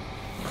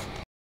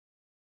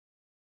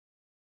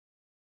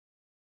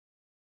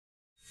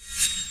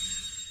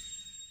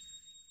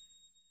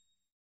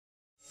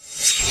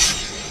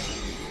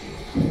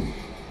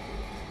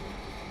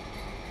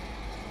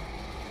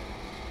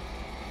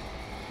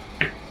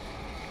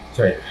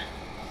夏野，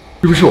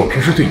是不是我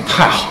平时对你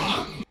太好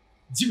了？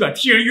你竟敢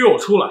替人约我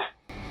出来，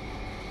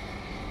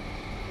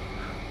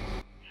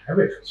还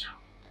未出墙？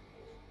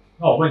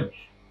那我问你，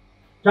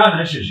渣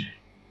男是谁？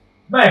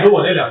卖给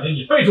我那2年，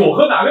你背着我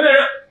和哪个男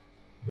人？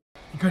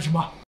你干什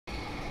么？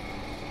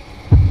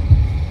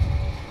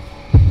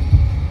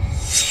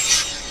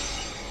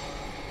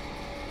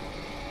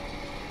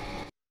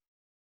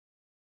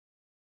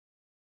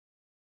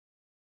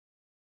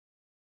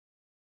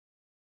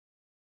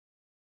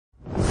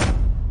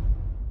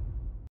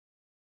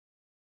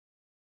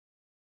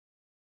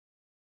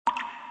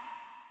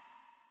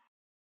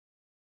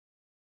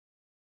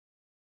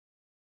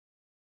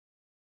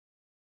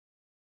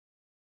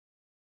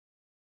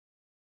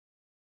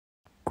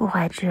顾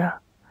怀之，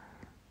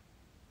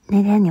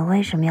那天你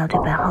为什么要对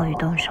白浩宇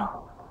动手？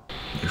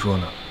你说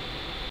呢？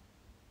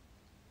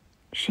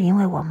是因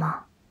为我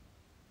吗？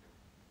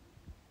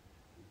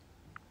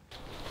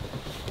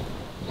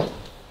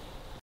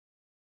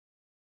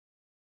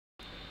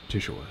这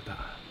是我的答案。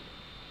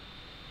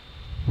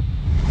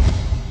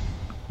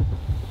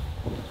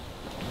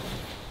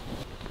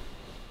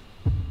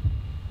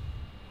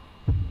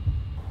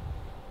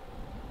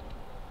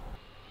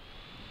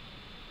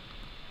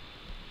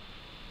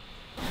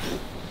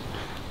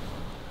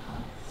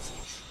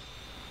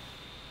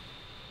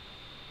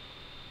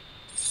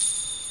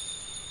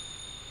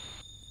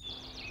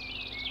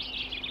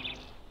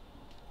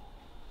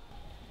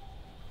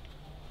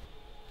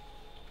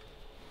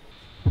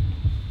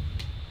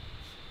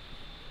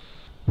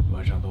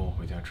晚上等我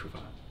回家吃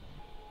饭。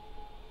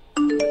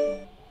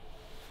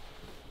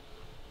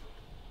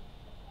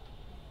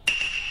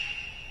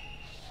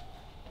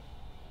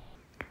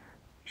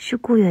是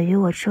顾远约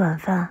我吃晚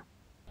饭。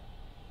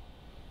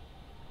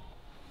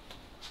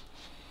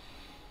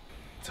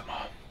怎么？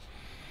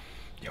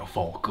你要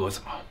放我鸽子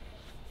吗？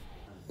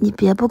你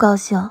别不高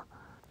兴，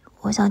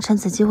我想趁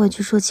此机会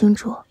去说清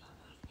楚，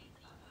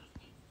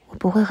我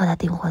不会和他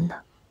订婚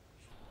的。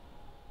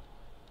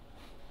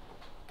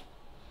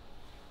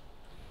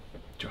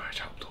这还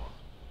差不多。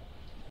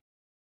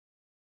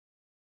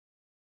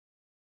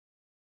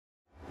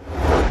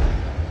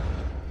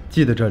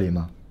记得这里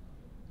吗？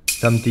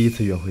咱们第一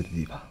次约会的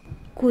地方。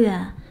顾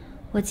远，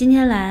我今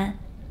天来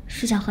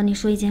是想和你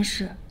说一件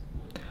事。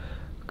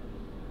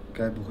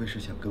该不会是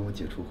想跟我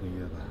解除婚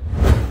约吧？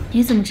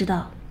你怎么知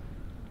道？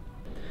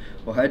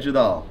我还知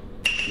道，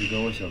你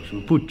跟我小叔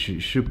不只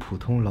是普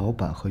通老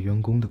板和员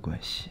工的关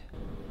系，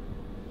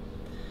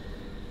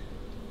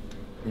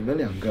你们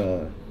两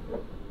个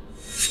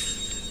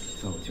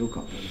早就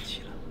搞到一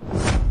起了。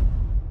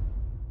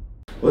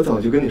我早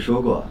就跟你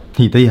说过，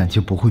你的眼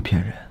睛不会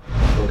骗人，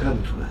我看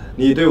得出来，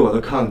你对我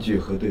的抗拒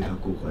和对他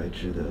顾怀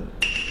之的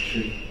痴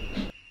恋。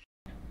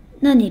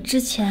那你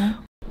之前……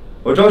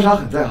我装傻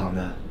很在行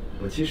的，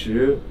我其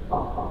实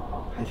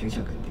还挺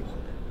想跟你订婚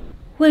的。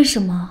为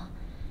什么？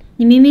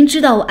你明明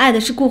知道我爱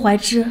的是顾怀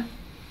之。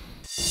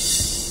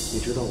你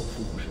知道我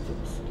父母是怎么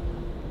死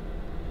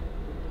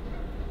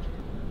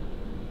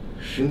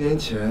的？10年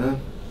前，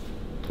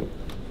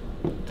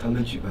他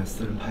们举办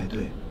私人派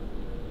对，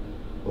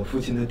我父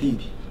亲的弟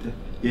弟，对，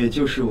也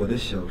就是我的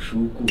小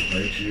叔顾怀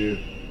之，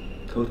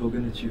偷偷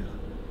跟着去了。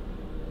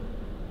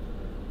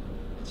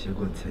结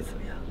果你猜怎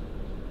么样？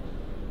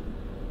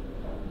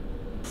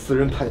私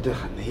人派对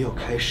还没有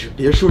开始，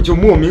别墅就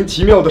莫名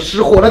其妙的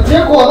失火了。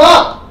结果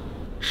呢？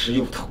只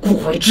有他顾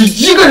怀之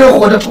一个人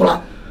活着出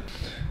来。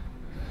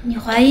你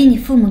怀疑你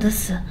父母的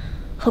死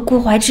和顾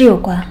怀之有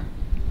关？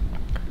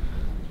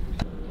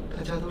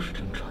大家都是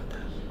正传的，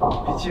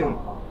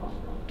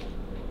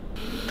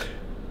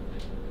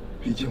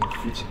毕竟我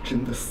父亲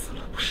真的死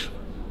了，不是吗？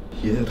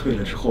爷爷退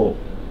了之后，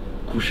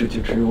故事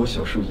就只有我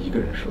小叔一个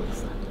人说了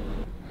算。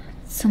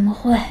怎么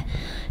会？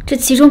这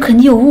其中肯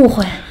定有误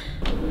会。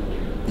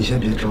你先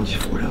别着急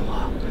否认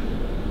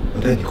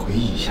我带你回忆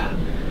一下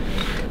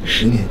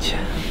，10年前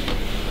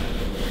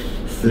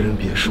私人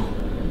别墅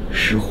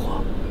失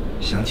火，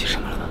想起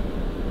什么了吗？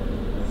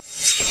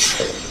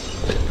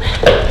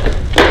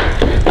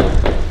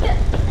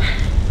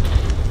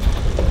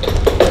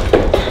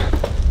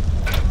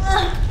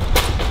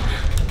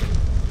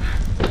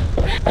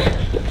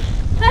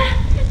哎，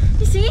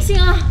你醒一醒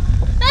啊！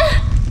哎，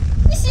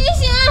你醒一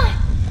醒啊！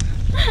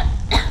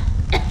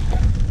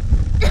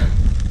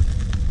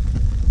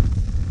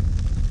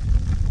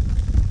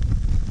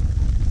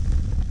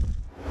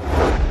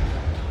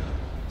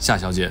夏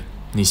小姐，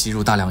你吸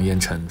入大量烟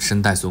尘，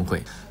声带损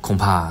毁，恐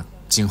怕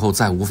今后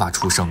再无法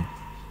出声。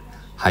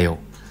还有，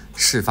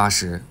事发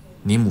时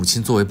你母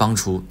亲作为帮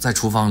厨，在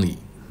厨房里，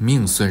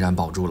命虽然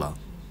保住了，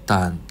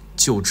但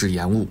救治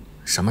延误，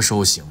什么时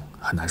候醒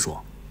很难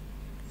说。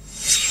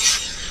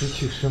失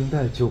去声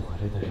带救回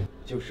来的人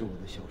就是我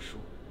的小叔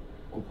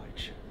顾怀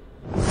之。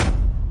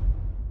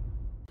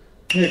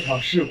那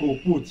场事故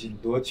不仅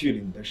夺去了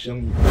你的生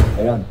命，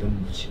还让你的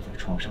母亲在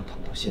床上躺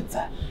到现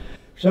在。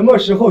什么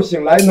时候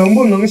醒来，能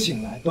不能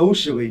醒来，都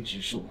是未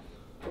知数。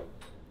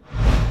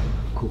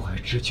顾怀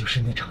之就是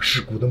那场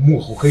事故的幕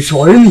后黑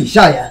手，而你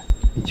夏言，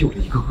你救了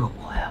一个恶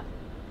魔呀！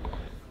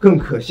更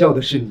可笑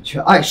的是，你却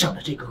爱上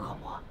了这个恶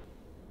魔。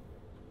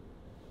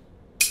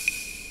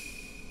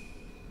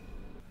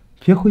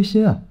别灰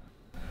心啊，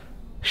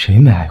谁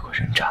没爱过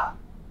人渣？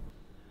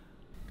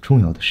重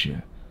要的是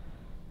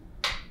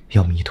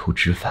要迷途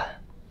知返。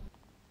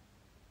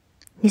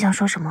你想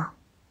说什么？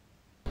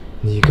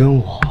你跟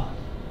我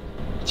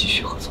继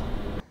续合作。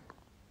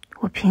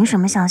我凭什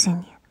么相信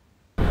你？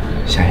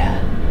夏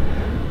言，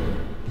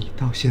你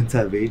到现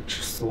在为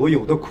止所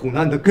有的苦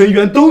难的根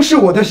源都是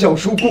我的小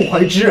叔顾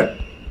怀之。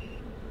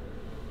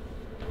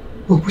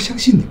我不相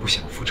信你不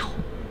想复仇，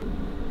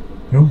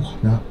而我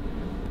呢，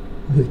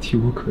我也替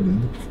我可怜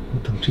的父母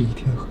等这一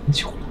天很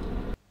久了。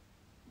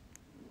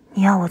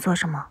你要我做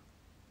什么？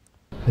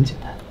很简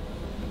单，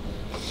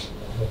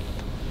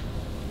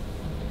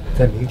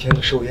在明天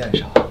的寿宴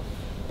上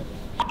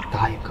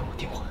答应跟我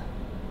订婚。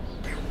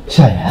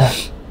夏言，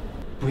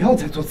不要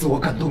再做自我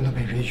感动的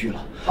美人鱼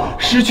了。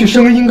失去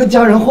声音跟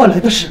家人换来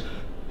的是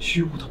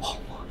虚无的泡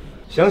沫。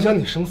想想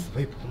你生死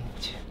未卜的母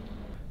亲，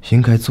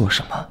应该做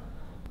什么，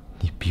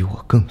你比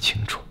我更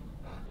清楚。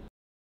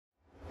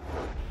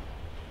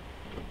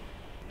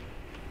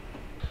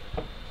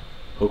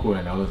和顾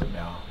远聊得怎么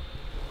样？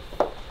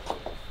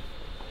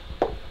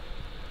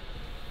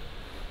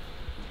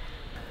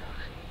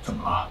怎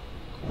么了？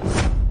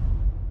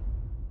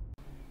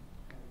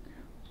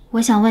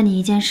我想问你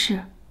一件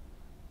事。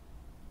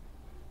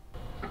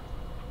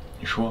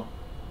你说。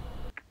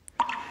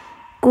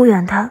顾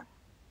远他……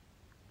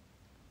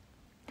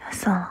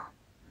算了，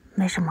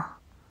没什么。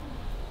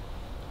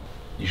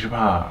你是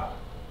怕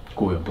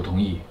顾远不同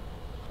意？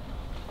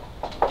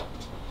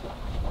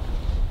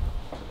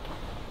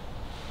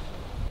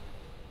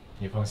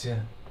你放心，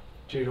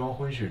这桩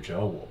婚事只要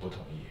我不同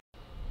意，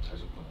他就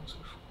不能作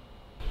数。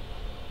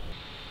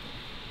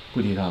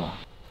不提他了，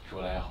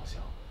说来也好笑，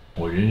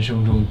我人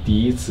生中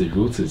第一次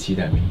如此期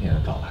待明天的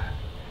到来。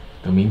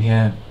等明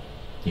天，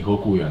你和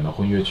顾远的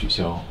婚约取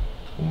消，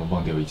我们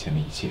忘掉以前的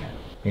一切，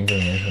名正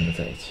言顺的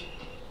在一起。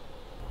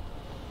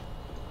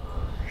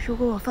如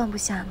果我放不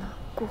下呢，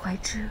顾怀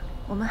之，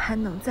我们还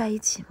能在一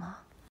起吗？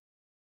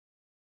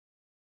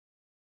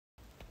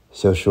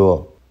小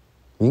叔，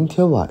明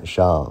天晚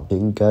上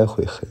应该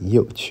会很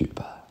有趣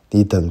吧？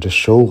你等着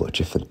收我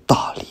这份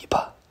大礼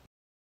吧。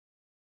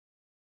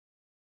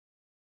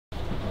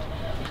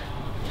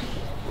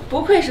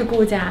不愧是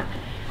顾家，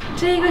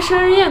这一个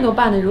生日宴都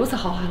办得如此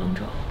豪华隆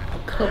重。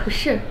可不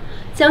是，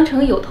江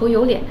城有头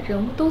有脸的人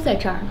物都在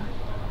这儿呢。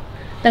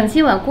等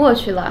今晚过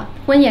去了，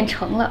婚宴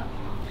成了，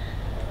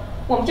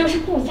我们就是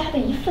顾家的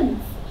一份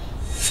子。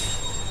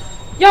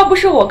要不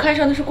是我看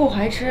上的是顾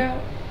怀之，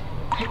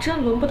还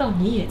真轮不到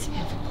你也今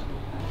天走。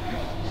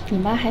你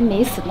妈还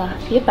没死呢，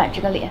别板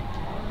着个脸。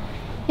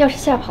要是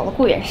吓跑了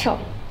顾远少，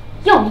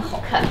要你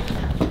好看。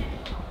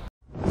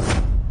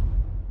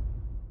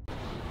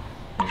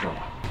没事吧？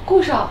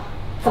顾少，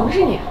怎么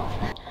是你？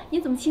你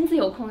怎么亲自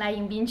有空来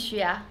迎宾区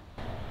啊？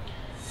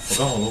我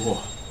刚好路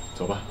过，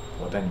走吧，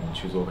我带你们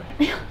去座位。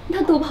哎呦，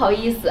那多不好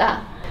意思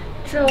啊！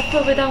这会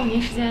不会耽误您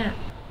时间啊？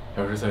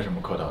要是再这么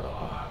客套的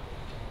话，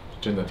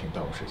真的挺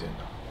耽误时间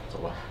的。走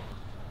吧。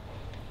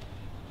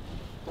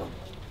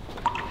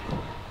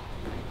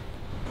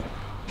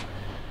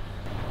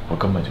我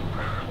根本就不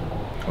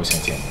是，我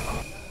想见你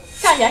了。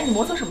夏言，你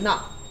磨蹭什么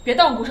呢？别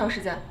耽误顾少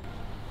时间。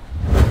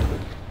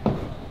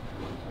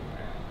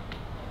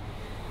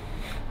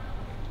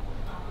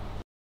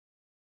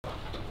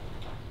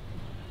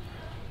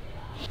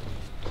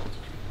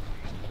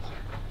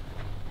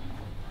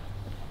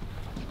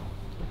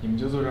你们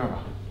就坐这儿吧。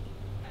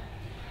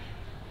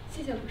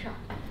谢谢顾少，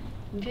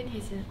你真贴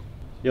心。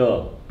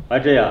哟，怀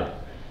之呀，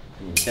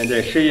你现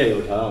在事业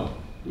有成，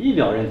一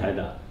表人才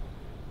的，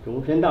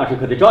终身大事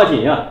可得抓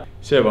紧呀！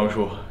谢谢王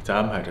叔，在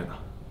安排着呢。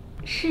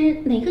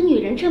是哪个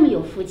女人这么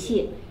有福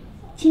气？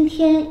今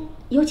天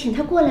有请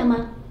她过来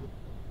吗？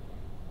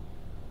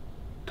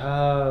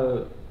他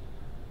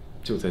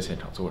就在现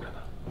场坐着呢。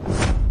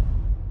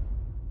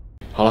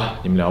好了，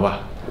你们聊吧，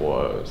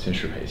我先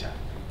失陪一下。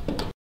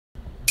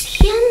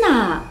天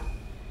哪，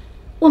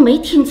我没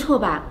听错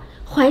吧？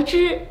怀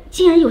之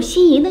竟然有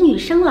心仪的女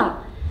生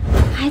了，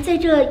还在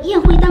这宴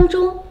会当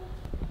中。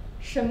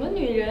什么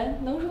女人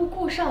能入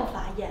顾少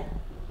法眼？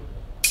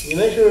你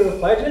们是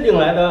怀之领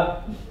来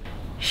的？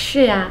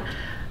是呀，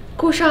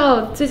顾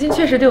少最近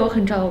确实对我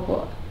很照顾，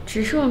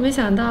只是我没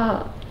想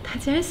到他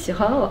竟然喜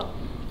欢我。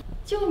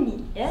就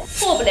你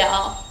错不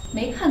了，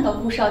没看到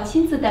顾少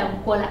亲自带我们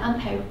过来安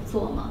排入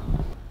座吗？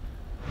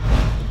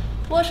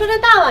我说这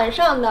大晚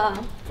上的，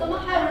怎么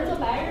还有人做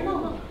白日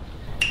梦呢？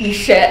你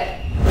谁？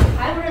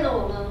还不认得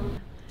我吗？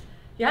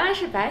原来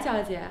是白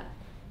小姐，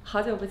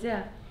好久不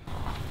见。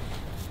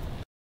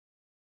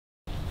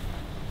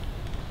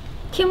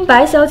听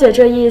白小姐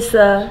这意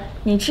思，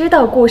你知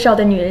道顾少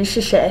的女人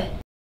是谁？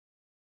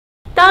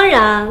当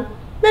然，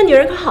那女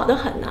人可好得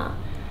很呢。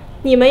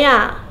你们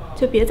呀，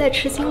就别再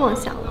痴心妄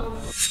想了。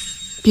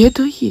别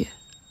得意，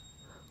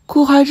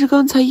顾怀之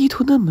刚才意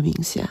图那么明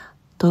显，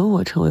等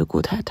我成为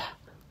顾太太，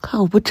看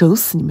我不整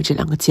死你们这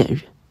两个贱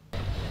人！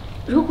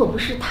如果不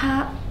是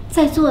她，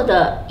在座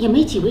的也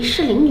没几位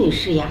适龄女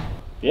士呀。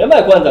别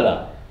卖关子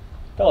了，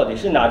到底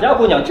是哪家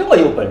姑娘这么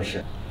有本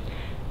事？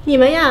你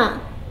们呀，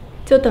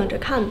就等着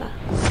看吧。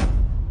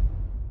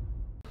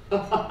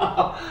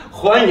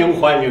欢迎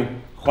欢迎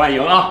欢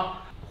迎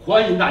啊！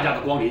欢迎大家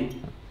的光临，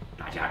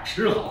大家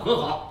吃好喝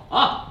好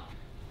啊！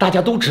大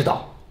家都知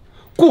道，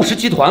顾氏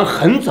集团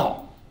很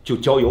早就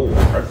交由我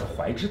儿子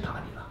怀之打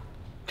理了，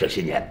这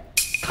些年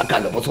他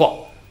干得不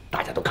错，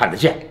大家都看得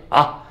见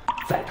啊！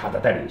在他的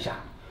带领下，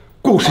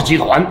顾氏集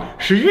团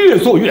是越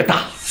做越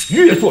大，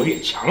越做越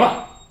强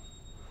啊！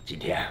今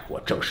天我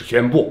正式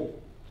宣布，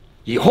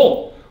以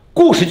后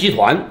顾氏集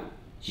团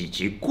以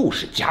及顾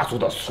氏家族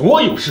的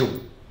所有事务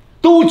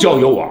都交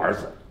由我儿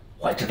子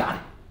怀之打理。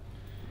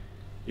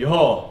以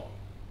后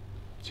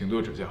请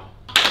多指教。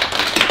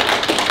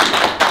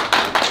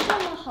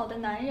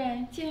男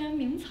人竟然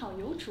名草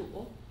有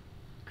主，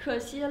可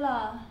惜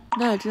了。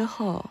那之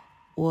后，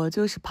我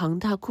就是庞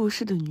大故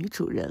事的女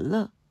主人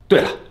了。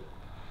对了，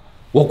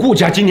我顾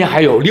家今年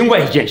还有另外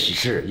一件喜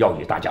事要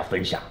与大家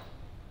分享，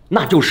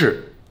那就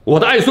是我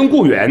的爱孙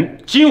顾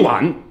远今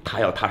晚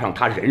他要踏上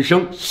他人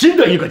生新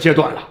的一个阶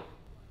段了。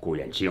顾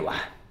远今晚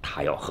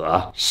他要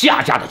和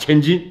夏家的千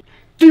金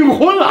订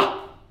婚了。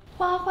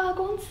花花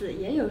公子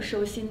也有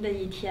收心的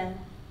一天。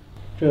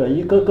这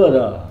一个个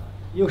的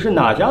又是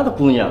哪家的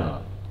姑娘啊？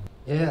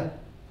爷爷，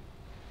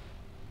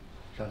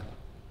上来。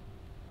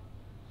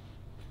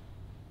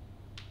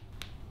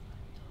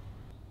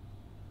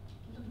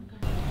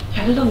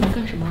还愣着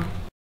干什么？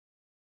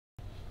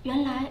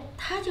原来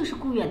她就是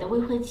顾远的未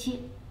婚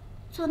妻，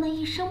做那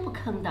一声不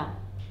吭的。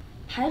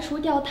排除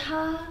掉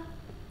他，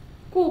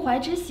顾怀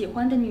之喜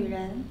欢的女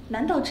人，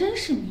难道真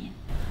是你？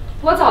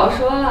我早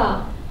说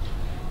了，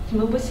你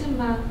们不信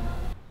吗？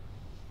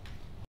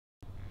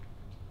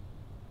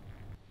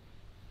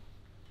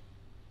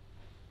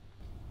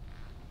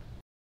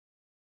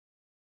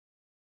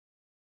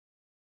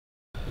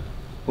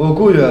我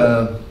顾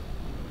远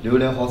流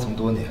连花丛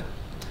多年，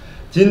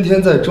今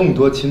天在众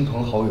多亲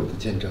朋好友的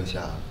见证下，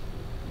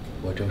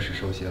我正式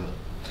收心了，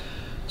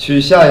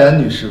娶夏妍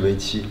女士为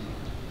妻。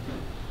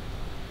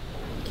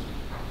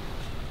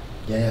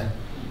妍妍，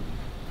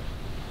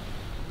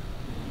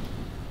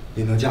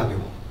你能嫁给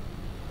我？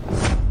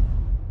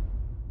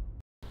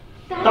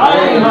答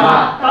应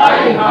他，答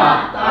应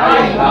他，答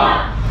应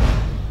他。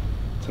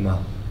怎么？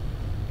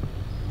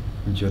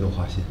你觉得我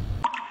花心？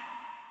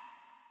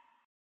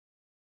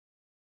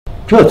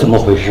这怎么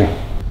回事？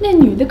那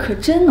女的可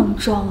真能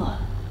装啊！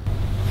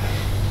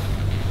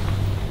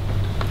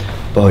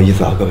不好意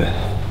思啊，各位，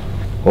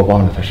我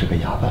忘了她是个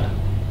哑巴了。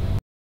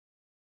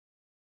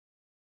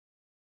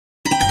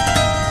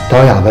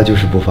当哑巴就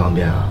是不方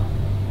便啊，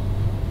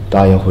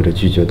答应或者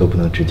拒绝都不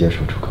能直接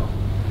说出口。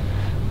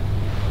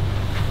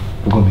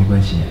不过没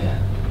关系，妍妍，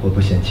我不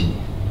嫌弃你，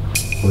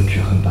我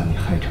只恨把你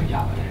害成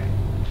哑巴的人。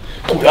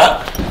顾远，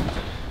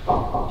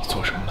你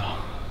做什么呢？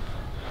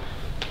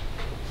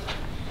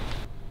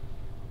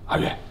阿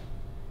月，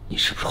你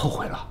是不是后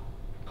悔了？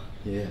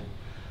爷爷，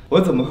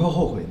我怎么会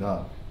后悔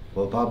呢？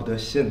我巴不得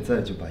现在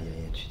就把妍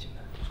妍娶进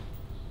门。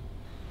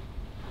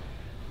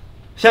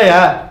夏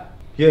妍，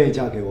愿意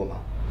嫁给我吗？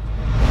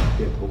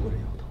点头或者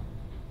摇头。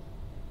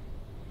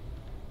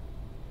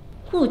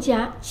顾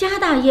家家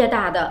大业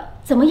大的，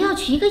怎么要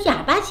娶一个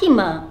哑巴进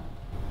门？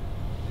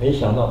没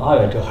想到阿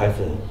远这孩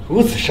子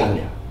如此善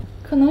良。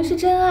可能是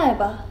真爱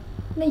吧，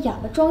那哑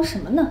巴装什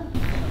么呢？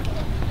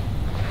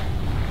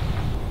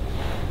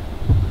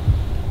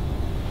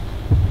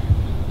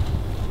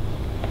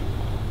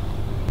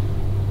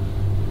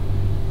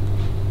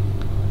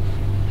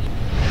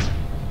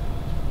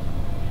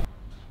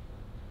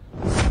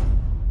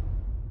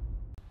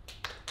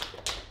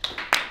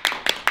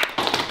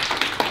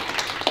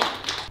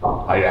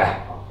阿远，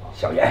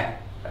小妍，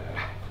来来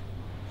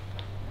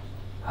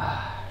来。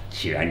啊，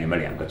既然你们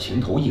两个情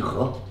投意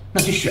合，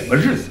那就选个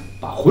日子，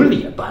把婚礼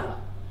也办了。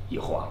以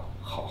后啊，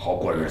好好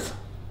过日子，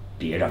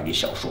别让你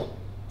小叔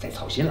再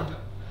操心了。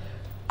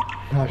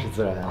那是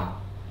自然啊，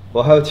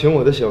我还要请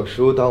我的小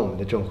叔当我们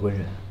的证婚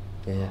人。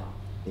妍妍，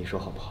你说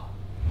好不好？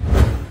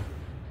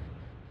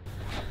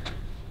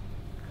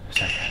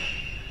夏妍，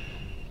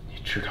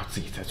你知道自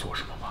己在做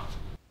什么吗？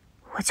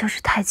我就是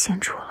太清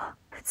楚了，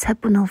才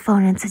不能放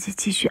任自己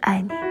继续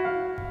爱你。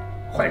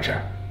怀之，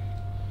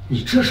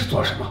你这是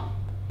做什么？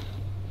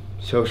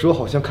小叔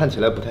好像看起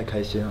来不太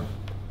开心啊。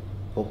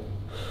哦，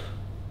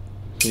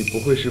你不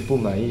会是不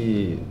满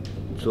意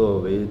作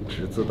为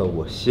侄子的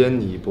我先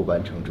你一步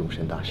完成终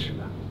身大事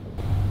吧？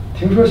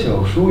听说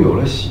小叔有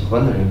了喜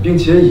欢的人，并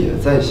且也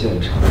在现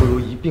场，不如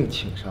一并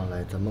请上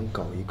来，咱们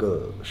搞一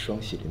个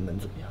双喜临门，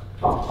怎么样？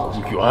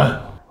顾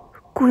远，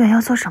顾远要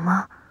做什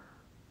么？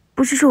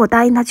不是说我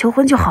答应他求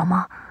婚就好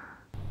吗？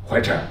怀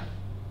之，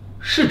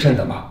是真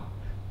的吗？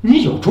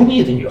你有中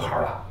意的女孩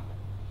了？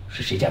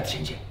是谁家的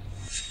千金？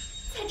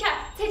菜菜，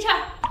菜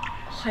菜，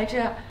怀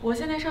之，我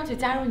现在上去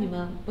加入你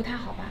们不太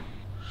好吧？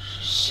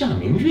夏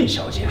明月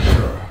小姐是。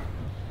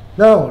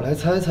那让我来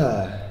猜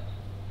猜，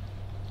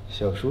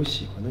小叔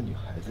喜欢的女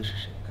孩子是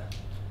谁呢？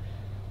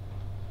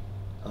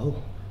哦，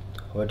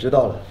我知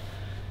道了。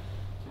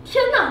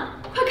天哪，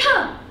快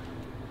看！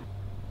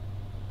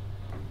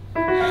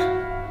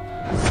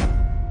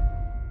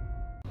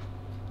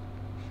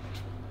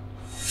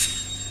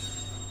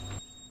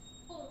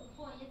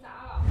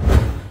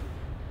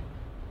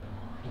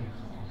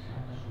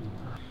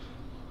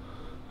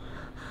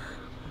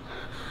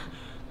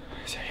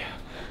夏妍，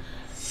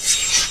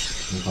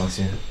你放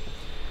心，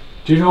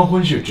这桩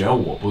婚事只要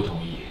我不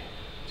同意，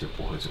就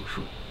不会作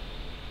数。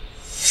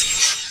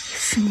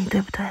是你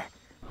对不对？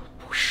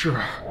不是，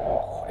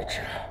怀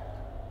之，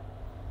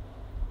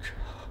这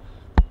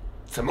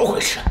怎么回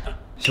事？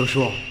小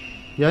叔，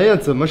妍妍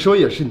怎么说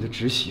也是你的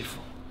侄媳妇，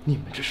你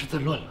们这是在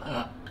乱伦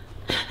啊！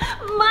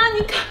妈，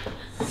你看，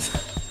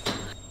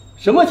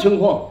什么情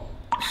况？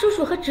叔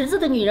叔和侄子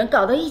的女人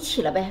搞到一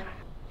起了呗？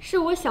是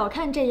我小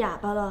看这哑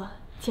巴了，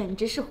简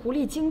直是狐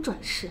狸精转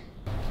世。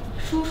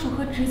叔叔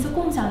和侄子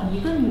共享一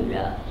个女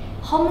人，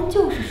豪门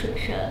就是水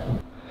深。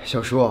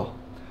小叔，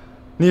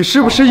你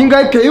是不是应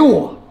该给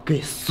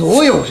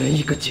所有人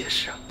一个解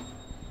释啊？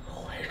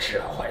怀志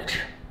啊，怀志，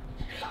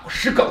你老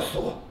实告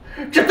诉我，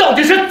这到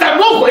底是怎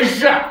么回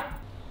事？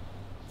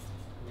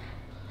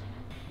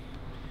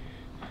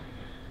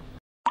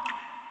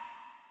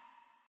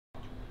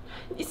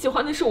你喜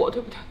欢的是我，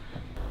对不对？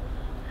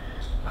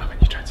麻烦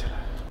你站起来。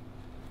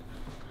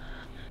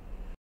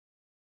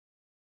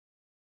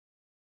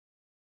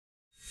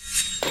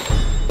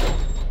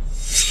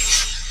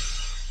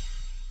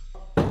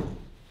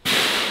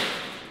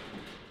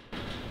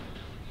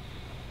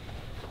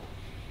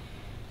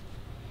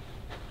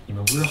你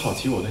们不是好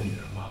奇我的女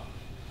人吗？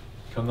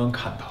刚刚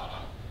看到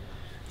了，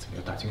怎么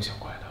又大惊小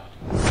怪的？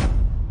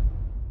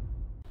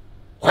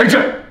怀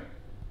志，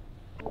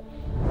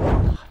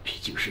她毕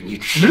竟是你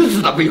侄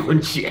子的未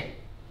婚妻。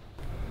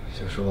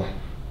小叔，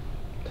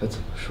她怎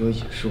么说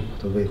也是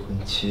我的未婚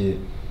妻，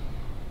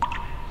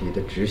你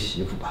的侄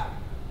媳妇吧？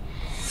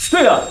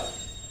对呀，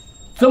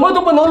怎么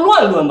都不能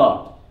乱伦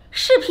吧？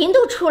视频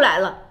都出来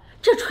了，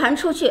这传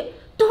出去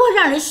多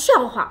让人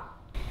笑话。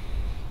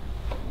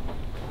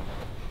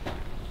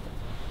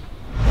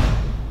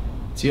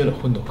结了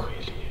婚都可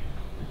以离，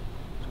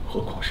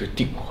何况是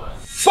订婚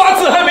，8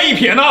字还没一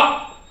撇呢。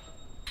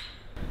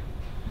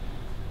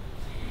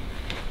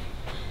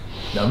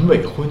男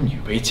未婚，女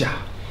未嫁，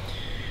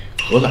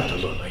何来的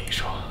乱伦一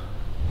说？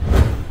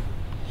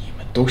你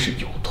们都是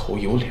有头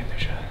有脸的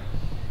人，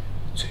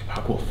嘴巴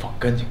给我放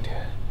干净点，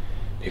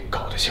别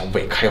搞得像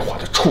未开化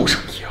的畜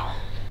生一样。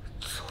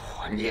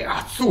作孽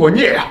啊，作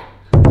孽啊！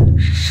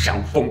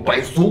伤风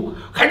败俗，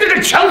还在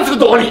这强词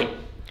夺理。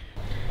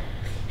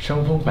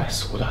伤风败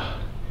俗的，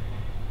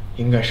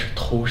应该是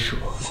偷摄、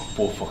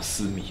播放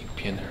私密影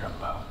片的人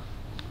吧？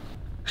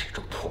这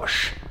种破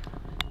事，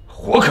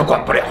我可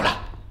管不了了。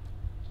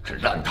这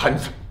烂摊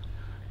子，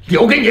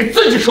留给你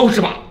自己收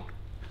拾吧。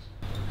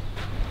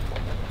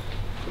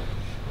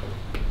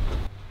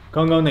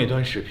刚刚那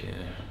段视频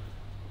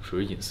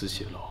属于隐私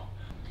泄露，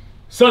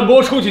散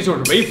播出去就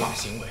是违法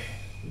行为。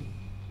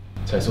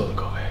在座的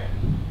各位，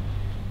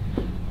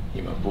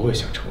你们不会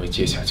想成为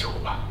阶下囚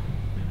吧？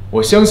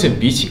我相信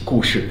比起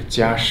顾氏的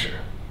家世，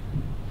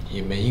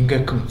你们应该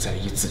更在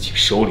意自己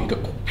手里的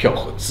股票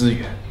和资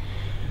源。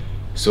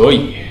所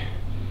以，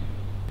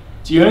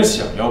既然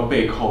想要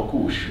背靠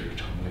顾氏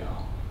乘凉，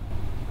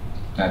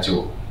那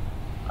就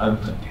安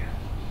分点。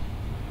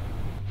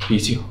毕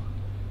竟，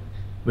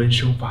闷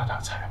声发大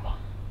财嘛，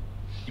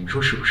你们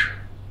说是不是？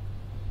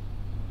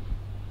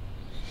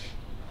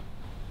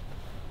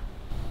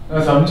那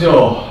咱们就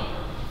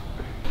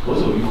合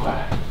作愉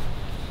快。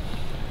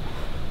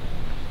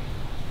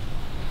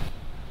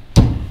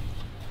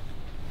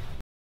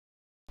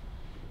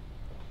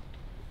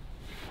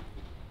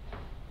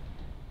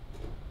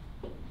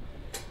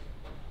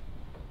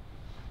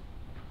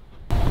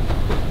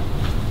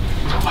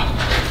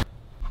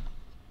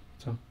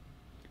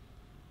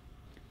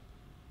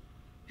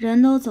人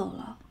都走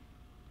了，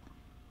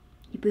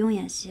你不用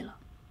演戏了。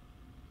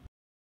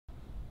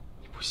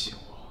你不信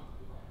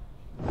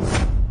我？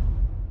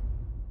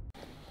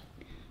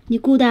你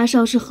顾大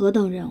少是何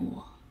等人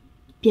物？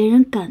别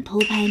人敢偷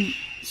拍你，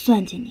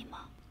算计你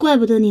吗？怪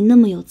不得你那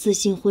么有自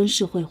信，婚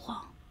事辉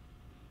煌。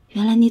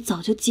原来你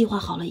早就计划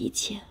好了一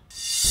切。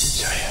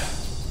夏言，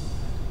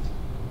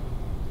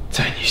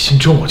在你心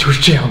中我就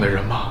是这样的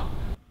人吗？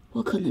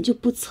我可能就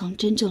不曾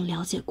真正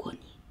了解过你。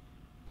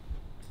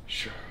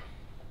是。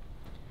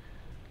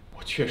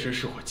我确实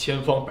是会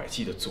千方百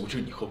计地阻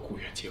止你和顾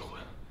远结婚，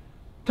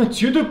但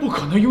绝对不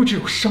可能用这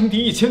种伤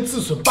敌1000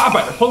自损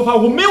800的方法。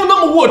我没有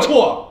那么龌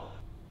龊。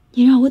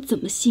你让我怎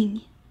么信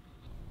你？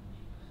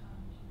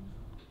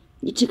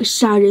你这个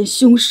杀人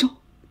凶手！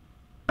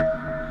什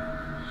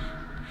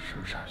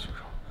么杀人凶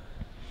手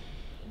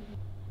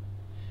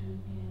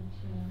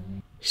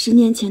？10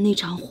年前那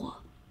场火，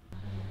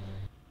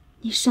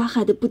你杀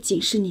害的不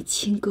仅是你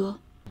亲哥，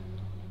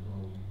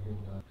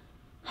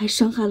还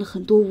伤害了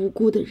很多无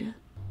辜的人。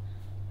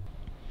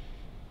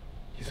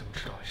你怎么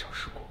知道那场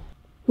事故？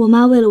我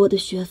妈为了我的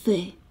学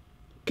费，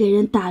给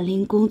人打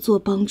零工做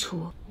帮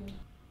厨。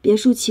别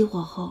墅起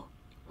火后，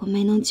我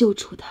没能救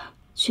出她，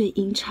却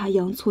阴差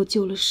阳错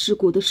救了事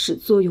故的始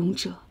作俑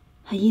者，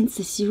还因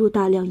此吸入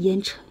大量烟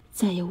尘，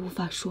再也无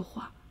法说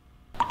话。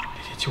那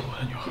天救我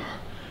的女孩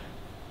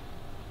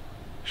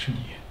是你？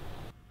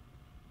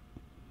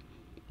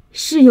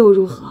是又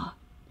如何？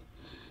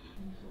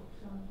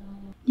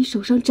你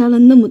手上沾了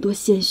那么多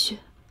鲜血，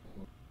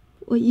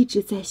我一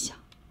直在想，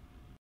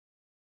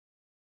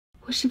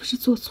我是不是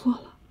做错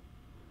了？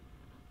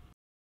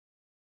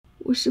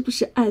我是不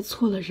是爱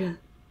错了人？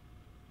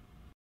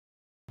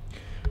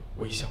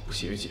我一向不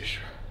屑于解释，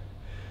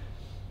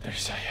但是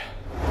夏言，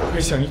我可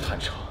以向你坦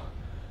诚，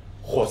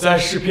火灾、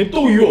视频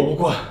都与我无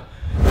关。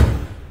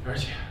而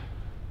且，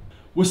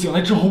我醒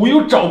来之后，我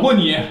有找过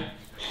你。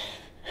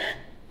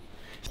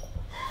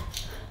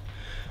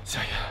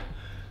夏言，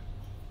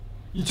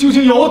你究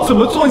竟要我怎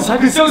么做，你才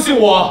肯相信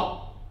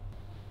我？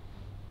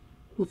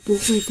我不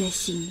会在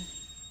心里，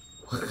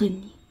我恨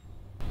你。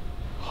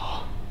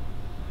好，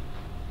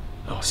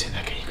那我现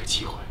在给你个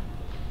机会，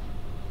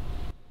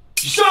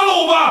你杀了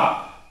我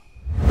吧！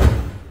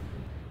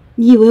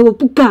你以为我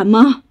不敢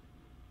吗？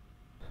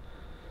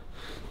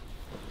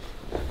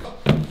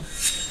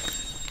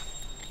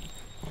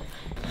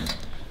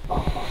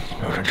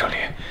没有人这里。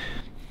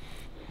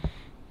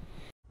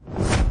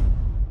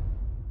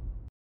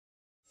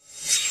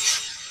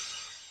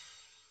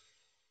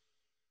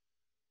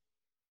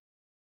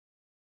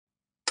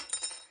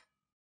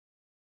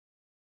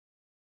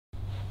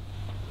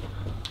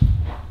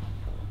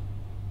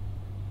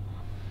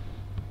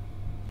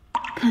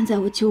看在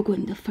我救过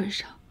你的份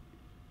上，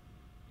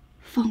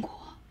放过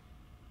我，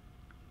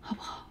好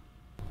不好？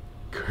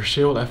可是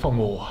谁又来放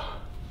过我？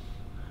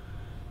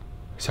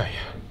夏野，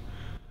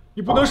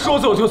你不能说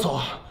走就走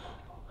啊！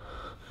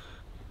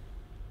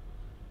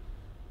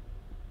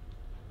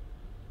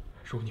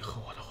如果你恨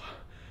我的话，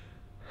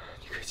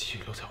你可以继续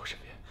留在我身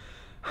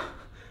边，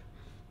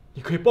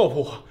你可以报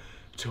复我，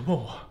折磨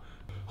我，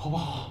好不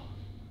好？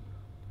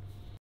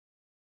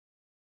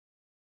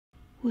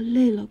我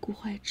累了，顾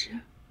怀之，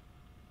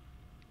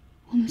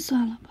我们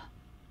算了吧。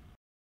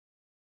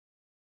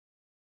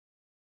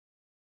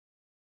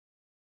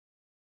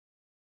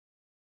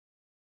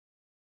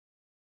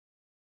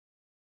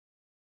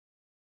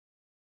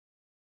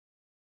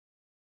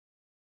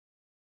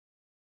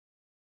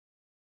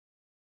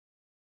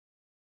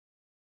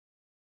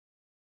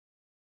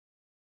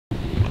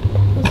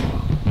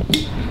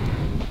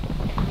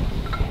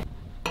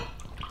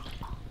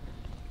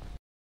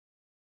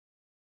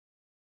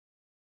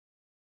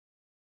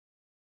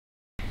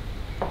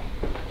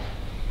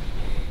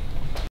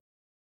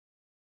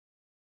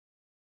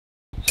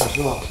小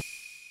叔，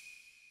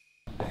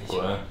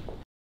滚！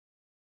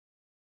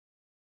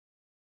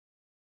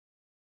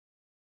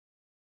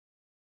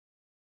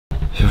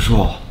小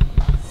叔，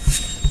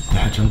你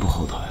还真不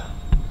后头呀！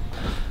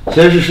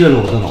先是睡了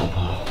我的老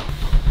婆，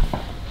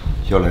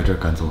又来这儿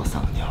赶走我3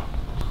个妞。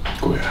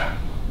顾源，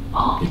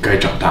你该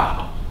长大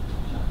了。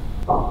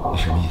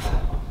你什么意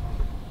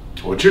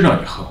思？我知道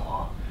你恨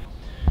我，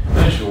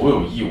但是我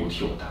有义务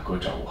替我大哥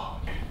照顾好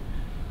你。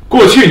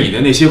过去你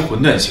的那些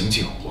混蛋行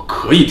径，我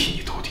可以替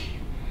你兜底，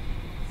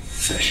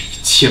但是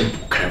你千不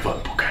该万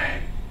不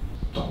该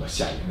动了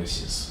夏言的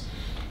心思。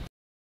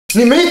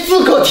你没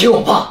资格替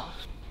我爸。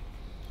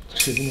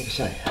至于那个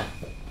夏言，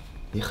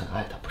你很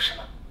爱他，不是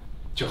吗？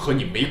这和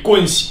你没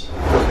关系。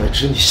顾怀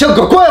之，你像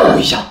个怪物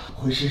一样，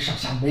浑身上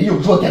下没有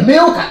弱点，没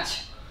有感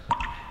情。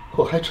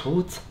我还愁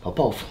我怎么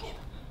报复你呢。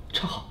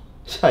正好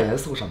夏言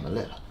送上门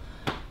来了，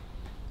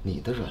你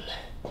的软肋，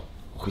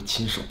我会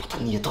亲手把它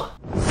捏断。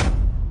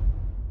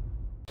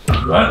源，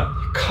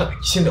你看看你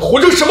现在活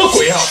成什么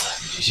鬼样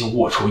子！你这些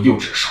龌龊幼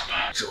稚的手段，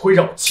只会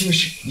让我轻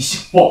视你。你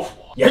想报复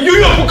我，你还远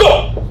远不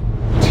够。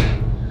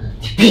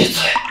你闭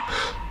嘴！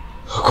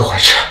顾怀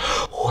之，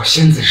我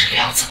现在这个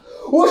样子，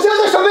我现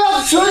在什么样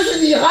子，全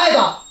是你害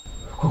的。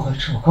顾怀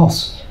之，我告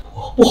诉你，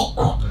我不好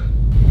过，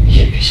你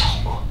也别想好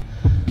过。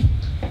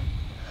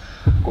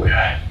顾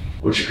源，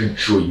我只跟你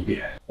说一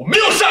遍，我没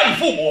有杀你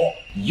父母。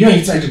你愿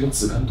意再这么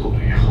自甘堕落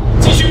也好，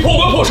继续破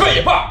罐破摔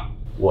也罢，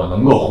我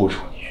能够护住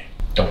你，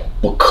但我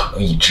不可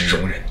能一直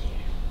容忍你。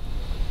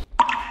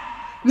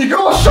你给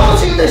我收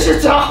起那些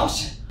假好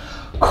心，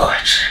顾怀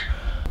之。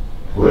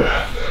顾源，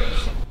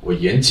我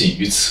言尽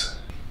于此，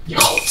你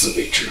好自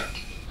为之。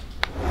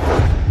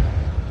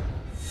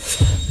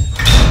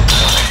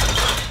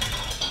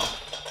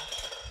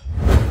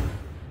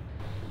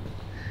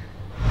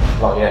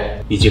老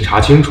爷已经查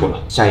清楚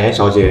了，夏言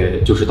小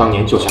姐就是当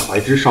年救下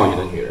怀之少爷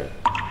的女人。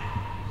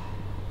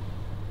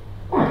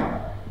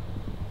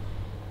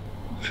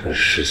这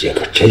世界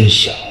可真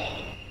小，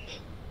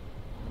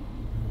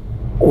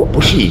我不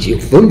是已经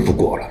吩咐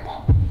过了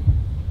吗？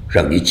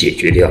让你解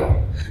决掉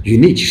与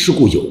那起事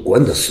故有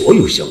关的所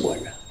有相关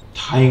人。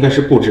他应该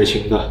是不知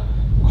情的，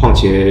况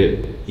且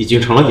已经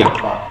成了哑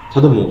巴，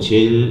他的母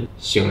亲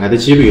醒来的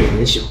几率也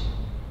很小。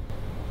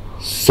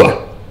算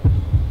了，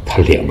他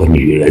2个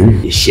女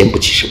人也掀不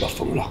起什么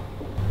风浪。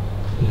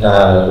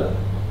那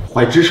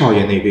怀之少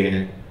爷那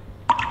边，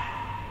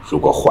如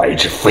果怀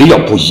之非要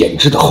步胭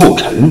脂的后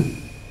尘，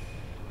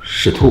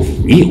试图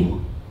忤逆我，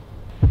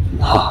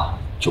那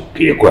就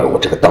别怪我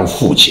这个当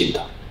父亲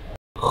的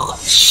狠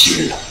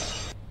心了。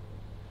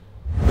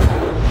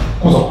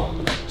顾总，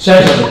夏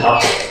言小姐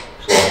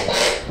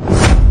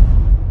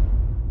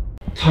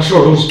她收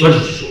拾东西端出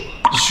去住，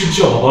你需不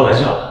需要好好拦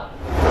下来？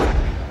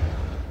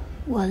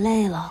我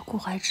累了，顾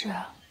怀之，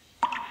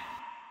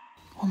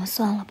我们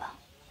算了吧。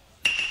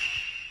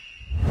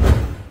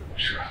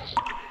是，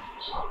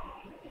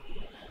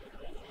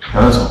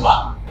那走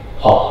吧。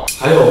好，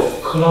还有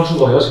克拉珠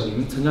宝邀请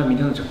您参加明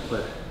天的展会，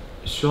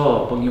需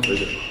要帮您回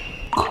绝吗？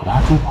克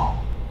拉珠宝？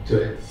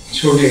对，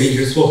就是那个一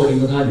直撮合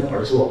您和他女儿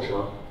的珠宝商，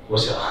我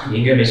想你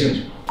应该没兴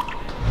趣吧？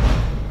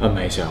安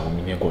排一下，我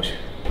明天过去。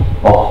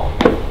哦。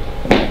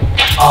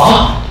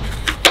啊！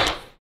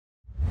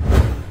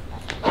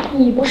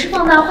你不是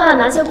放大话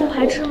拿下顾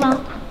怀之吗？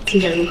进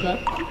展如何？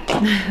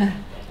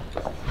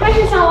他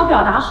是向我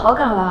表达好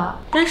感了，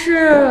但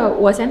是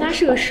我嫌他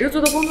是个十足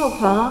的工作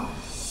狂，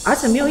而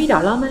且没有一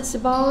点浪漫细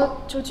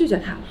胞，就拒绝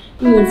他了。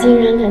你竟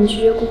然敢拒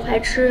绝顾怀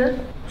之？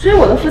追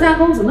我的富家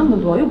公子那么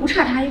多，又不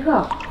差他一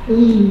个。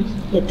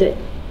也对。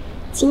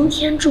今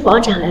天珠宝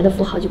展来的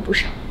富豪就不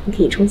少，你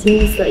可以重新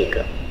物色一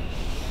个。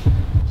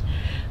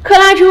克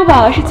拉珠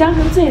宝是江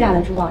城最大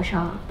的珠宝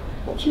商，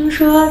听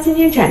说今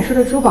天展出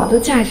的珠宝都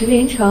价值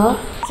连城。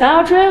想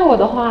要追我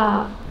的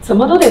话，怎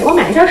么都得给我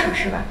买一件首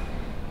饰吧。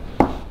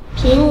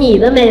凭你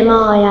的美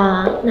貌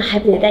呀，那还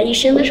不得带一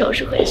身的首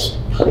饰回去？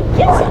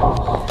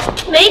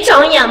没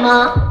长眼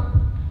吗？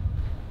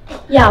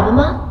哑巴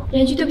吗？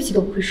连句对不起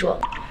都不会说，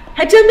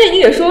还真被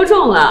你给说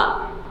中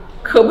了，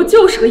可不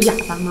就是个哑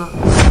巴吗？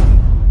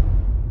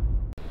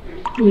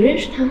你认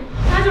识他？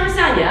她就是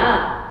夏言，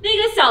那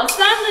个小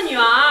三的女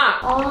儿。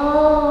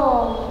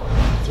哦，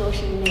就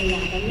是那个哑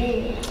巴妹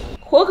妹。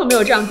我可没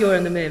有这样丢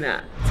人的妹妹，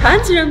残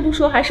疾人不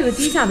说，还是个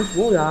低下的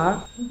服务员。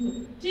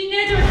这应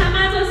该就是他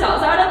妈做小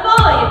三的报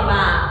应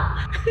吧？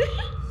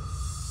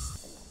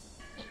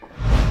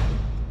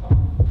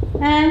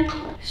哎，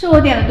是我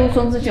点的杜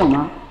松子酒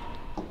吗？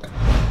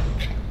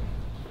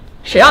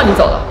谁让你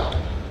走的？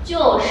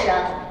就是啊，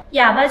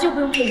哑巴就不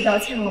用赔礼道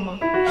歉了吗？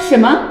什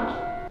么？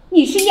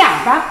你是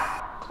哑巴？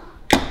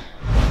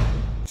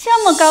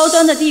这么高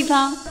端的地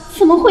方，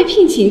怎么会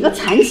聘请一个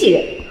残疾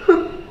人？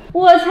哼，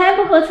我才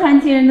不喝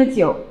残疾人的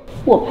酒，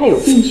我怕有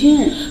病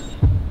菌。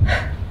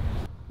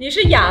你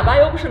是哑巴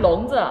又不是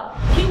聋子，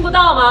听不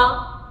到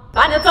吗？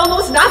把你的脏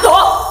东西拿走！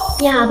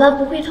哑巴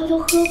不会偷偷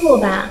喝过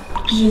吧？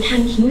毕竟他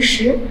们平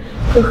时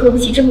可喝不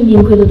起这么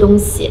名贵的东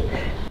西。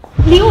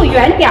离我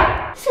远点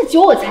儿，这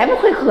酒我才不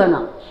会喝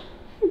呢。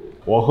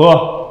我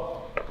喝。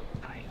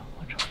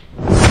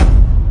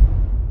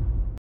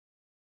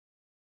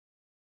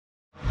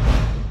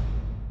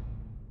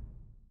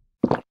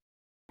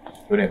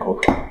有点口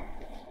渴，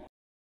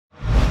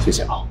谢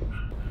谢啊。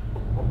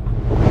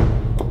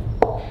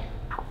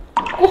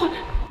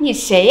你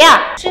谁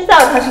呀？知道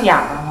他是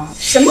哑巴吗？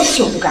什么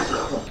酒都敢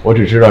喝。我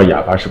只知道哑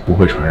巴是不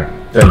会传染，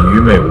但愚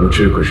昧无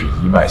知可是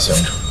一脉相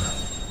承的。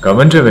敢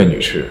问这位女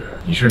士，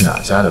你是哪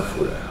家的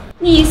夫人啊？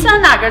你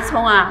算哪根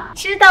葱啊？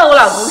知道我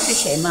老公是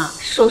谁吗？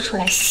说出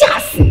来吓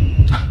死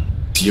你！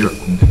洗耳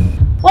恭听。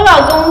我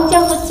老公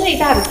江湖最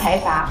大的财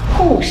阀，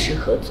护氏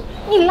合作。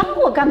你拉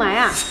我干嘛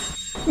呀？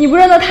你不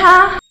认得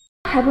他，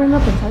还不认得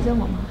本小姐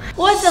我吗？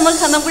我怎么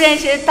可能不认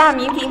识大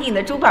名鼎鼎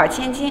的珠宝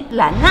千金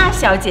兰娜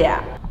小姐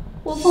啊？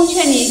我奉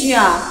劝你一句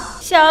啊，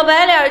小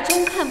白脸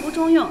中看不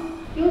中用，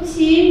尤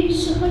其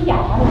是和哑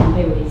巴狼狈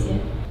为奸，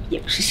也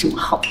不是什么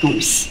好东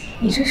西。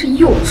你真是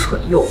又蠢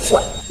又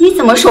坏！你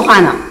怎么说话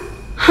呢？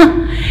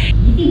哼，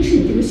一定是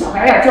你这个小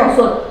白脸教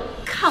唆的。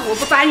看我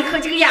不把你和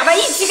这个哑巴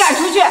一起赶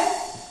出去！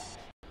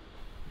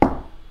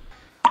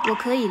我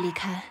可以离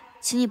开，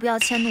请你不要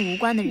迁怒无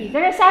关的人。你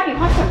在这瞎比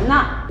划什么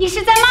呢？你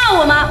是在骂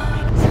我吗？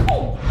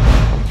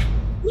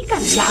你敢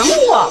拦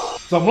我？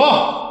怎么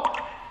了？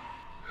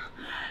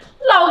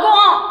老公，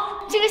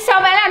这个小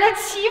白脸他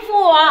欺负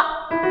我。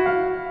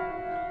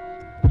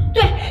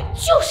对，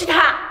就是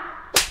他。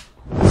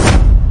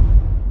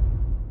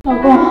老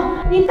公，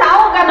你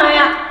打我干嘛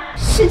呀？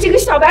是这个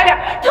小白脸，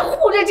他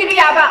护着这个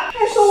哑巴，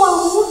还说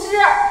我无知。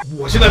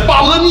我现在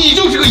巴不得你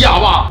就是个哑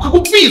巴，快给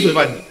我闭嘴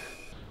吧你！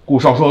顾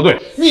少说的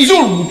对，你就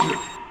是无知。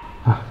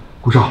哎，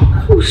顾少，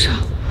顾少，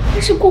那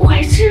是顾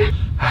怀之。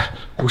哎，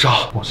顾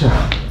少，抱歉，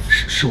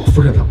是我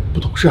夫人她不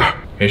懂事。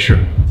没事，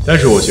但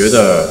是我觉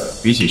得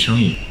比起生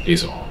意，李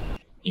总，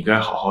你该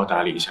好好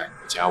打理一下你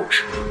的家务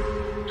事。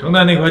承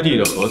担那块地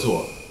的合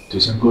作就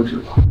先搁置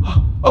吧。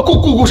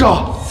顾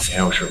少，你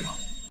还有事吗？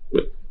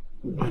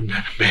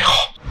没有。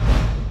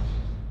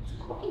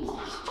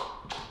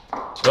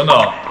等等，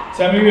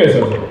夏明月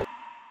小姐。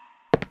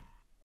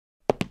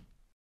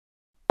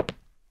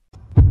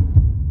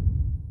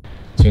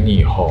请你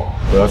以后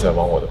不要再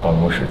往我的办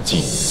公室寄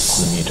你的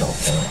私密照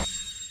片了。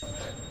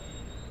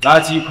垃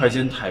圾快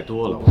件太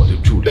多了，我对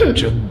助理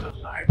真的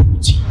来不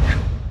及扔。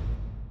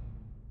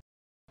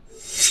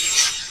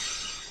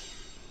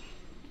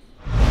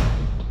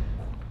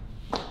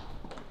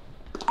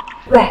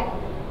喂，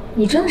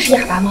你真的是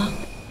哑巴吗？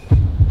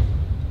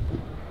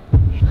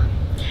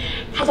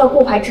他叫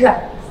顾怀之，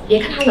别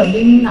看他冷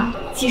冰冰的，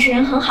其实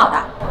人很好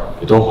的。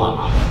别多话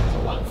了，走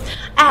吧。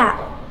哎，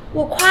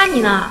我夸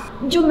你呢，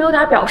你就没有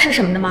点表示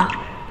什么的吗？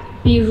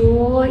比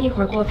如一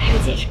会儿给我拍个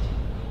戒指。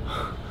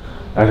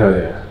大小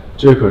姐，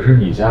这可是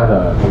你家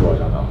的珠宝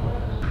展览会，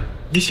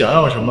你想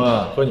要什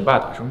么和你爸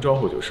打声招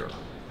呼就是了。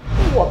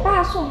我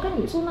爸送跟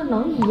你送的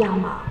能一样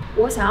吗？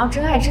我想要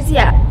真爱之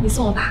戒，你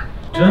送我吧。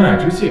真爱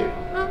之戒？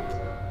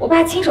我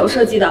爸亲手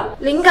设计的，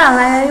灵感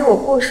来源于我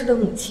过世的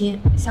母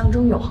亲，象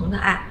征永恒的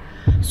爱，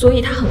所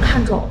以他很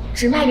看重，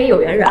只卖给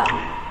有缘人。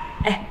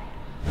哎，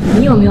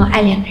你有没有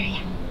爱恋的人呀？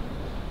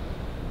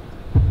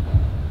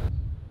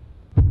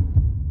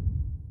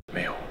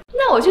没有。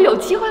那我就有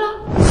机会了。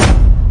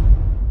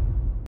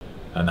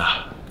兰娜，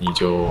你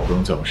就不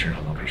用在我身上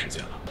浪费时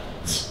间了。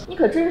你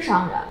可真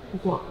伤人。不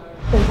过，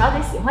本小姐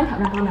喜欢挑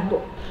战高难度，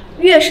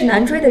越是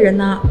难追的人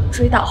呢，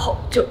追到后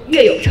就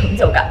越有成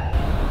就感。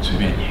随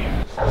便你。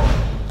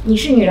你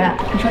是女人，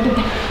你说对不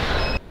对？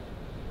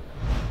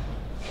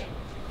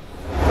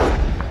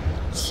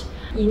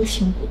阴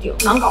晴不定，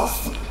难搞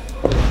死。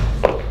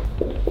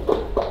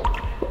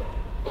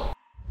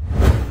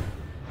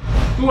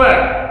诸位，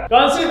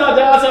感谢大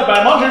家在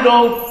百忙之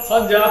中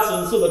参加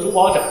此次的珠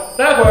宝展。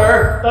待会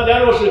儿大家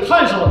若是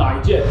看上了哪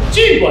一件，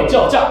尽管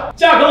叫价，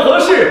价格合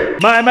适，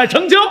买卖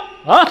成交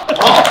啊！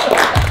好。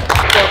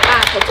我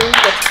爸可真是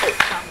个丑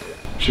商人，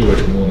是个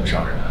成功的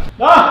商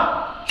人。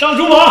啊，上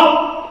珠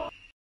宝，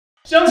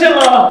镶嵌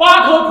了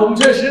8颗孔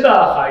雀石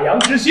的海洋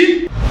之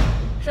心。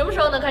什么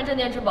时候能看镇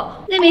店之宝？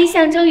那枚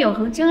象征永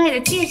恒真爱的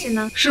戒指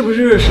呢？是不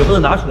是舍不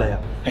得拿出来呀？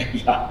哎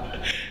呀，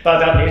大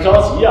家别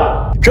着急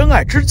呀！真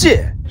爱之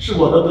戒是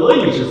我的得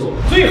意之作，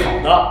最好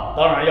的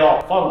当然要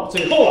放到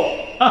最后了。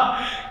哈，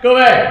各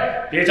位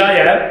别眨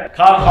眼，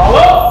看好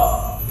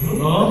了。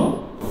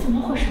怎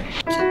么回事？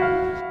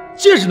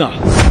戒指呢？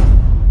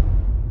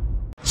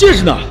戒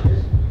指呢？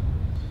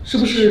是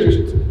不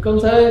是刚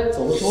才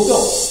走的时候掉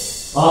了？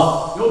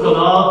啊，有可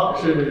能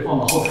是放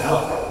到后台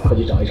了，快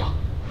去找一找。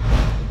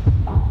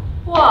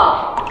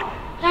哇，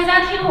大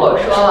家听我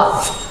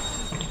说，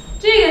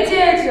这个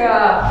戒指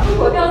如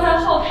果掉在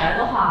后台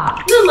的话，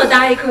那么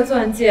大一颗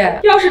钻戒，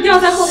要是掉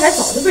在后台，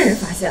早就被人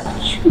发现了。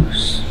确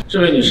实。这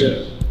位女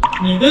士，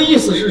你的意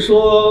思是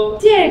说，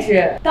戒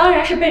指当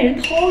然是被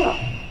人偷了。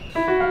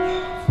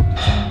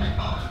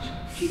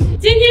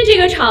今天这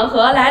个场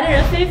合来的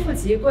人非富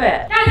即贵，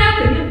大家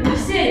肯定不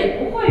屑，也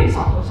不会与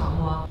小偷小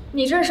摸。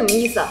你这是什么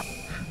意思？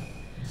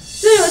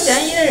最有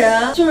嫌疑的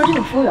人就是这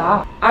个服务员，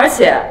而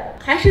且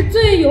还是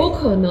最有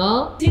可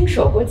能经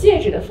手过戒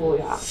指的服务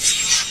员。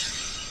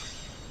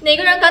哪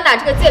个人敢打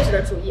这个戒指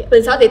的主意，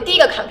本小姐第一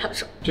个砍他的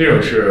手。这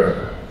种事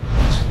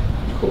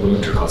可不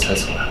能只靠猜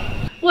测呀。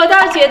我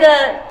倒觉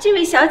得这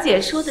位小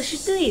姐说的是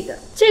对的，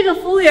这个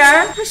服务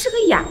员他是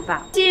个哑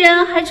巴，既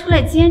然还出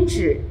来兼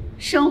职，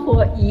生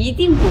活一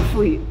定不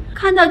富裕。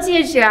看到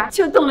戒指啊，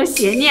就动了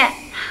邪念。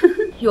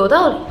有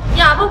道理，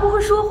哑巴不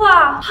会说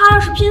话，他要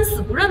是拼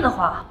死不认的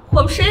话，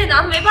我们谁也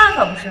拿他没办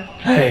法，不是？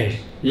哎，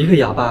一个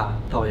哑巴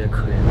倒也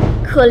可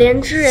怜。可怜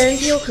之人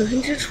必有可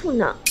恨之处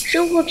呢。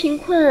生活贫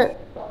困，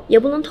也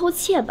不能偷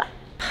窃吧？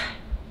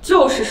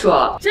就是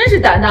说，真是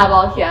胆大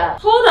包天，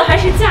偷的还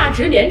是价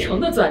值连城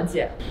的钻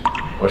戒。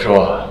我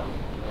说，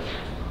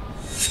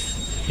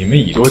你们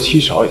以多欺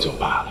少也就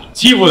罢了，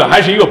欺负的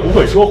还是一个不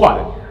会说话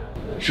的女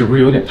人，是不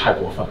是有点太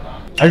过分了？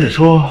还是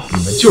说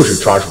你们就是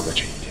抓住了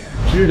这一点，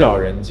知道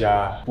人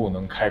家不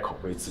能开口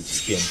为自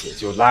己辩解，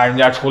就拉人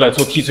家出来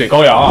做替罪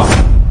羔羊啊？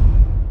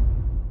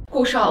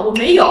顾少，我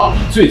没有。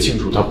你最清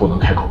楚他不能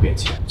开口辩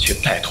解，却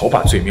带头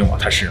把罪名往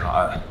他身上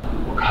安。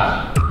我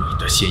看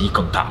你的嫌疑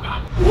更大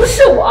吧？不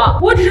是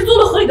我只是做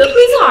了合理的推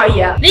测而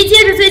已。离戒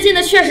指最近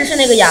的确实是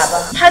那个哑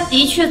巴，他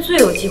的确最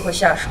有机会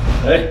下手。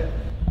哎，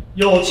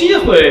有机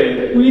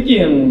会不一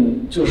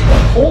定就是要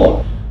偷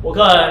啊。我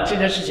看这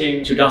件事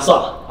情就这样算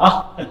了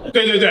啊。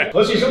对，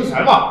和气生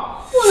财嘛。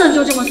不能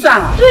就这么算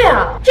了。对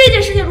啊，这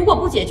件事情如果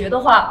不解决的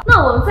话，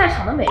那我们在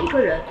场的每一个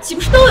人岂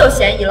不是都有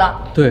嫌疑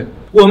了？对，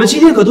我们今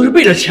天可都是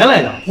背着钱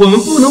来的，我们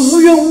不能无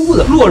缘无故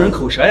的落人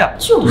口舌呀。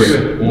就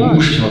是，我们无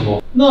实相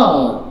托，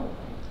那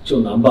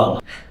就难办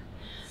了。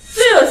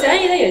最有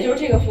嫌疑的也就是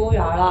这个服务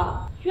员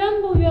了，冤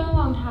不冤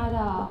枉他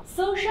的，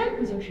搜身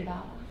不就知道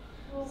了？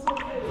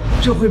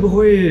这会不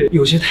会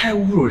有些太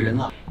侮辱人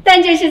了？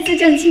但这是自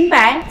证清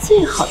白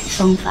最好的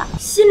方法。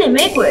心里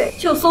没鬼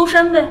就搜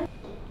身呗。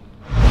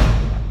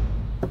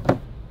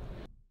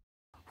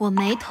我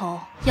没偷，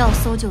要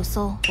搜就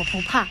搜，我不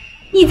怕。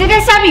你在这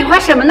瞎比划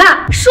什么呢？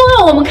说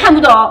了我们看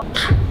不懂。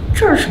他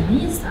这是什么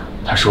意思啊？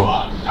他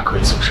说他可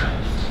以搜身，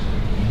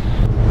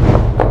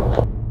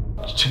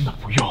你真的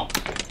不用？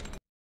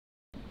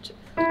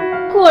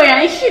果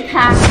然是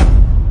他。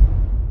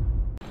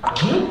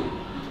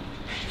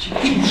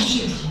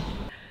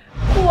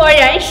果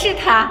然是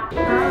他，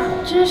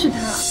真是他，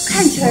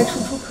看起来楚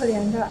楚可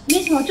怜的，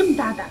没想到这么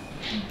大胆。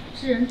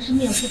知人知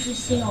面不知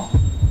心哦。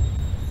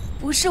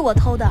不是我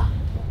偷的。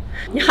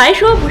你还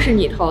说不是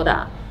你偷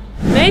的？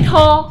没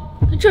偷，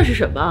那这是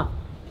什么？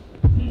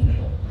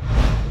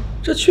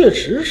这确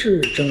实是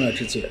真爱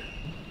之戒。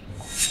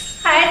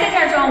还在这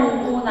儿装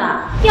无辜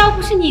呢？要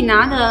不是你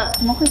拿的，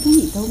怎么会从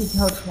你兜里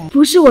掉出来？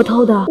不是我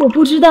偷的，我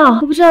不知道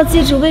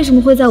戒指为什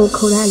么会在我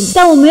口袋里，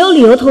但我没有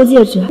理由偷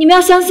戒指，你们要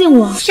相信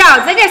我。少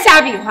在这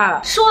瞎比划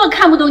了，说了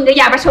看不懂你的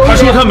哑巴手语。他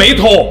说他没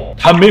偷，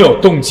他没有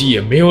动机，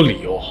也没有理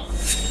由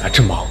拿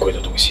这么昂贵的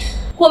东西。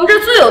我们这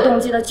最有动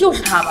机的就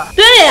是他吧？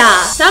对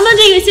呀，咱们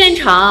这个现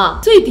场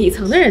最底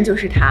层的人就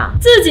是他，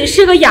自己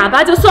是个哑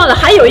巴就算了，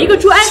还有一个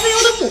住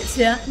ICU 的母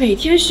亲，每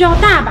天需要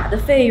大把的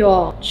费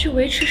用去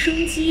维持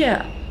生机，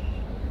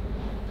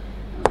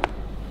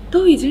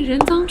都已经人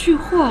赃俱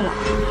获了，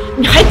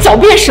你还狡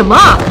辩什么？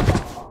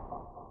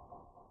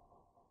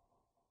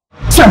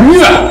夏明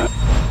月，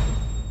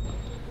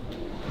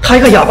他一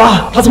个哑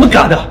巴，他怎么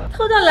敢的？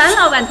偷到蓝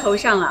老板头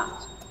上了，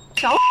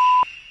找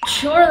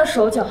穷人的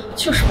手脚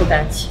就是不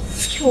干净。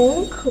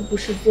穷可不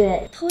是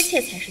罪，偷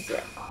窃才是罪。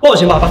报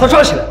警吧，把他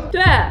抓起来。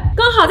对，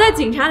刚好在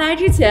警察来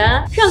之前，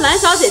让蓝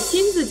小姐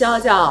亲自教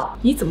教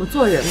你怎么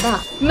做人吧。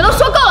你们都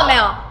说够了没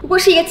有？不过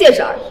是一个戒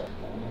指而已。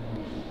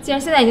既然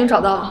现在已经找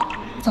到了，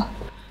走。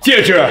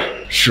戒指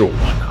是我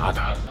拿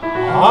的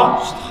啊？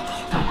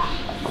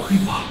不会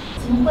吧？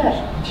怎么会？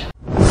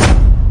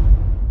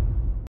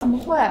怎么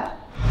会？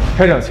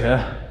开场前，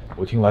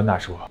我听兰娜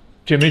说，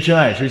这枚真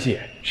爱之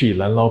戒是以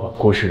兰老板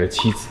过世的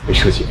妻子为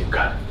设计灵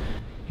感，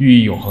寓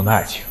意永恒的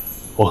爱情。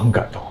我很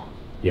感动，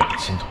也很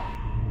心痛，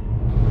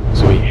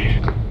所以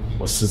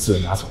我私自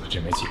拿走了这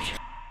枚戒指，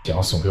想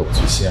要送给我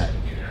最心爱的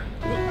女人。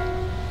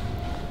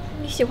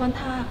你喜欢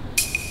他？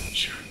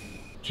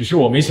只是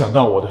我没想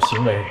到我的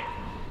行为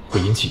会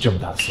引起这么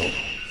大的骚动。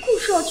顾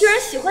少居然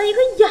喜欢一个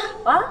哑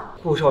巴，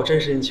顾少真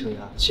深情呀，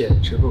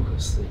简直不可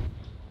思议。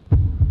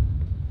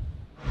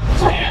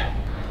夏言，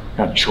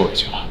让你受委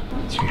屈了，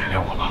请原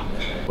谅我吧。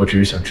我只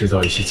是想制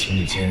造一些情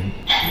侣间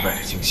意外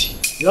的惊喜。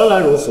原来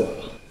如此，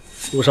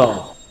顾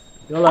少，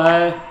原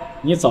来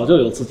你早就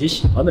有自己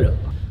喜欢的人了。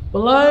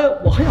本来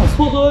我还想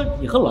撮合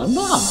你和兰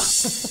娜呢。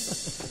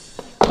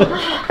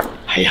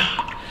哎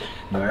呀，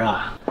女儿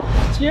啊，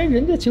既然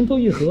人家情投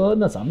意合，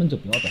那咱们就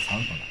不要再掺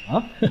和了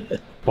啊！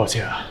抱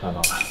歉啊，兰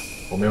老板，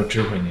我没有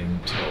知会您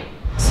就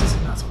私自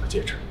拿走了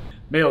戒指。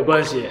没有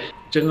关系，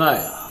真爱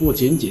啊，不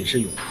仅仅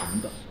是永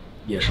恒的，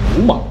也是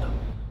鲁莽的。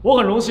我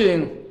很荣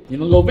幸你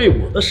能够为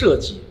我的设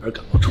计而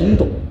感到冲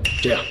动。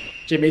这样，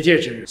这枚戒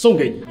指送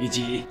给你以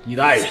及你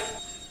的爱人。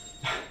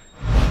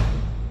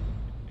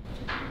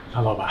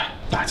兰老板，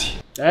大气。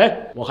哎，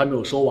我还没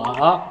有说完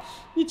啊！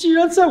你既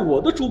然在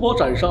我的珠宝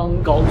展上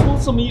搞出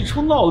这么一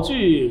出闹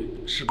剧，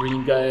是不是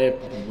应该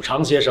补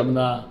偿些什么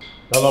呢？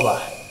兰老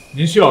板，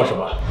您需要什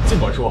么尽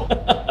管说。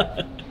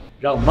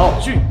让闹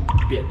剧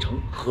变成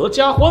合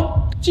家欢。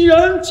既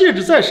然戒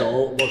指在手，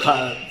我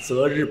看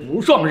择日不如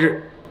撞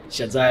日。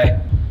现在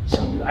向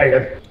你的爱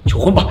人求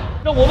婚吧，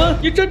让我们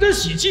也沾沾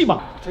喜气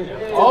嘛。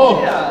好，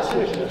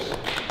是。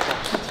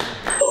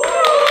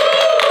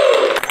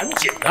赶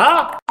紧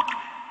的。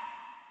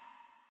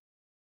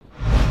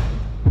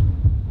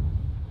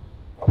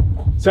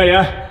夏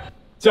言，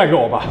嫁给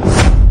我吧！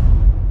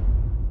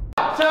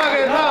嫁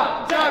给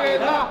他，嫁给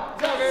他，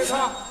嫁给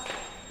他！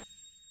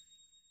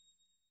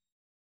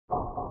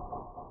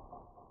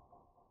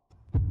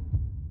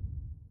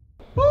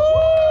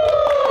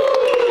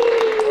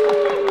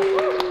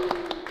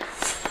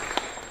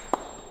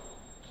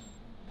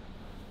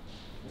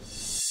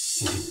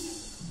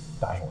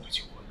答应我的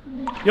求婚。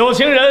有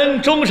情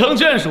人终成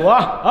眷属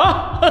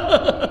啊！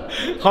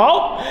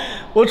好，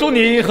我祝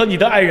你和你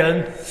的爱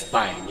人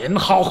百年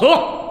好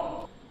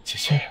合。谢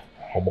谢，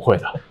我们会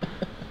的。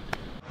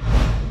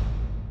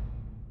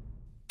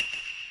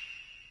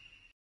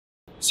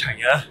夏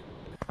言，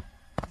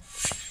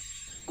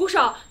顾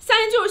少，夏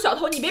言就是小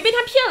偷，你别被他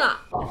骗了。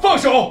你放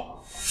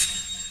手！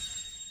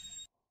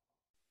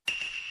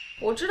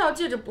我知道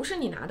戒指不是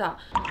你拿的，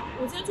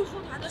我今天去后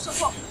台的时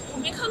候，我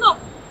没看到。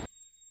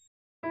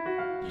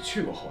你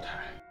去过后台？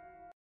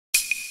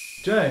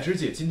真爱之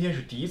戒今天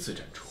是第一次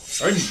展出，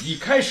而你一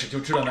开始就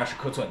知道那是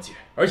颗钻戒，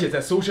而且在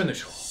搜身的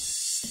时候，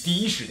第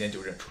一时间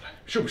就认出来，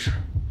是不是？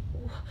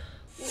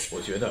我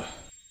觉得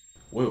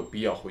我有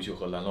必要回去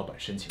和兰老板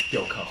申请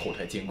调看后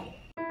台监控。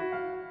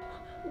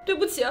对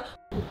不起，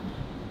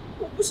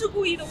我不是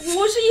故意的，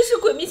我是一时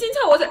鬼迷心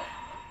窍，我才……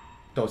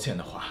道歉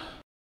的话，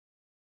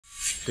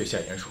对夏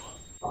言说。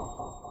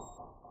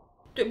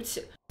对不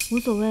起。无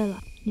所谓了，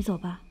你走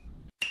吧。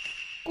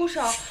顾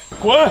少，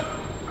滚！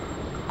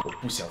我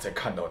不想再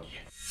看到你。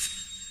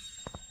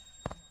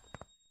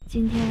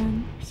今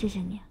天谢谢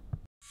你。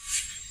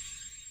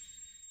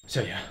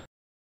夏言，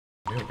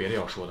没有别的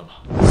要说的吗？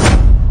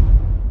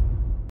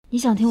你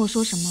想听我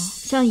说什么？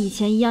像以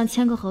前一样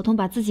签个合同，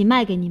把自己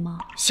卖给你吗？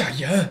夏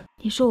言，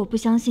你说我不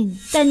相信你，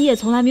但你也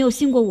从来没有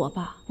信过我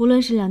吧？无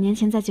论是2年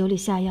前在酒里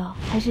下药，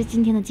还是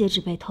今天的戒指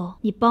被偷，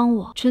你帮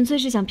我纯粹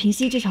是想平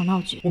息这场闹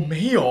剧。我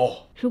没有。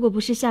如果不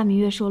是夏明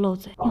月说漏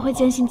嘴，你会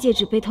坚信戒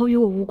指被偷与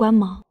我无关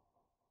吗？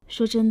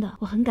说真的，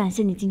我很感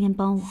谢你今天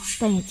帮我，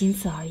但也仅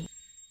此而已。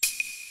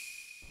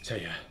夏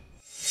言，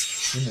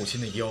你母亲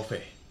的医药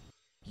费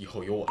以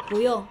后由我来。不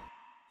用，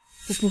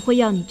我不会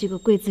要你这个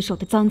刽子手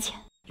的脏钱。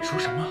你说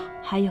什么？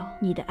还有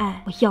你的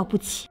爱，我要不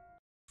起。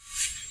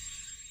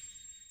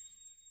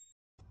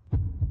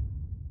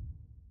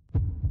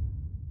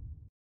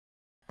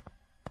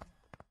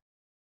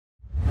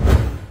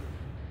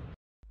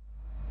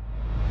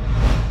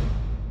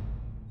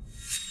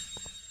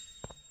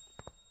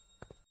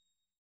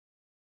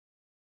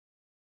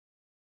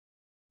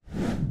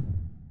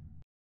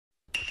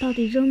到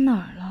底扔哪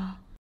儿了？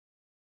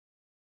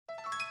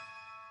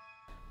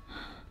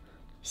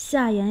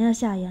夏言呀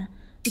夏言，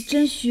你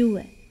真虚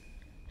伪！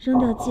扔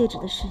掉戒指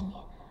的是你，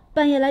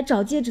半夜来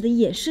找戒指的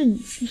也是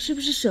你，你是不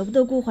是舍不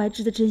得顾怀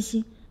之的真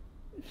心？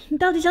你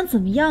到底想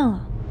怎么样啊？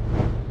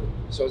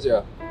小姐，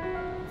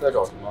在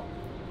找什么？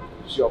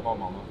需要帮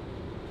忙吗？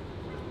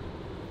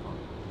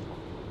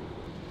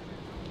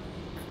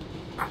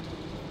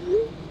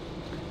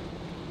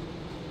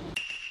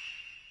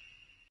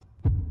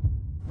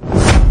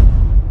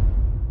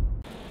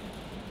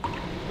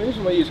没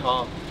什么异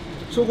常，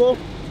收工。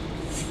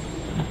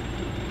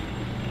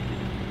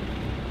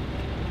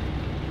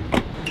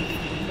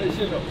哎，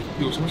先生，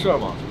有什么事儿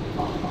吗？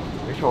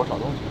没事，我找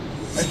东西。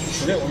哎，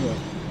手电我有。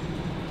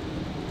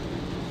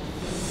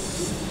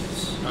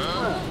奇怪，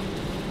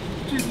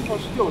这地方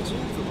是掉金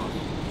子吗？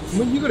怎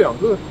么一个两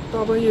个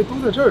大半夜都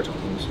在这儿找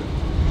东西？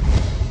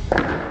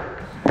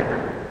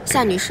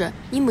夏女士，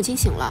你母亲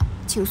醒了，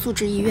请速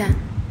至医院。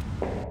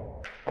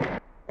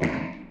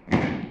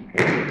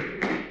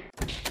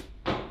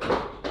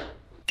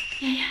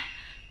爷爷，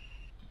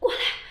过来。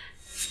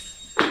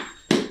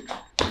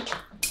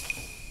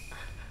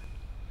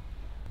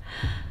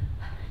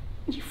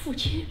你父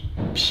亲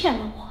骗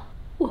了我，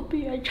我不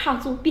愿插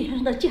足别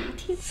人的家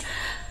庭，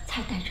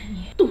才带着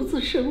你独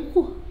自生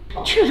活，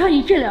却让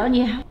你这2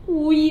年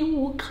无依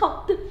无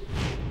靠的，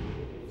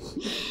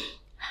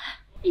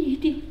一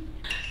定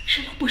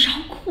吃了不少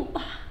苦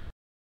吧？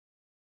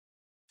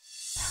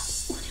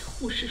我听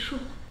护士说，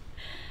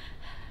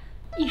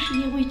你是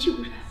因为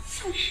救人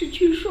才失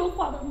去说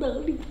话的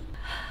能力。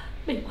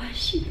没关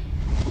系的，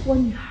我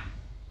女儿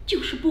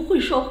就是不会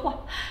说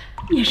话，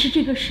也是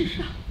这个世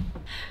上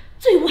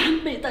最完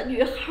美的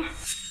女孩。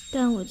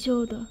但我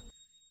救的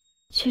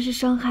却是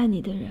伤害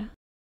你的人。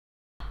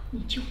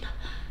你救的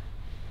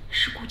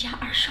是顾家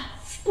二少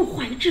顾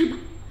怀之吧？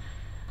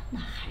那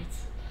孩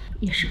子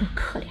也是个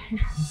可怜人，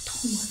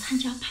托我参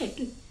加派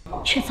对，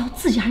却遭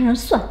自家人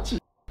算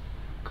计，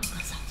哥哥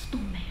嫂子都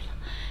没了，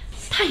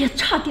他也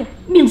差点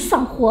命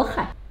丧火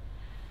海。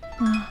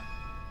妈，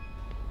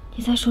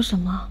你在说什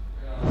么？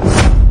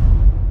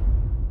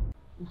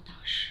我当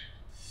时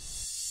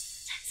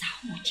在杂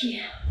物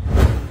间。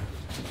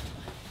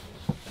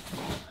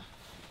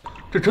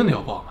这真的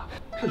要报吗？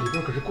这里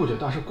边可是顾家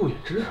大少顾衍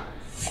之啊！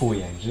顾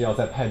衍之要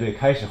在派对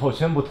开始后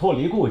宣布脱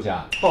离顾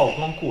家，曝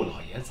光顾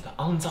老爷子的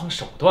肮脏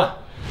手段。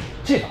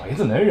这老爷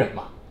子能忍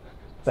吗？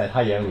在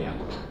他眼里啊，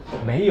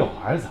没有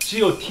儿子，只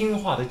有听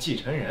话的继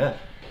承人。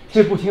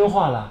这不听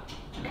话了，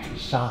该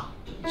杀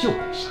就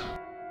得杀。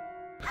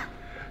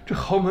这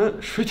豪门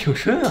水挺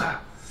深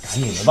啊！赶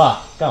紧的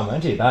吧，干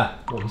完这单，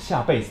我们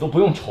下辈子都不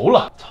用愁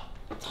了。走。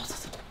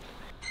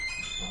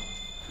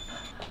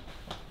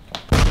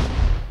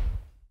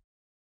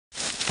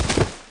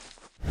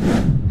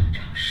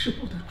事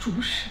部的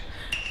主使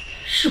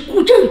是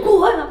顾振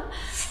国呀，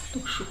都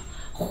说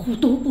虎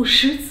毒不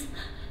食子，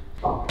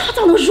他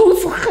咋能如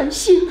此狠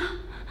心呢？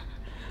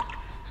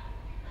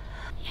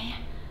爷爷，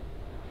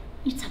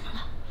你怎么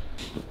了？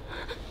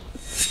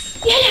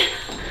爷爷，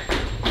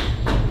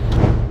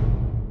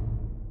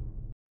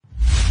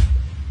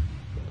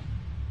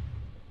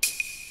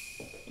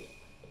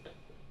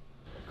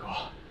哥，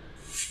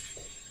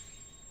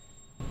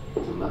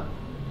怎么了？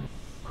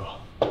哥，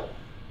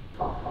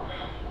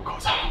我搞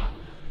砸了。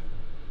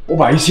我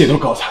把一切都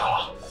搞砸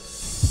了。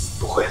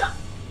不会的，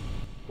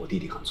我弟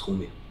弟很聪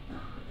明，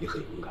也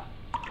很勇敢，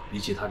比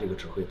起他这个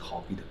只会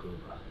逃避的哥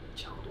哥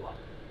强多了。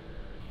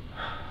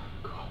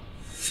哥，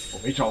我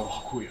没照顾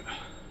好顾远，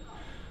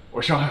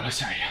我伤害了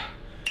夏言，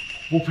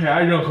不配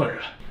爱任何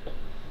人。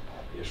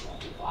别说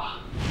胡话，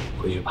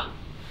回去吧，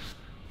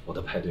我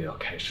的派对要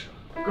开始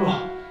了。哥，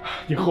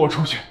你和我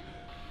出去。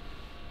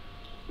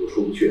我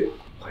出不去了，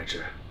怀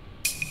之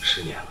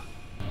，10年了，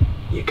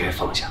你该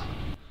放下了，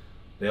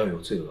不要有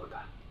罪恶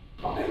感。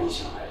爱你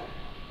想爱的人，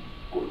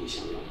过你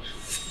想要的生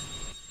活。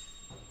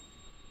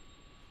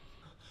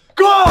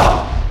哥！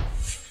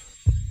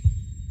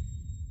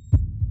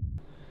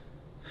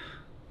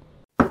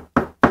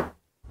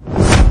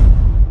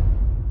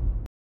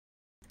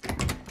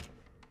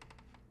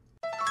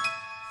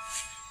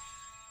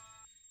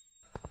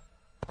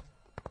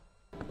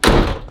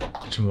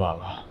这么晚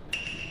了，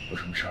有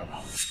什么事儿吗？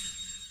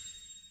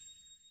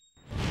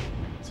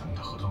咱们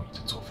的合同已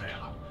经作废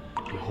了，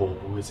以后我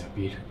不会再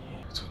逼着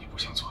你做你不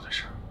想做的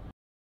事儿。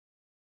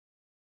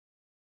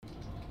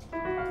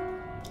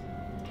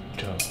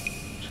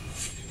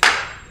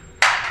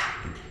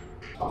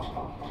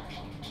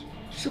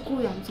是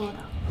顾远做的，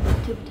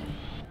对不对？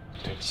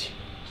对不起。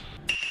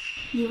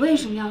你为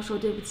什么要说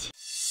对不起？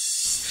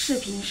视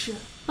频是，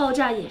爆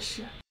炸也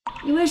是，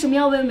你为什么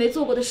要为没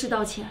做过的事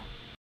道歉？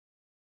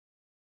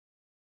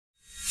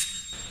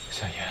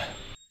夏言，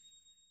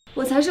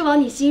我才是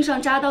往你心上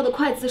扎刀的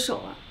刽子手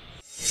啊！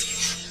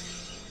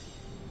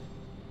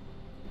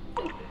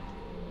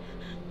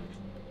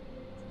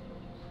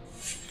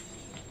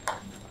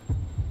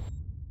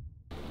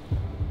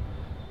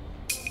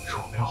说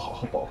我们要好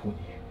好保护你，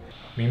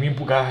明明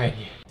不该爱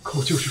你，可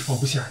我就是放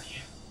不下你。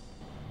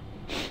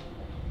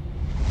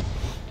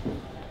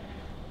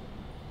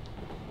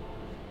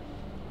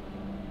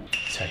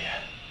夏言，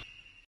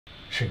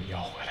是你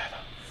要回来的，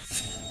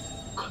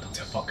不可能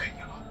再放开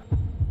你了。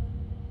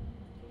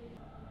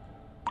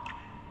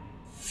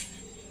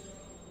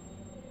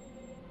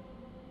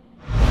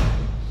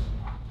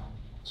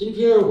今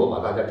天我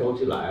把大家召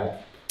集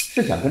来，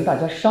是想跟大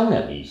家商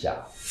量一下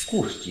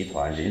顾氏集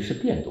团人事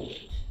变动问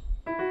题。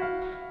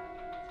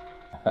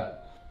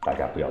大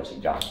家不要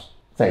紧张，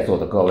在座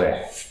的各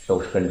位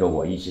都是跟着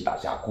我一起打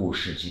下顾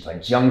氏集团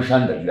江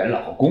山的元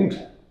老和功臣，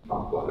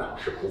我呢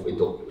是不会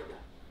动你们的。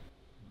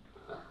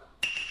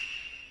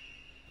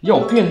要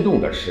变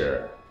动的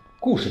是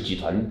顾氏集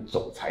团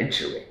总裁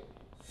职位，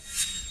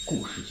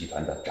顾氏集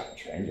团的掌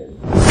权人。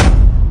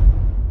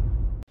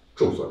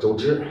众所周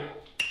知，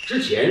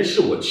之前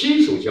是我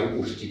亲手将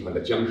顾氏集团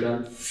的江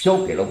山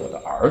交给了我的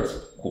儿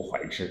子顾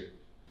怀之，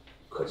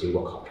可经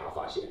过考察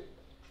发现，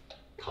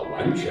他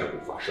完全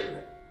无法胜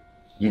任，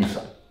因此，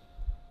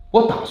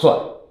我打算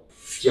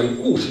将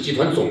顾氏集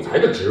团总裁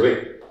的职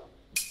位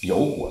由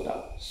我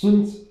的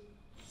孙子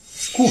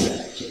顾远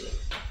来接任。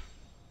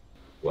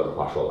我的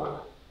话说完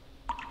了，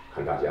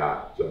看大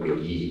家有没有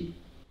异议？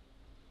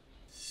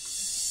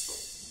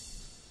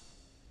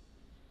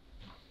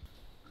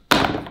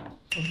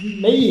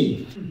没异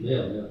议，没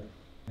有。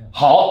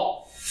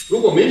好，如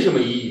果没什么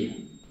异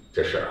议，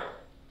这事儿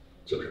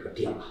就这么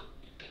定了。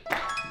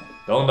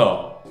等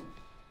等，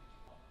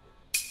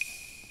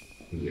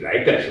你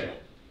来干什么？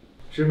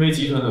身为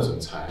集团的总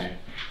裁，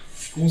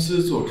公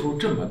司做出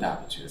这么大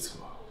的决策，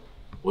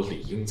我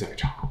理应在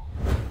场。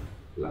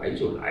来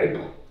就来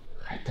吧，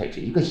还带着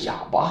一个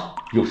哑巴，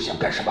又是想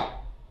干什么？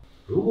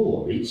如果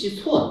我没记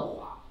错的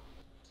话，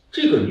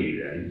这个女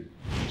人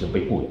已经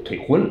被顾远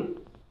退婚了，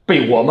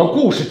被我们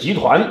顾氏集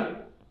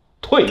团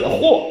退了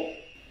货。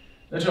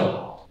那正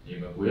好，你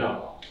们不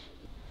要，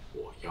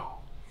我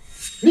要。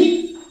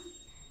你，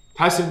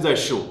她现在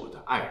是我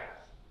的爱人，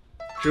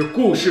是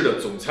顾氏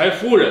的总裁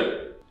夫人。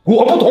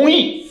我不同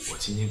意。我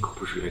今天可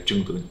不是来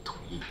征得你同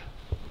意的。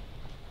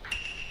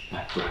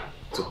来，过来，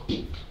坐。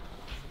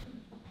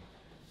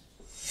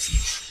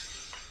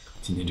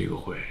今天这个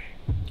会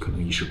可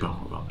能一时半会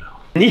儿忘不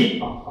了。你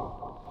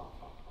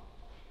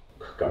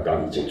刚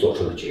刚已经做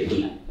出了决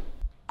定，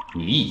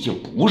你已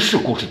经不是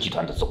顾氏集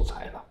团的总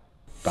裁了。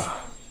爸，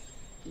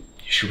你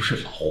是不是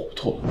老糊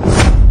涂了？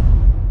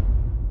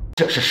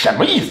这是什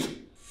么意思？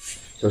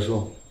小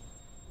叔，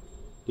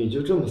你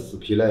就这么死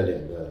皮赖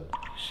脸的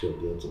舍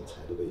不得总裁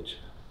的位置？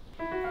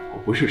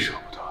我不是舍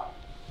不得，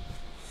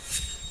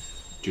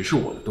只是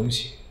我的东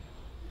西，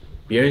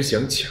别人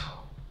想抢，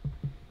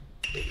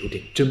得有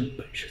点真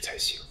本事才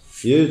行。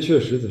爷爷确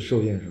实在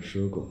寿宴上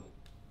说过，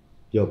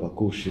要把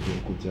顾氏跟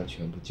顾家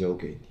全部交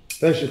给你，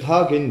但是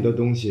他给你的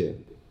东西，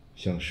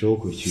想收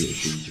回去也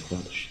是一句话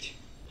的事情。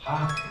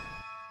他给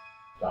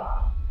的，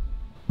爸，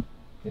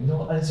您都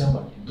安享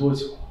晚年多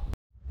久了？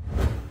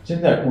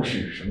现在顾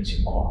氏是什么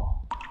情况，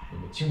你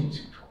们清不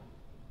清楚？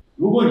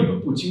如果你们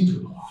不清楚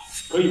的话，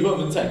可以问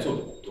问在座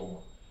的股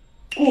东。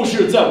顾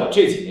氏在我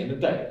这几年的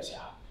带领下，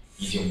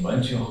已经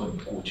完全和你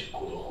顾振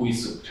国的灰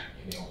色产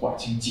业链划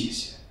清界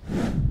限。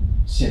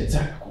现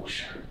在的顾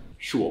氏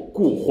是我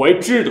顾怀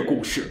之的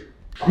顾氏。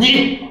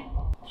你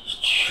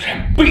居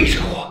然背着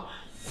我！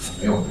我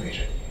没有背着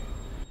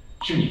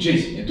你，是你这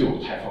几年对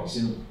我太放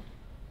心了。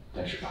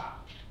但是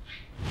爸，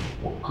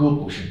我哥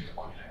不是你的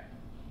傀儡，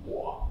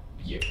我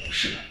也不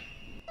是。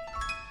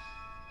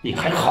你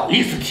还好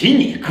意思提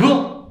你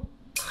哥？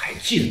还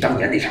记得当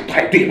年那场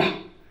派对吗？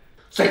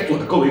在座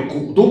的各位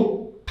股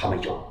东，他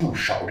们有不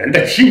少人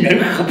的亲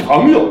人和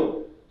朋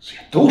友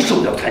也都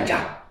受邀参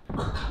加，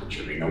可他们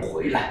却没能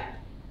回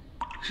来。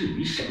至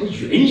于什么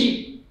原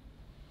因，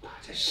大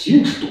家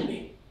心知肚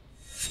明。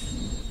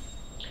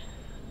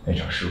那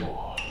场事故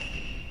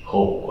和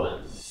我无关。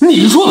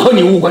你说和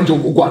你无关就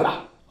无关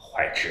了？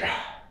怀之，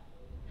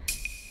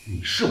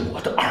你是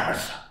我的儿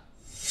子，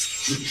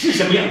你是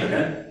什么样的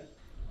人，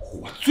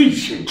我最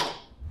清楚。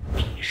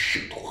别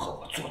试图和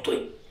我作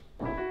对。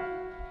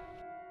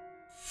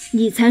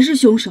你才是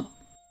凶手。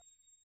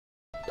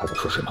他在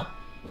说什么？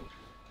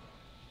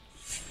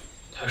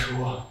他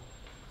说，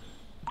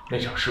那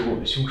场事故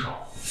的凶手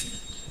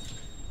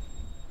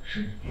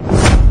是你。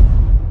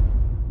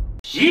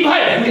一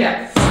派人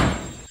脸。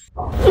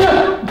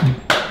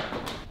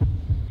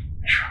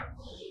没事。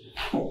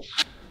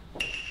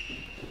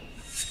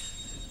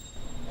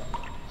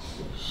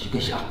一个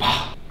哑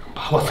巴能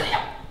把我怎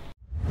样？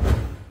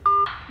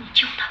你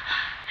救的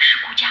是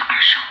顾家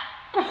二少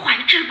顾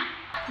怀之吗？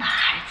那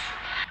孩子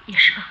也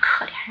是个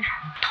可怜人，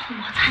偷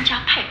摸参加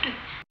派对，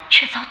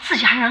却遭自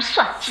家人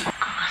算计，哥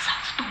哥嫂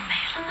子都没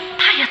了，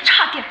他也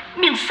差点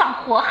命丧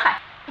火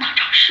海。那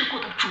场事故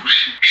的主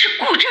使是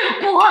顾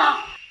振国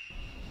啊！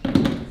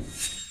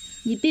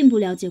你并不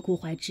了解顾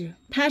怀之，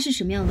他是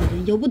什么样的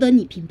人，由不得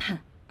你评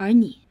判。而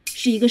你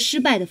是一个失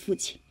败的父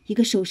亲，一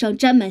个手上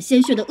沾满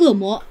鲜血的恶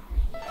魔。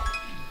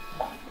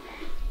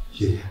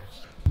爷爷，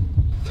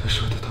他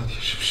说的到底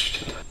是不是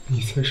真的？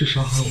你才是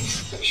杀害我们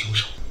的凶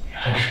手。原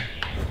来是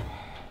你，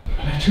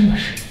原来真的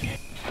是你。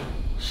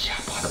哑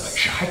巴的本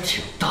事还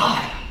挺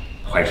大呀，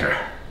怀之。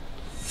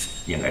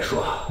应该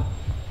说，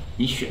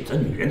你选择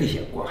女人的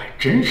眼光还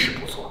真是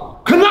不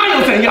错。可那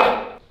又怎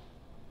样？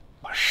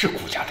我是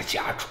顾家的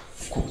家主，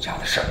顾家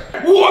的事儿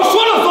我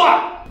说了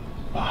算。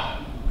爸，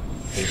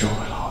时势会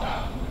老的，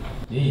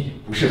您已经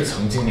不是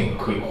曾经那个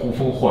可以呼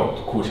风唤雨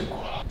的顾振国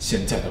了。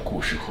现在的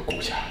顾氏和顾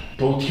家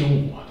都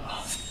听我的。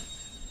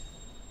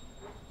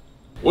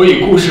我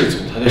以顾氏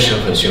总裁的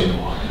身份宣布，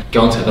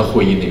刚才的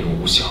会议内容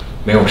无效，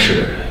没有事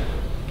的人，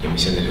你们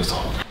现在就走。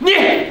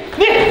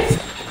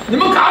你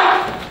们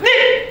敢！你！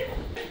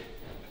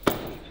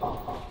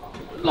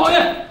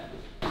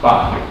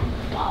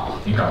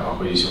您赶快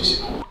回去休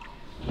息吧。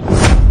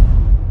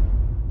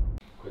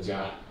回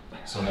家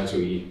送他就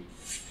医，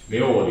没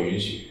有我的允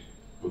许，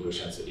不得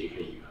擅自离开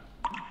医院。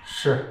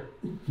是。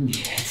你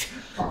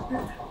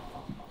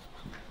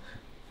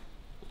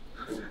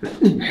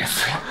没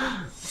死呀！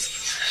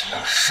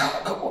想杀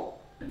了我？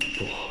不，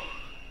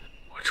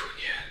我祝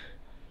您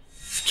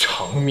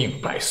长命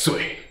百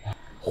岁，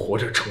活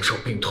着承受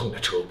病痛的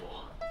折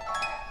磨，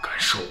感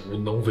受无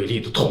能为力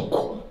的痛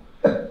苦。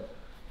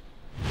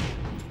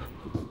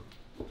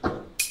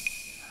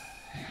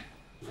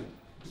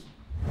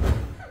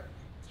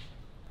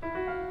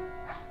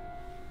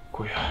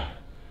顾源，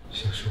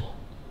小叔，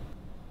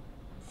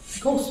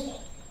告诉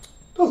我，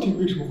到底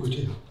为什么会这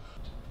样？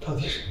到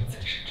底什么才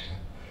是真，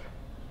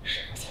什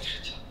么才是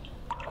假？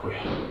顾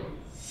源，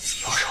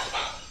放手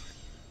吧，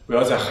不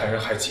要再害人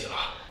害己了。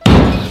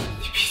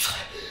你闭嘴！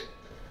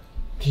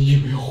你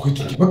以为我会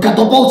对你们感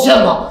到抱歉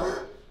吗？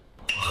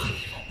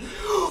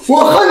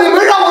我恨你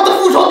们让我的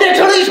复仇变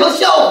成了一场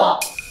笑话。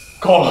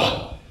够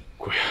了，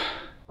顾源。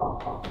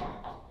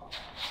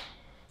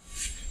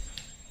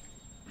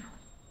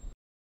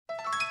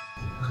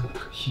很得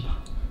意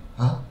吧？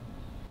啊？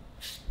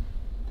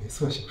没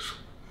错，小叔，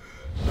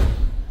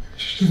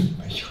是你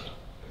们赢了。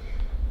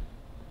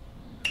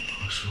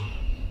我输了，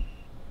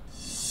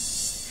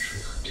输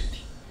得很真谛。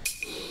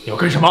你要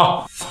干什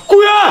么？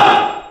顾源！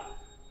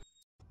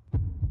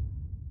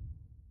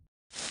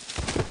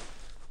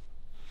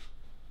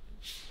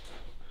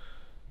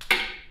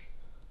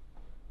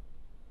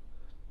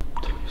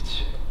对不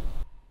起。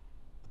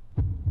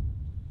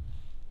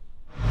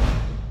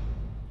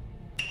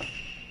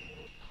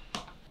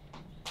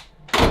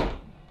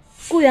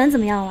顾源怎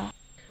么样了？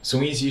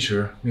送医及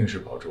时，命是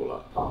保住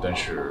了，但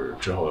是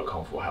之后的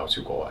康复还要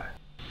去国外。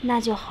那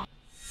就好。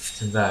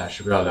现在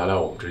是不是要聊聊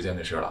我们之间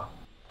的事了？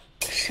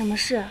什么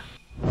事？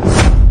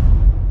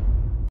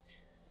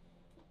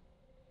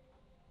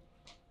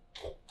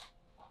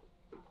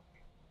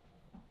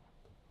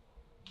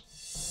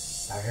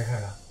打开看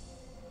看。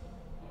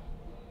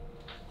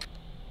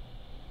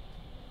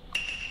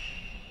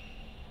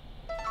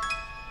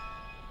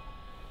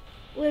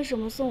为什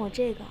么送我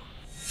这个？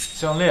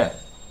项链、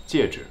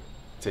戒指，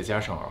再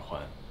加上耳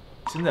环，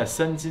现在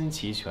3金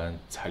齐全，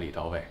彩礼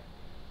到位，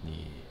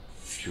你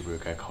是不是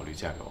该考虑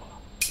嫁给我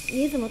了？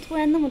你怎么突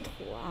然那么土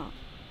啊？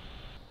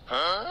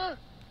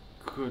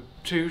可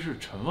这个是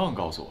陈旺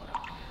告诉我的，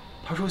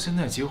他说现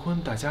在结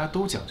婚大家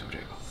都讲究这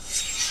个，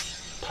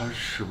他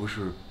是不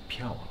是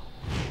骗我了？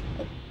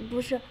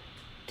不是，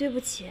对不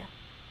起，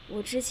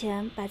我之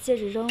前把戒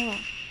指扔了，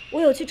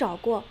我有去找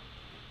过，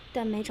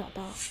但没找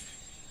到。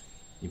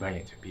你把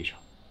眼睛闭上，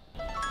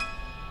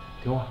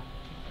听话。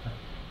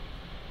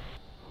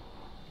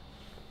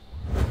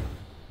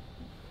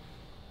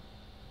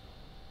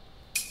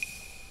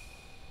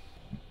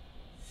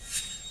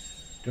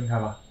睁开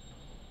吧。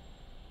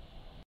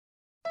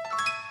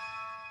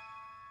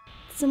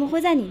怎么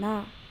会在你那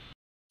儿？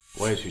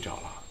我也去找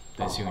了，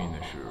但幸运的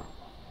是，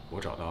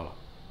我找到了。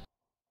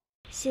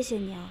谢谢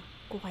你啊，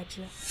顾怀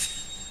之。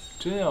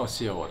真要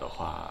谢我的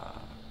话，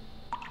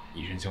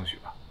以身相许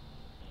吧。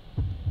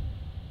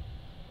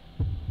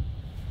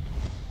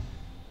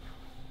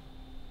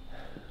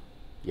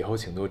以后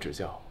请多指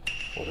教，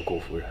我的顾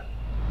夫人。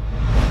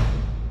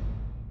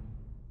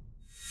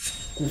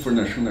顾夫人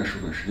的声带受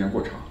损时间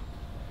过长，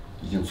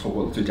已经错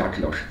过了最佳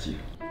治疗时机。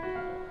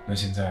那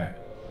现在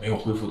没有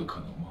恢复的可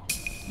能吗？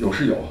有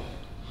是有，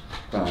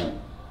但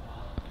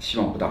希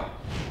望不大，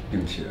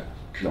并且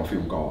治疗费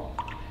用高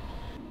昂。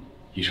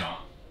医生，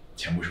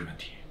钱不是问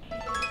题，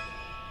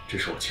这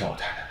是我欠我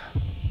太太的，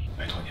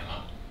拜托您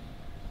了。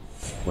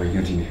我一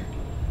定尽力。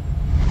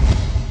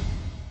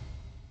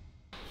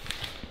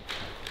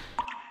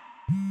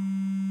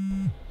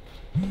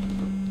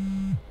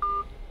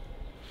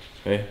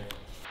喂，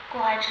顾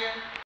怀之，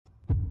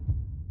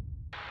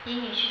以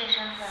女婿的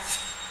身份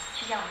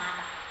去见我妈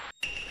吧。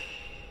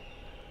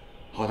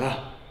好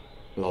的，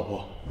老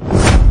婆。